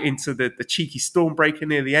lariat into the cheeky Stormbreaker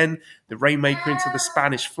near the end. The Rainmaker into the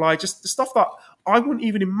Spanish Fly. Just the stuff that I wouldn't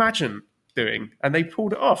even imagine doing, and they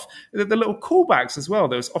pulled it off. The little callbacks as well.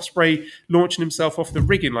 There was Ospreay launching himself off the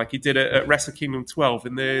rigging like he did at Wrestle Kingdom 12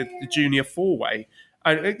 in the Junior 4-way.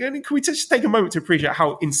 And can we just take a moment to appreciate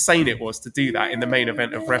how insane it was to do that in the main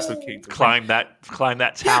event of Wrestle Kingdom? Climb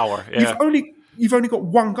that tower. Yeah. you've only got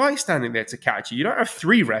one guy standing there to catch you. You don't have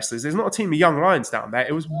three wrestlers. There's not a team of young lions down there.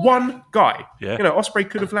 It was one guy. Yeah. Ospreay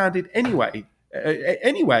could have landed anyway.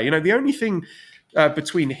 Anyway, the only thing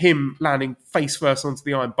between him landing face first onto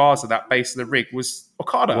the iron bars of that base of the rig was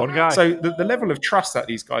Okada. One guy. So the level of trust that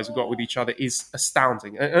these guys have got with each other is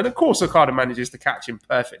astounding. And of course, Okada manages to catch him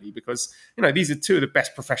perfectly because, these are two of the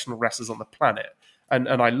best professional wrestlers on the planet. And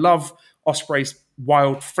I love Ospreay's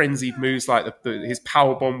wild, frenzied moves like his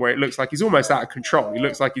powerbomb where it looks like he's almost out of control. He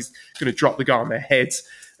looks like he's going to drop the guy on their heads.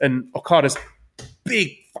 And Okada's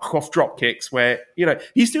big fuck-off drop kicks where,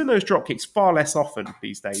 he's doing those drop kicks far less often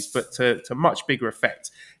these days, but to much bigger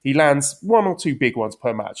effect. He lands one or two big ones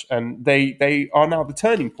per match, and they are now the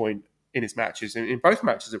turning point in his matches. In both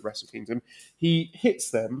matches of Wrestle Kingdom, he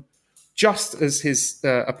hits them just as his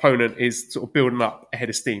opponent is sort of building up ahead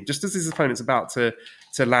of steam, just as his opponent's about to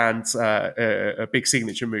land a big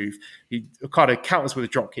signature move. Okada counters with a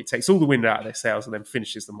drop kick, takes all the wind out of their sails, and then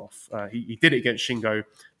finishes them off. He did it against Shingo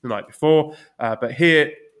the night before, but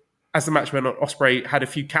here, as the match went on, Ospreay had a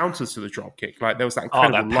few counters to the drop kick. Like there was that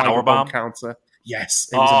incredible that power bomb counter. Yes,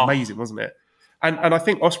 it was amazing, wasn't it? And I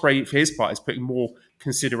think Ospreay, for his part, is putting more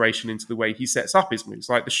consideration into the way he sets up his moves,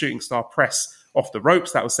 like the shooting star press off the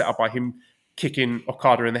ropes that was set up by him kicking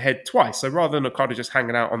Okada in the head twice. So rather than Okada just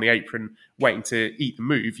hanging out on the apron waiting to eat the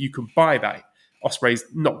move, you can buy that. Ospreay's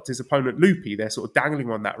knocked his opponent loopy. They're sort of dangling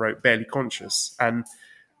on that rope, barely conscious. And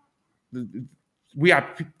we had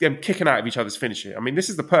them kicking out of each other's finisher. I mean, this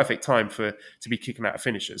is the perfect time to be kicking out of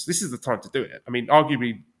finishers. This is the time to do it. I mean,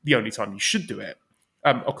 arguably the only time you should do it.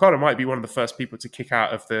 Okada might be one of the first people to kick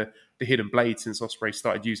out of the hidden blade since Ospreay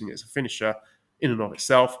started using it as a finisher in and of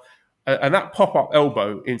itself. And that pop-up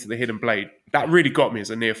elbow into the hidden blade, that really got me as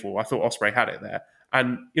a near fall. I thought Ospreay had it there.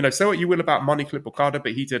 And, say what you will about Money Clip Okada,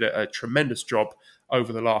 but he did a tremendous job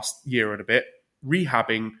over the last year and a bit,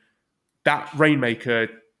 rehabbing that Rainmaker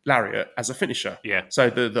lariat as a finisher. Yeah. So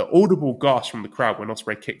the audible gasp from the crowd when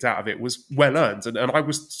Ospreay kicked out of it was well earned. And I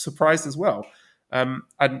was surprised as well. And,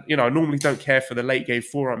 I normally don't care for the late game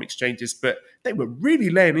forearm exchanges, but they were really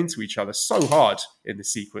laying into each other so hard in the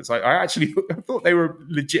sequence. I actually thought they were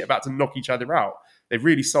legit about to knock each other out. They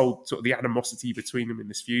really sold sort of the animosity between them in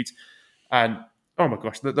this feud. And, oh my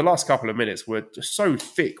gosh, the last couple of minutes were just so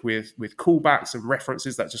thick with callbacks and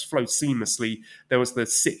references that just flowed seamlessly. There was the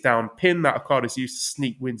sit-down pin that Okada's used to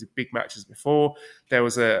sneak wins in big matches before. There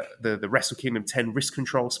was the Wrestle Kingdom 10 wrist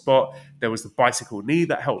control spot. There was the bicycle knee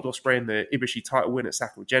that helped Ospreay in the Ibushi title win at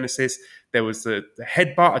Sakura Genesis. There was the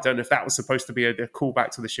headbutt. I don't know if that was supposed to be a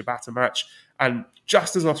callback to the Shibata match. And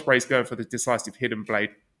just as Ospreay's going for the decisive hidden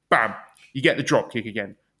blade, bam, you get the drop kick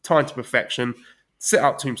again. Timed to perfection. Sit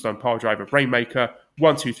up tombstone pile driver, Rainmaker,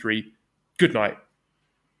 1, 2, 3, good night.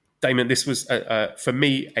 Damon, this was, for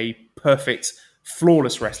me, a perfect,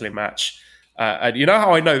 flawless wrestling match. And you know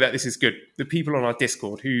how I know that this is good? The people on our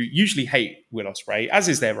Discord who usually hate Will Ospreay, as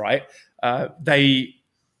is their right, they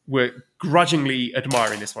were grudgingly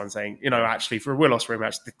admiring this one, saying, actually, for a Will Ospreay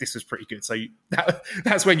match, this was pretty good. So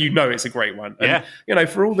that's when you know it's a great one. And,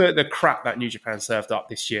 for all the crap that New Japan served up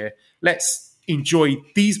this year, let's enjoy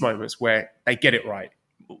these moments where they get it right.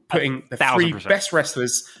 Putting the 3 best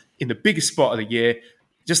wrestlers in the biggest spot of the year,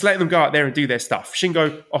 just letting them go out there and do their stuff.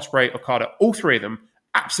 Shingo, Ospreay, Okada, all 3 of them,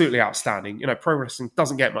 absolutely outstanding. Pro wrestling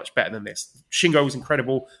doesn't get much better than this. Shingo was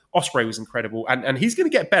incredible. Ospreay was incredible. And he's going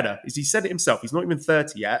to get better. As he said it himself, he's not even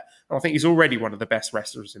 30 yet. And I think he's already one of the best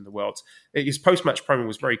wrestlers in the world. His post-match promo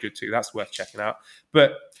was very good too. That's worth checking out.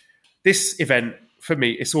 But this event, for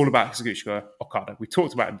me, it's all about Kazuchika Okada. We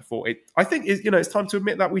talked about him before. I think it's time to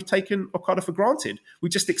admit that we've taken Okada for granted. We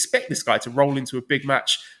just expect this guy to roll into a big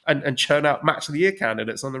match and churn out match of the year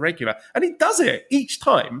candidates on the regular. And he does it each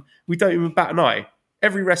time. We don't even bat an eye.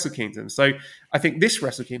 Every Wrestle Kingdom. So I think this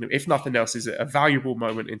Wrestle Kingdom, if nothing else, is a valuable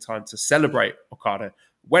moment in time to celebrate Okada.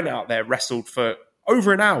 Went out there, wrestled for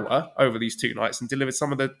over an hour over these 2 nights and delivered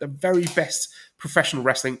some of the very best professional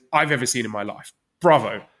wrestling I've ever seen in my life.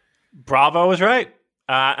 Bravo. Bravo is right.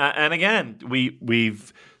 And again,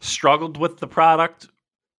 we've struggled with the product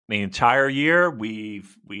the entire year.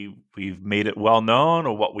 We've made it well known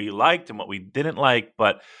of what we liked and what we didn't like.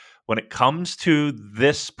 But when it comes to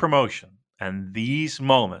this promotion and these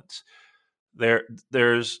moments,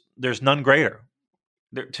 there's none greater.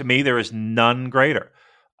 To me, there is none greater.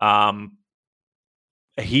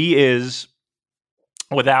 He is,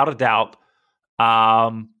 without a doubt,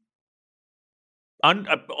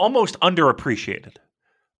 almost underappreciated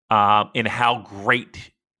in how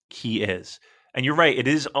great he is. And you're right, it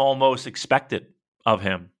is almost expected of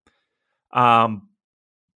him. But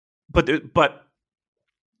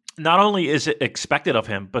not only is it expected of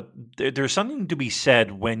him, but there's something to be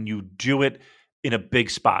said when you do it in a big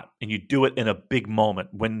spot and you do it in a big moment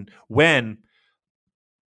when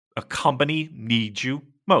a company needs you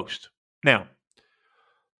most. Now,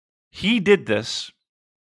 he did this,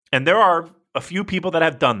 and there are a few people that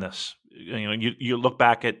have done this. You look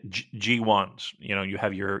back at G1s. You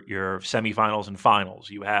have your semifinals and finals.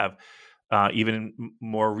 You have even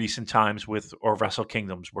more recent times or Wrestle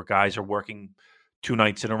Kingdoms where guys are working 2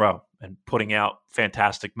 nights in a row and putting out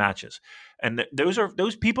fantastic matches. And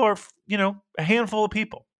those people are a handful of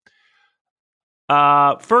people.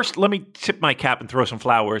 First, let me tip my cap and throw some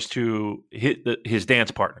flowers to his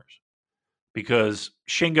dance partners, because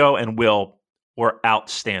Shingo and Will were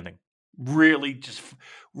outstanding. Really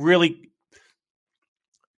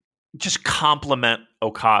compliment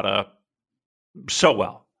Okada so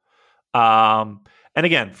well. And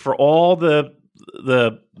again, for all the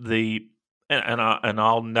and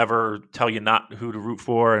I'll never tell you not who to root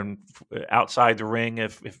for, and outside the ring,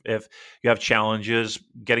 if you have challenges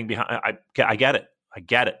getting behind, I get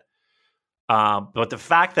it. But the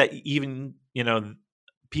fact that even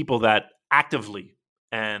people that actively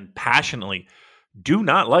and passionately do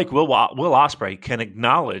not like Will Ospreay can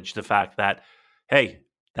acknowledge the fact that, hey,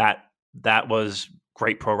 that was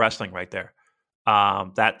great pro wrestling right there.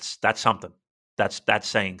 That's something. That's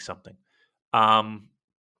saying something.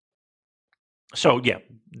 So yeah,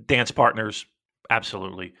 dance partners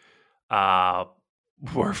absolutely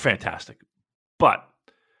were fantastic. But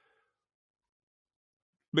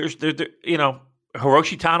there's Hiroshi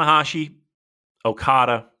Tanahashi,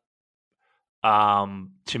 Okada.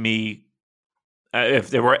 To me, if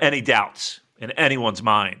there were any doubts in anyone's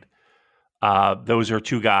mind, those are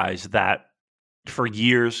 2 guys that for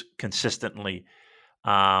years consistently,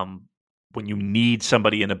 when you need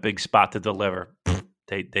somebody in a big spot to deliver,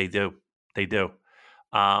 they do. They do.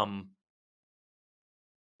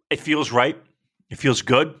 It feels right. It feels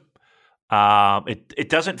good. It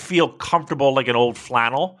doesn't feel comfortable like an old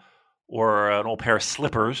flannel or an old pair of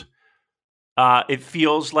slippers. It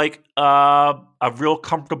feels like a real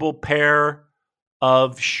comfortable pair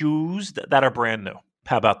of shoes that are brand new.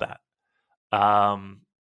 How about that?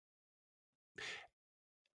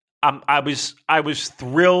 I was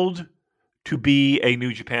thrilled to be a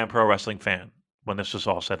New Japan Pro Wrestling fan when this was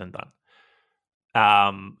all said and done.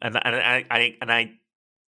 And I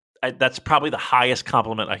that's probably the highest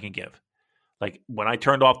compliment I can give. Like, when I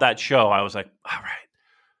turned off that show, I was like, all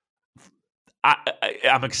right,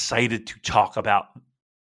 I'm excited to talk about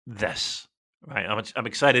this. Right? I'm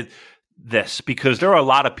excited this, because there are a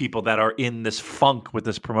lot of people that are in this funk with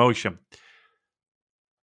this promotion.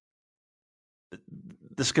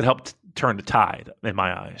 This could help turn the tide in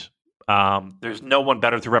my eyes. There's no one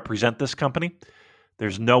better to represent this company.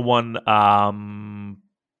 There's no one.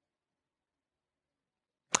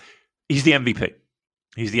 He's the MVP.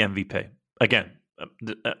 He's the MVP. Again,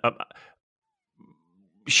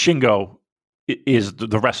 Shingo is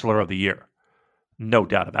the wrestler of the year. No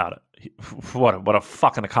doubt about it. What a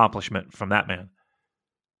fucking accomplishment from that man.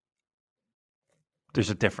 There's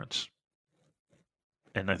a difference.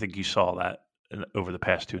 And I think you saw that over the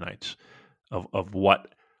past 2 nights of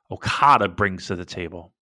what Okada brings to the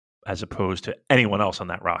table as opposed to anyone else on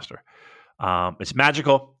that roster. It's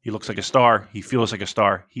magical. He looks like a star. He feels like a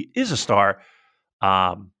star. He is a star,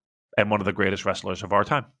 and one of the greatest wrestlers of our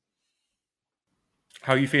time.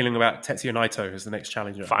 How are you feeling about Tetsuya Naito as the next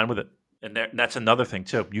challenger? Fine with it. And that's another thing,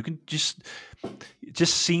 too. You can it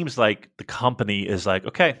just seems like the company is like,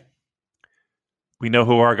 okay, we know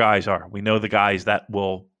who our guys are. We know the guys that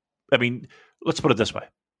will, let's put it this way.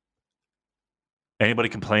 Anybody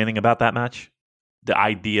complaining about that match? The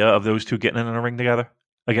idea of those 2 getting in a ring together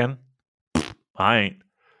again? I ain't.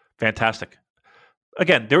 Fantastic.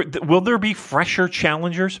 Again, will there be fresher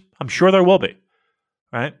challengers? I'm sure there will be.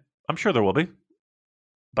 Right? I'm sure there will be.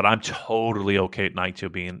 But I'm totally okay at Naito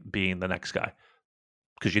being the next guy,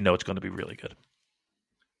 because it's going to be really good.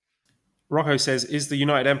 Rocco says, is the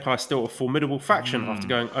United Empire still a formidable faction after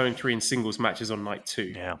going 0-3 in singles matches on night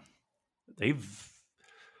 2? Yeah.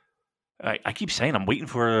 I keep saying I'm waiting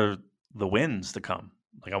for the wins to come.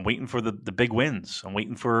 Like, I'm waiting for the big wins. I'm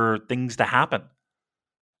waiting for things to happen.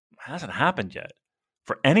 It hasn't happened yet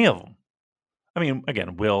for any of them.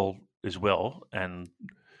 Again, Will is Will, and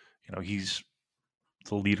he's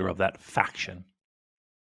the leader of that faction.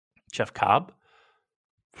 Jeff Cobb,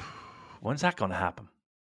 when's that going to happen?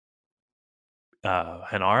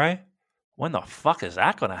 Henare, when the fuck is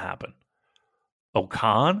that going to happen?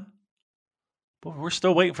 Okan, but we're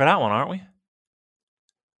still waiting for that one, aren't we?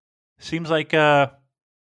 Seems like I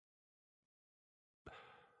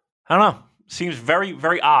don't know. Seems very,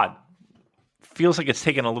 very odd. Feels like it's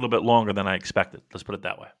taken a little bit longer than I expected. Let's put it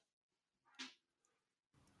that way.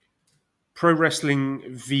 Pro Wrestling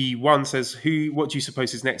V1 says, what do you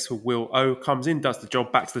suppose is next for Will O? Comes in, does the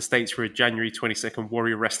job, back to the States for a January 22nd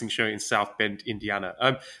Warrior Wrestling show in South Bend, Indiana.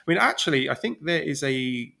 I mean, actually, I think there is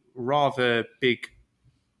a rather big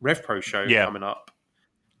Rev Pro show coming up.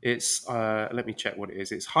 It's, let me check what it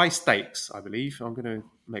is. It's high stakes, I believe. I'm going to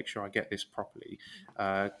make sure I get this properly.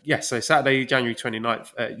 So Saturday, January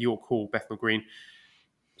 29th at York Hall, Bethnal Green.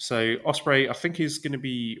 So Ospreay, I think, is going to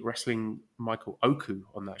be wrestling Michael Oku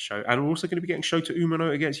on that show. And we're also going to be getting Shota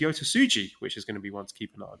Umino against Yota Tsuji, which is going to be one to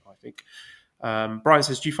keep an eye on, I think. Brian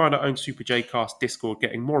says, do you find our own Super J-Cast Discord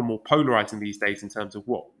getting more and more polarizing these days in terms of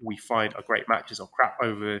what we find are great matches or crap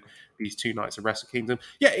over these 2 nights of Wrestle Kingdom?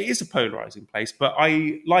 Yeah, it is a polarizing place, but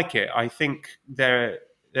I like it. I think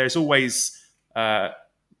there's always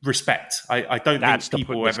respect. I don't think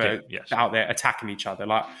people are ever out there attacking each other.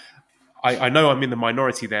 Like, I know I'm in the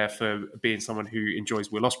minority there for being someone who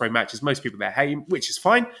enjoys Will Ospreay matches. Most people there hate him, which is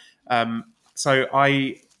fine. So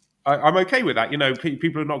I'm okay with that. You know,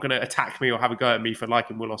 people are not going to attack me or have a go at me for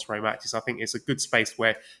liking Will Ospreay matches. I think it's a good space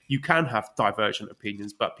where you can have divergent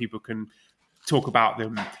opinions, but people can talk about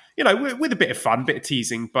them, you know, with a bit of fun, bit of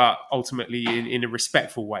teasing, but ultimately in a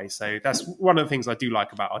respectful way. So that's one of the things I do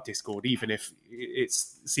like about our Discord, even if it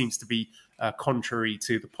seems to be contrary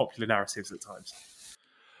to the popular narratives at times.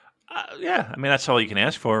 Yeah, I mean, that's all you can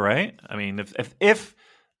ask for, right? I mean, if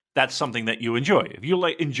that's something that you enjoy, if you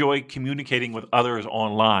enjoy communicating with others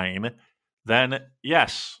online, then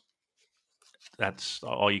yes, that's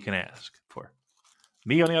all you can ask for.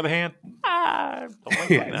 Me, on the other hand, don't like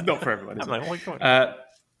it's not for everyone.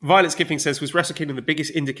 Violet Skipping says, was Wrestle Kingdom the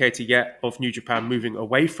biggest indicator yet of New Japan moving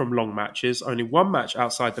away from long matches? Only 1 match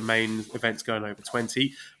outside the main events going over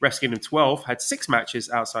 20. Wrestle Kingdom 12 had 6 matches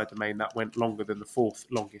outside the main that went longer than the 4th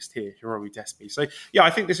longest here, Hiromu Despi. So, yeah, I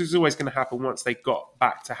think this was always going to happen once they got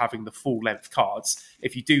back to having the full-length cards.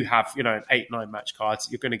 If you do have, you know, an 8-9 match cards,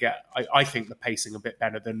 you're going to get, I think, the pacing a bit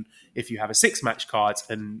better than if you have a 6-match card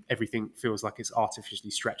and everything feels like it's artificially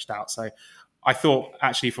stretched out. So, I thought,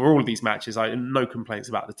 actually, for all of these matches, I had no complaints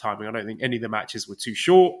about the timing. I don't think any of the matches were too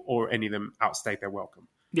short or any of them outstayed their welcome.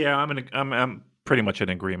 Yeah, I'm pretty much in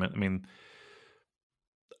agreement. I mean,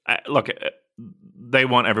 look, they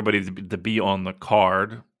want everybody to be on the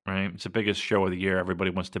card, right? It's the biggest show of the year.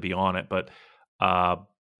 Everybody wants to be on it. But, I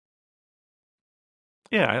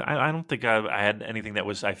don't think I had anything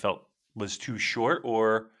that I felt was too short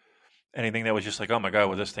or anything that was just like, oh, my God,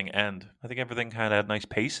 will this thing end? I think everything kind of had a nice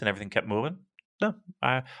pace and everything kept moving. No,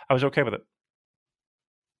 I was okay with it.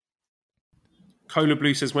 Cola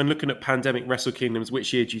Blue says, when looking at pandemic Wrestle Kingdoms,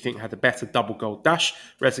 which year do you think had the better double gold dash?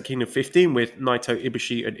 Wrestle Kingdom 15 with Naito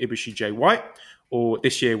Ibushi and Ibushi Jay White, or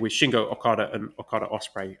this year with Shingo Okada and Okada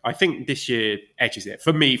Ospreay? I think this year edges it.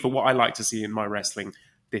 For me, for what I like to see in my wrestling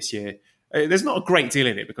this year, there's not a great deal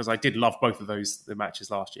in it because I did love both of the matches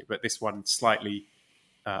last year, but this one slightly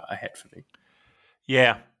ahead for me.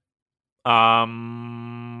 Yeah.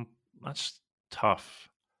 That's tough.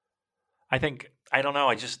 I think, I don't know.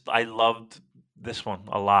 I loved this one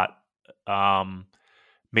a lot.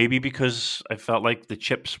 Maybe because I felt like the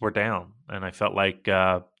chips were down and I felt like,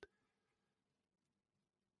 I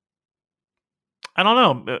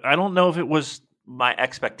don't know. I don't know if it was my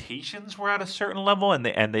expectations were at a certain level and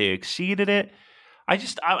they exceeded it. I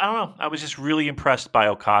don't know. I was just really impressed by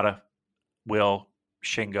Okada, Will,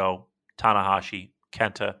 Shingo, Tanahashi,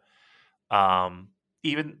 Kenta,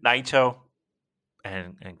 even Naito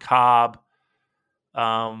and Cobb,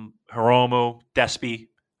 Hiromu, Despi.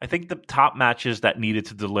 I think the top matches that needed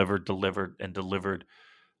to delivered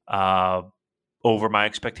over my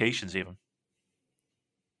expectations even.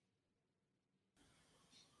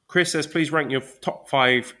 Chris says, please rank your top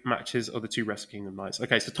 5 matches of the 2 Wrestle Kingdom nights.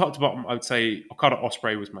 Okay, so top to bottom, I would say Okada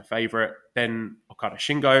Ospreay was my favorite, then Okada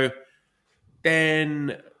Shingo,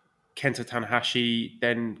 then Kenta Tanahashi,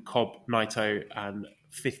 then Cobb Naito, and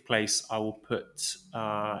 5th place I will put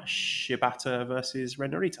Shibata versus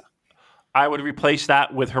Ren Narita. I would replace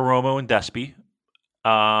that with Hiromu and Despi.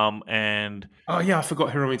 And oh yeah, I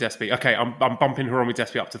forgot Hiromu Despi. Okay, I'm bumping Hiromu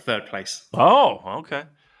Despi up to 3rd place. Oh, okay.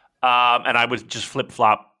 And I would just flip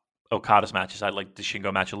flop Okada's matches. I like the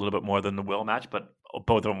Shingo match a little bit more than the Will match, but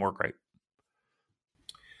both of them were great.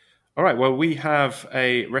 All right, well, we have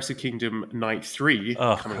a Wrestle Kingdom Night 3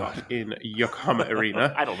 coming up in Yokohama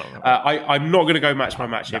Arena. I don't know. I'm not going to go match by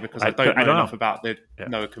match here because I don't know enough about the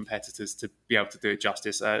Noah competitors to be able to do it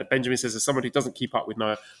justice. Benjamin says, as someone who doesn't keep up with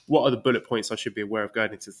Noah, what are the bullet points I should be aware of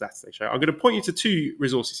going into the Saturday show? I'm going to point you to 2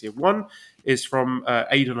 resources here. One is from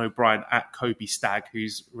Aidan O'Brien at Kobe Stagg,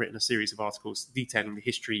 who's written a series of articles detailing the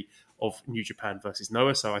history of New Japan versus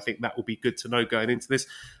Noah. So I think that will be good to know going into this.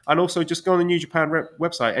 And also just go on the New Japan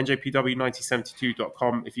website,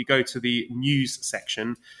 njpw1972.com. If you go to the news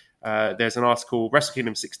section, there's an article, Wrestle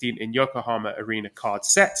Kingdom 16 in Yokohama Arena card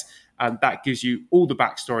set. And that gives you all the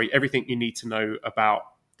backstory, everything you need to know about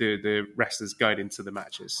the wrestlers going into the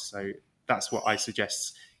matches. So that's what I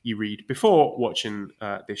suggest you read before watching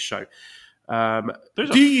this show.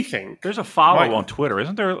 You think there's a follow on Twitter?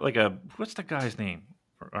 Isn't there like what's the guy's name?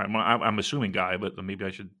 I'm assuming guy, but maybe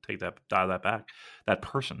I should dial that back. That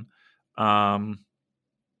person. I'm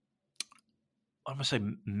gonna say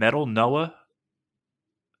Metal Noah.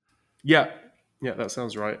 Yeah, that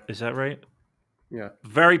sounds right. Is that right? Yeah.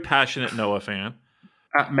 Very passionate Noah fan.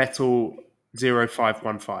 At Metal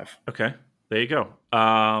 0515. Okay, there you go.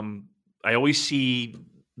 I always see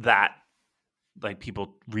that, like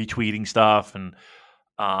people retweeting stuff, and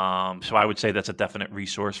so I would say that's a definite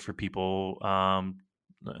resource for people.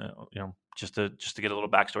 Just to get a little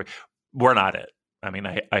backstory. We're not it. I mean,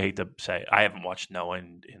 I hate to say I haven't watched Noah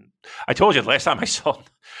in I told you the last time I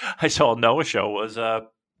saw a Noah show was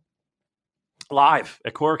live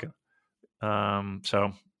at Korakuen.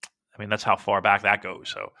 So I mean that's how far back that goes.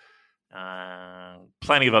 So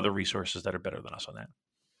plenty of other resources that are better than us on that.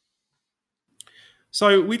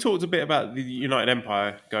 So we talked a bit about the United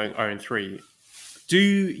Empire going 0-3. Do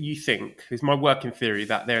you think, is my working theory,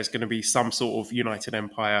 that there's going to be some sort of United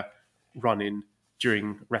Empire run-in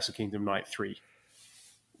during Wrestle Kingdom Night 3?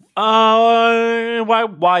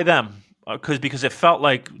 Why them? Because it felt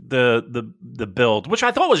like the build, which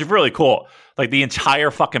I thought was really cool. Like the entire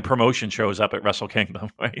fucking promotion shows up at Wrestle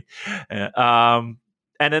Kingdom, right? And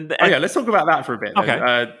then let's talk about that for a bit.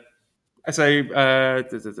 Okay.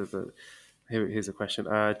 Here's a question.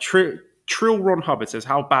 Trill Ron Hubbard says,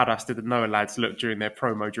 how badass did the Noah lads look during their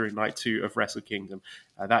promo during night 2 of Wrestle Kingdom?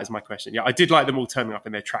 That is my question. Yeah, I did like them all turning up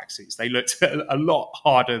in their tracksuits. They looked a lot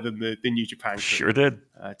harder than the New Japan. Sure did.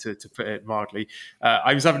 To put it mildly.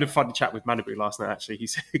 I was having a fun chat with Manabu last night, actually. He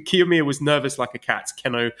said Kiyomiya was nervous like a cat.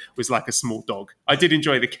 Keno was like a small dog. I did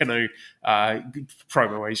enjoy the Keno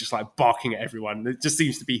promo where he's just like barking at everyone. It just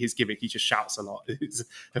seems to be his gimmick. He just shouts a lot. He's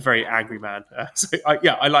a very angry man.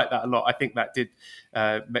 I like that a lot. I think that did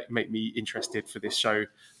make me interested for this show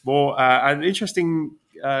more. And interesting,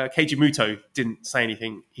 Keiji Muto didn't say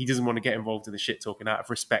anything. He doesn't want to get involved in the shit talking out of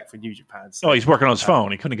respect for New Japan. So, he's working on his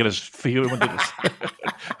phone. He couldn't get his feet.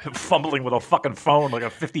 Fumbling with a fucking phone like a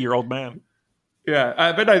 50-year-old man.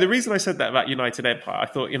 Yeah, but no, the reason I said that about United Empire, I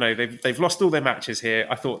thought, they've lost all their matches here.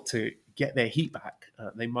 I thought to get their heat back,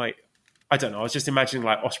 they might, I don't know, I was just imagining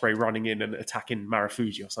like Ospreay running in and attacking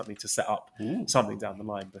Marufuji or something to set up something down the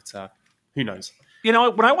line, but who knows? When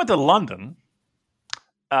I went to London,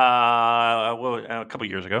 a couple of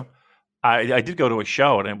years ago, I did go to a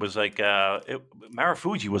show, and it was like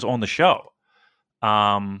Marufuji was on the show.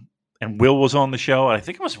 And Will was on the show. I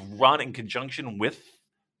think it was run in conjunction with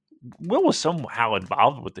Will was somehow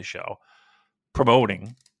involved with the show,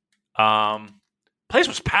 promoting. Place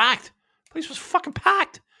was packed. Place was fucking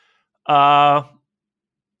packed. I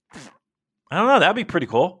don't know. That'd be pretty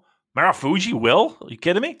cool. Marufuji, Will? Are you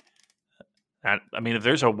kidding me? I mean, if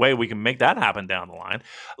there's a way we can make that happen down the line.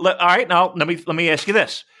 All right, now let me ask you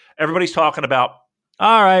this. Everybody's talking about,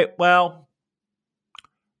 all right, well,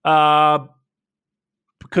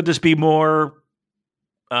 could this be more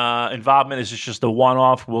involvement? Is this just a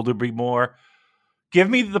one-off? Will there be more? Give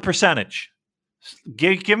me the percentage.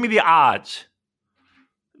 Give me the odds.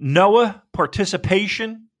 Noah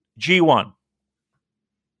participation, G1.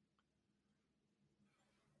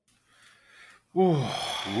 Ooh.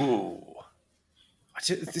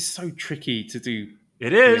 It's so tricky to do.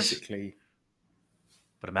 It is. Politically.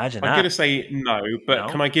 But imagine that. I'm going to say no, but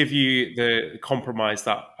can I give you the compromise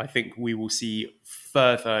that I think we will see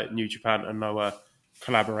further New Japan and Noah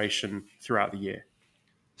collaboration throughout the year?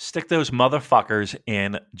 Stick those motherfuckers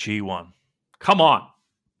in G1. Come on.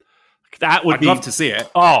 I'd love to see it.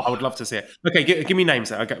 Oh, I would love to see it. Okay, give me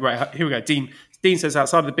names. Okay, right, here we go. Dean says,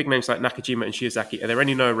 outside of the big names like Nakajima and Shiozaki, are there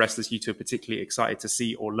any Noah wrestlers you two are particularly excited to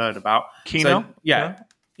see or learn about? Kino? So, yeah.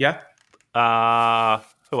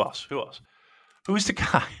 Who else? Who's the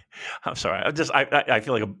guy? I'm sorry. I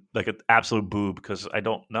feel like an absolute boob because I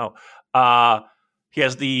don't know. He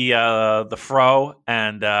has the fro,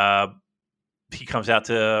 and he comes out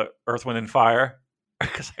to Earth, Wind, and Fire.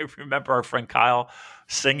 Because I remember our friend Kyle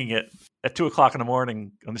singing it at 2:00 in the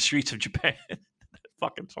morning on the streets of Japan. That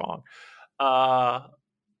fucking song.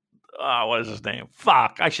 What is his name?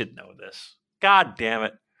 Fuck, I should know this. God damn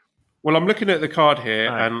it. Well, I'm looking at the card here,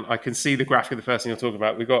 and I can see the graphic of the first thing you're talking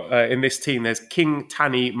about. We've got, in this team, there's King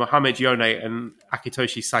Tani, Mohamed Yone, and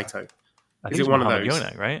Akitoshi Saito. I think Is it's it one of Muhammad those?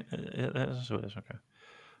 Yonek, right? That's who it is. Okay.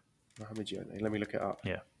 Muhammad Yonek. Let me look it up.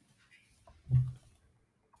 Yeah.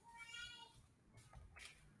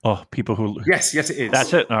 Oh, people who. Yes, it is.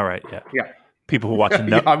 That's it. All right. Yeah. Yeah. People who watch.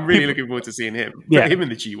 Yeah, I'm really looking forward to seeing him. Yeah. Him in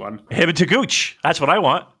the G1. Him and Taguchi. That's what I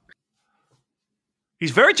want.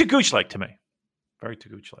 He's very Taguchi-like to me. Very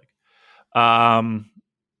Taguchi-like.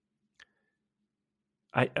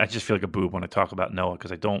 I just feel like a boob when I talk about Noah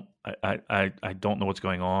because I don't know what's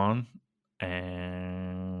going on,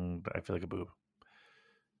 and I feel like a boob.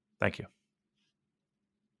 Thank you.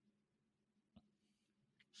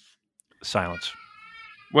 Silence.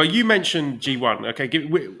 Well, you mentioned G1. Okay,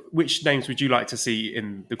 which names would you like to see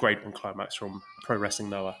in the Grade 1 climax from Pro Wrestling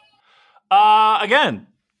Noah? Again,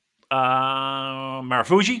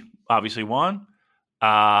 Marufuji, obviously one.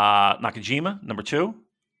 Nakajima, number 2.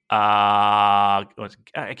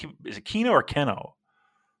 Is it Keno or Keno?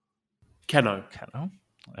 Keno.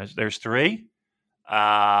 There's 3.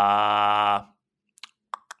 I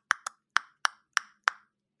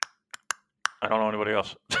don't know anybody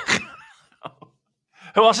else.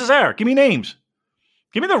 Who else is there? Give me names.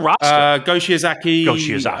 Give me the roster. Go Shiozaki.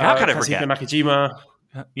 How could I Kazuhiko forget? Nakajima.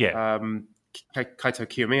 Yeah. Kaito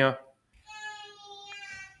Kiyomiya.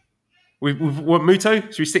 We want Muto?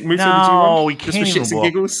 Should we stick Muto in the No, G1? we Just can't for shits even and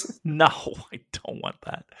giggles? No, I don't want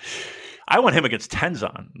that. I want him against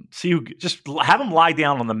Tenzan. Just have him lie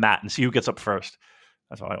down on the mat and see who gets up first.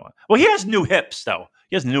 That's all I want. Well, he has new hips, though.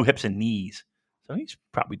 He has new hips and knees. So he's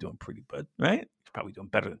probably doing pretty good, right? He's probably doing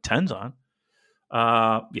better than Tenzan.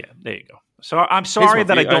 Yeah, there you go. So I'm sorry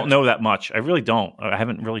that I don't know that much. I really don't. I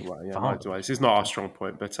haven't really followed. This is not our strong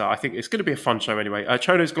point, but I think it's going to be a fun show anyway.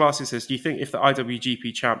 Chono's Glasses says, do you think if the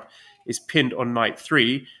IWGP champ is pinned on night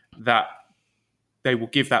 3, that they will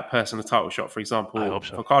give that person a title shot? For example, I hope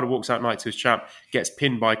so. Okada walks out night 2 as champ, gets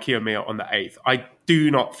pinned by Kiyomiya on the 8th. I do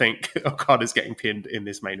not think Okada's getting pinned in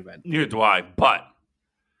this main event. Neither do I. But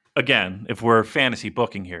again, if we're fantasy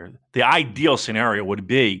booking here, the ideal scenario would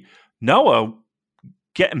be Noah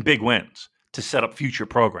getting big wins to set up future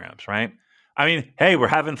programs, right? I mean, hey, we're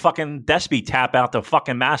having fucking Despy tap out the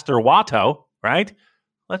fucking Master Wato, right?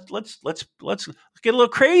 Let's get a little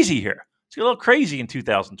crazy here. Let's get a little crazy in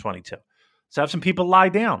 2022. Let's have some people lie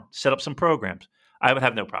down, set up some programs. I would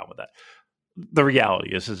have no problem with that. The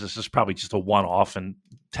reality is this is probably just a one-off and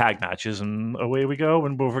tag matches, and away we go,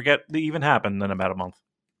 and we'll forget they even happened in about a month.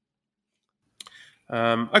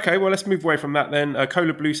 Okay, well, let's move away from that then.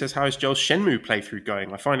 Cola Blue says, how is Joel's Shenmue playthrough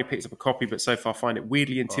going? I finally picked up a copy, but so far find it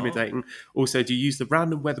weirdly intimidating. Also, do you use the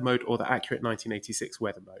random weather mode or the accurate 1986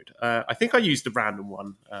 weather mode? I think I used the random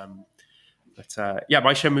one. But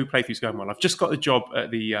my Shenmue playthrough's going well. I've just got a job at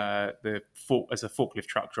as a forklift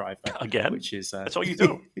truck driver. Again? Which is... That's all you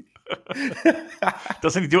do.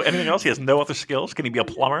 Doesn't he do anything else? He has no other skills? Can he be a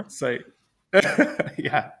plumber? So... no,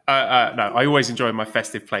 I always enjoy my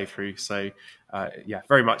festive playthrough, so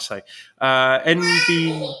very much so.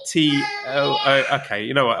 NBT, okay,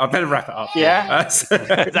 you know what, I better wrap it up. Yeah, that's it.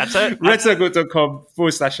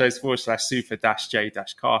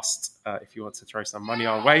 redcircle.com/shows/super-j-cast if you want to throw some money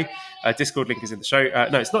our way. Discord link is in the show.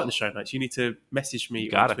 No, it's not in the show notes. You need to message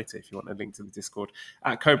me on Twitter if you want a link to the Discord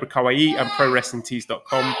at Cobra Kawaii and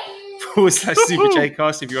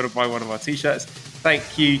ProWrestlingTees.com/SuperJcast if you want to buy one of our t-shirts.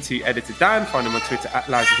 Thank you to editor Dan. Find him on Twitter at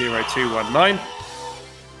LousyHero219.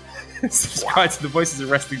 Subscribe to the Voices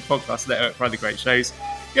of Wrestling podcast network for other great shows.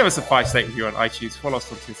 Give us a 5-star review on iTunes. Follow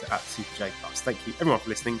us on Twitter at SuperJcast. Thank you everyone for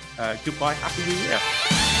listening. Goodbye. Happy New Year.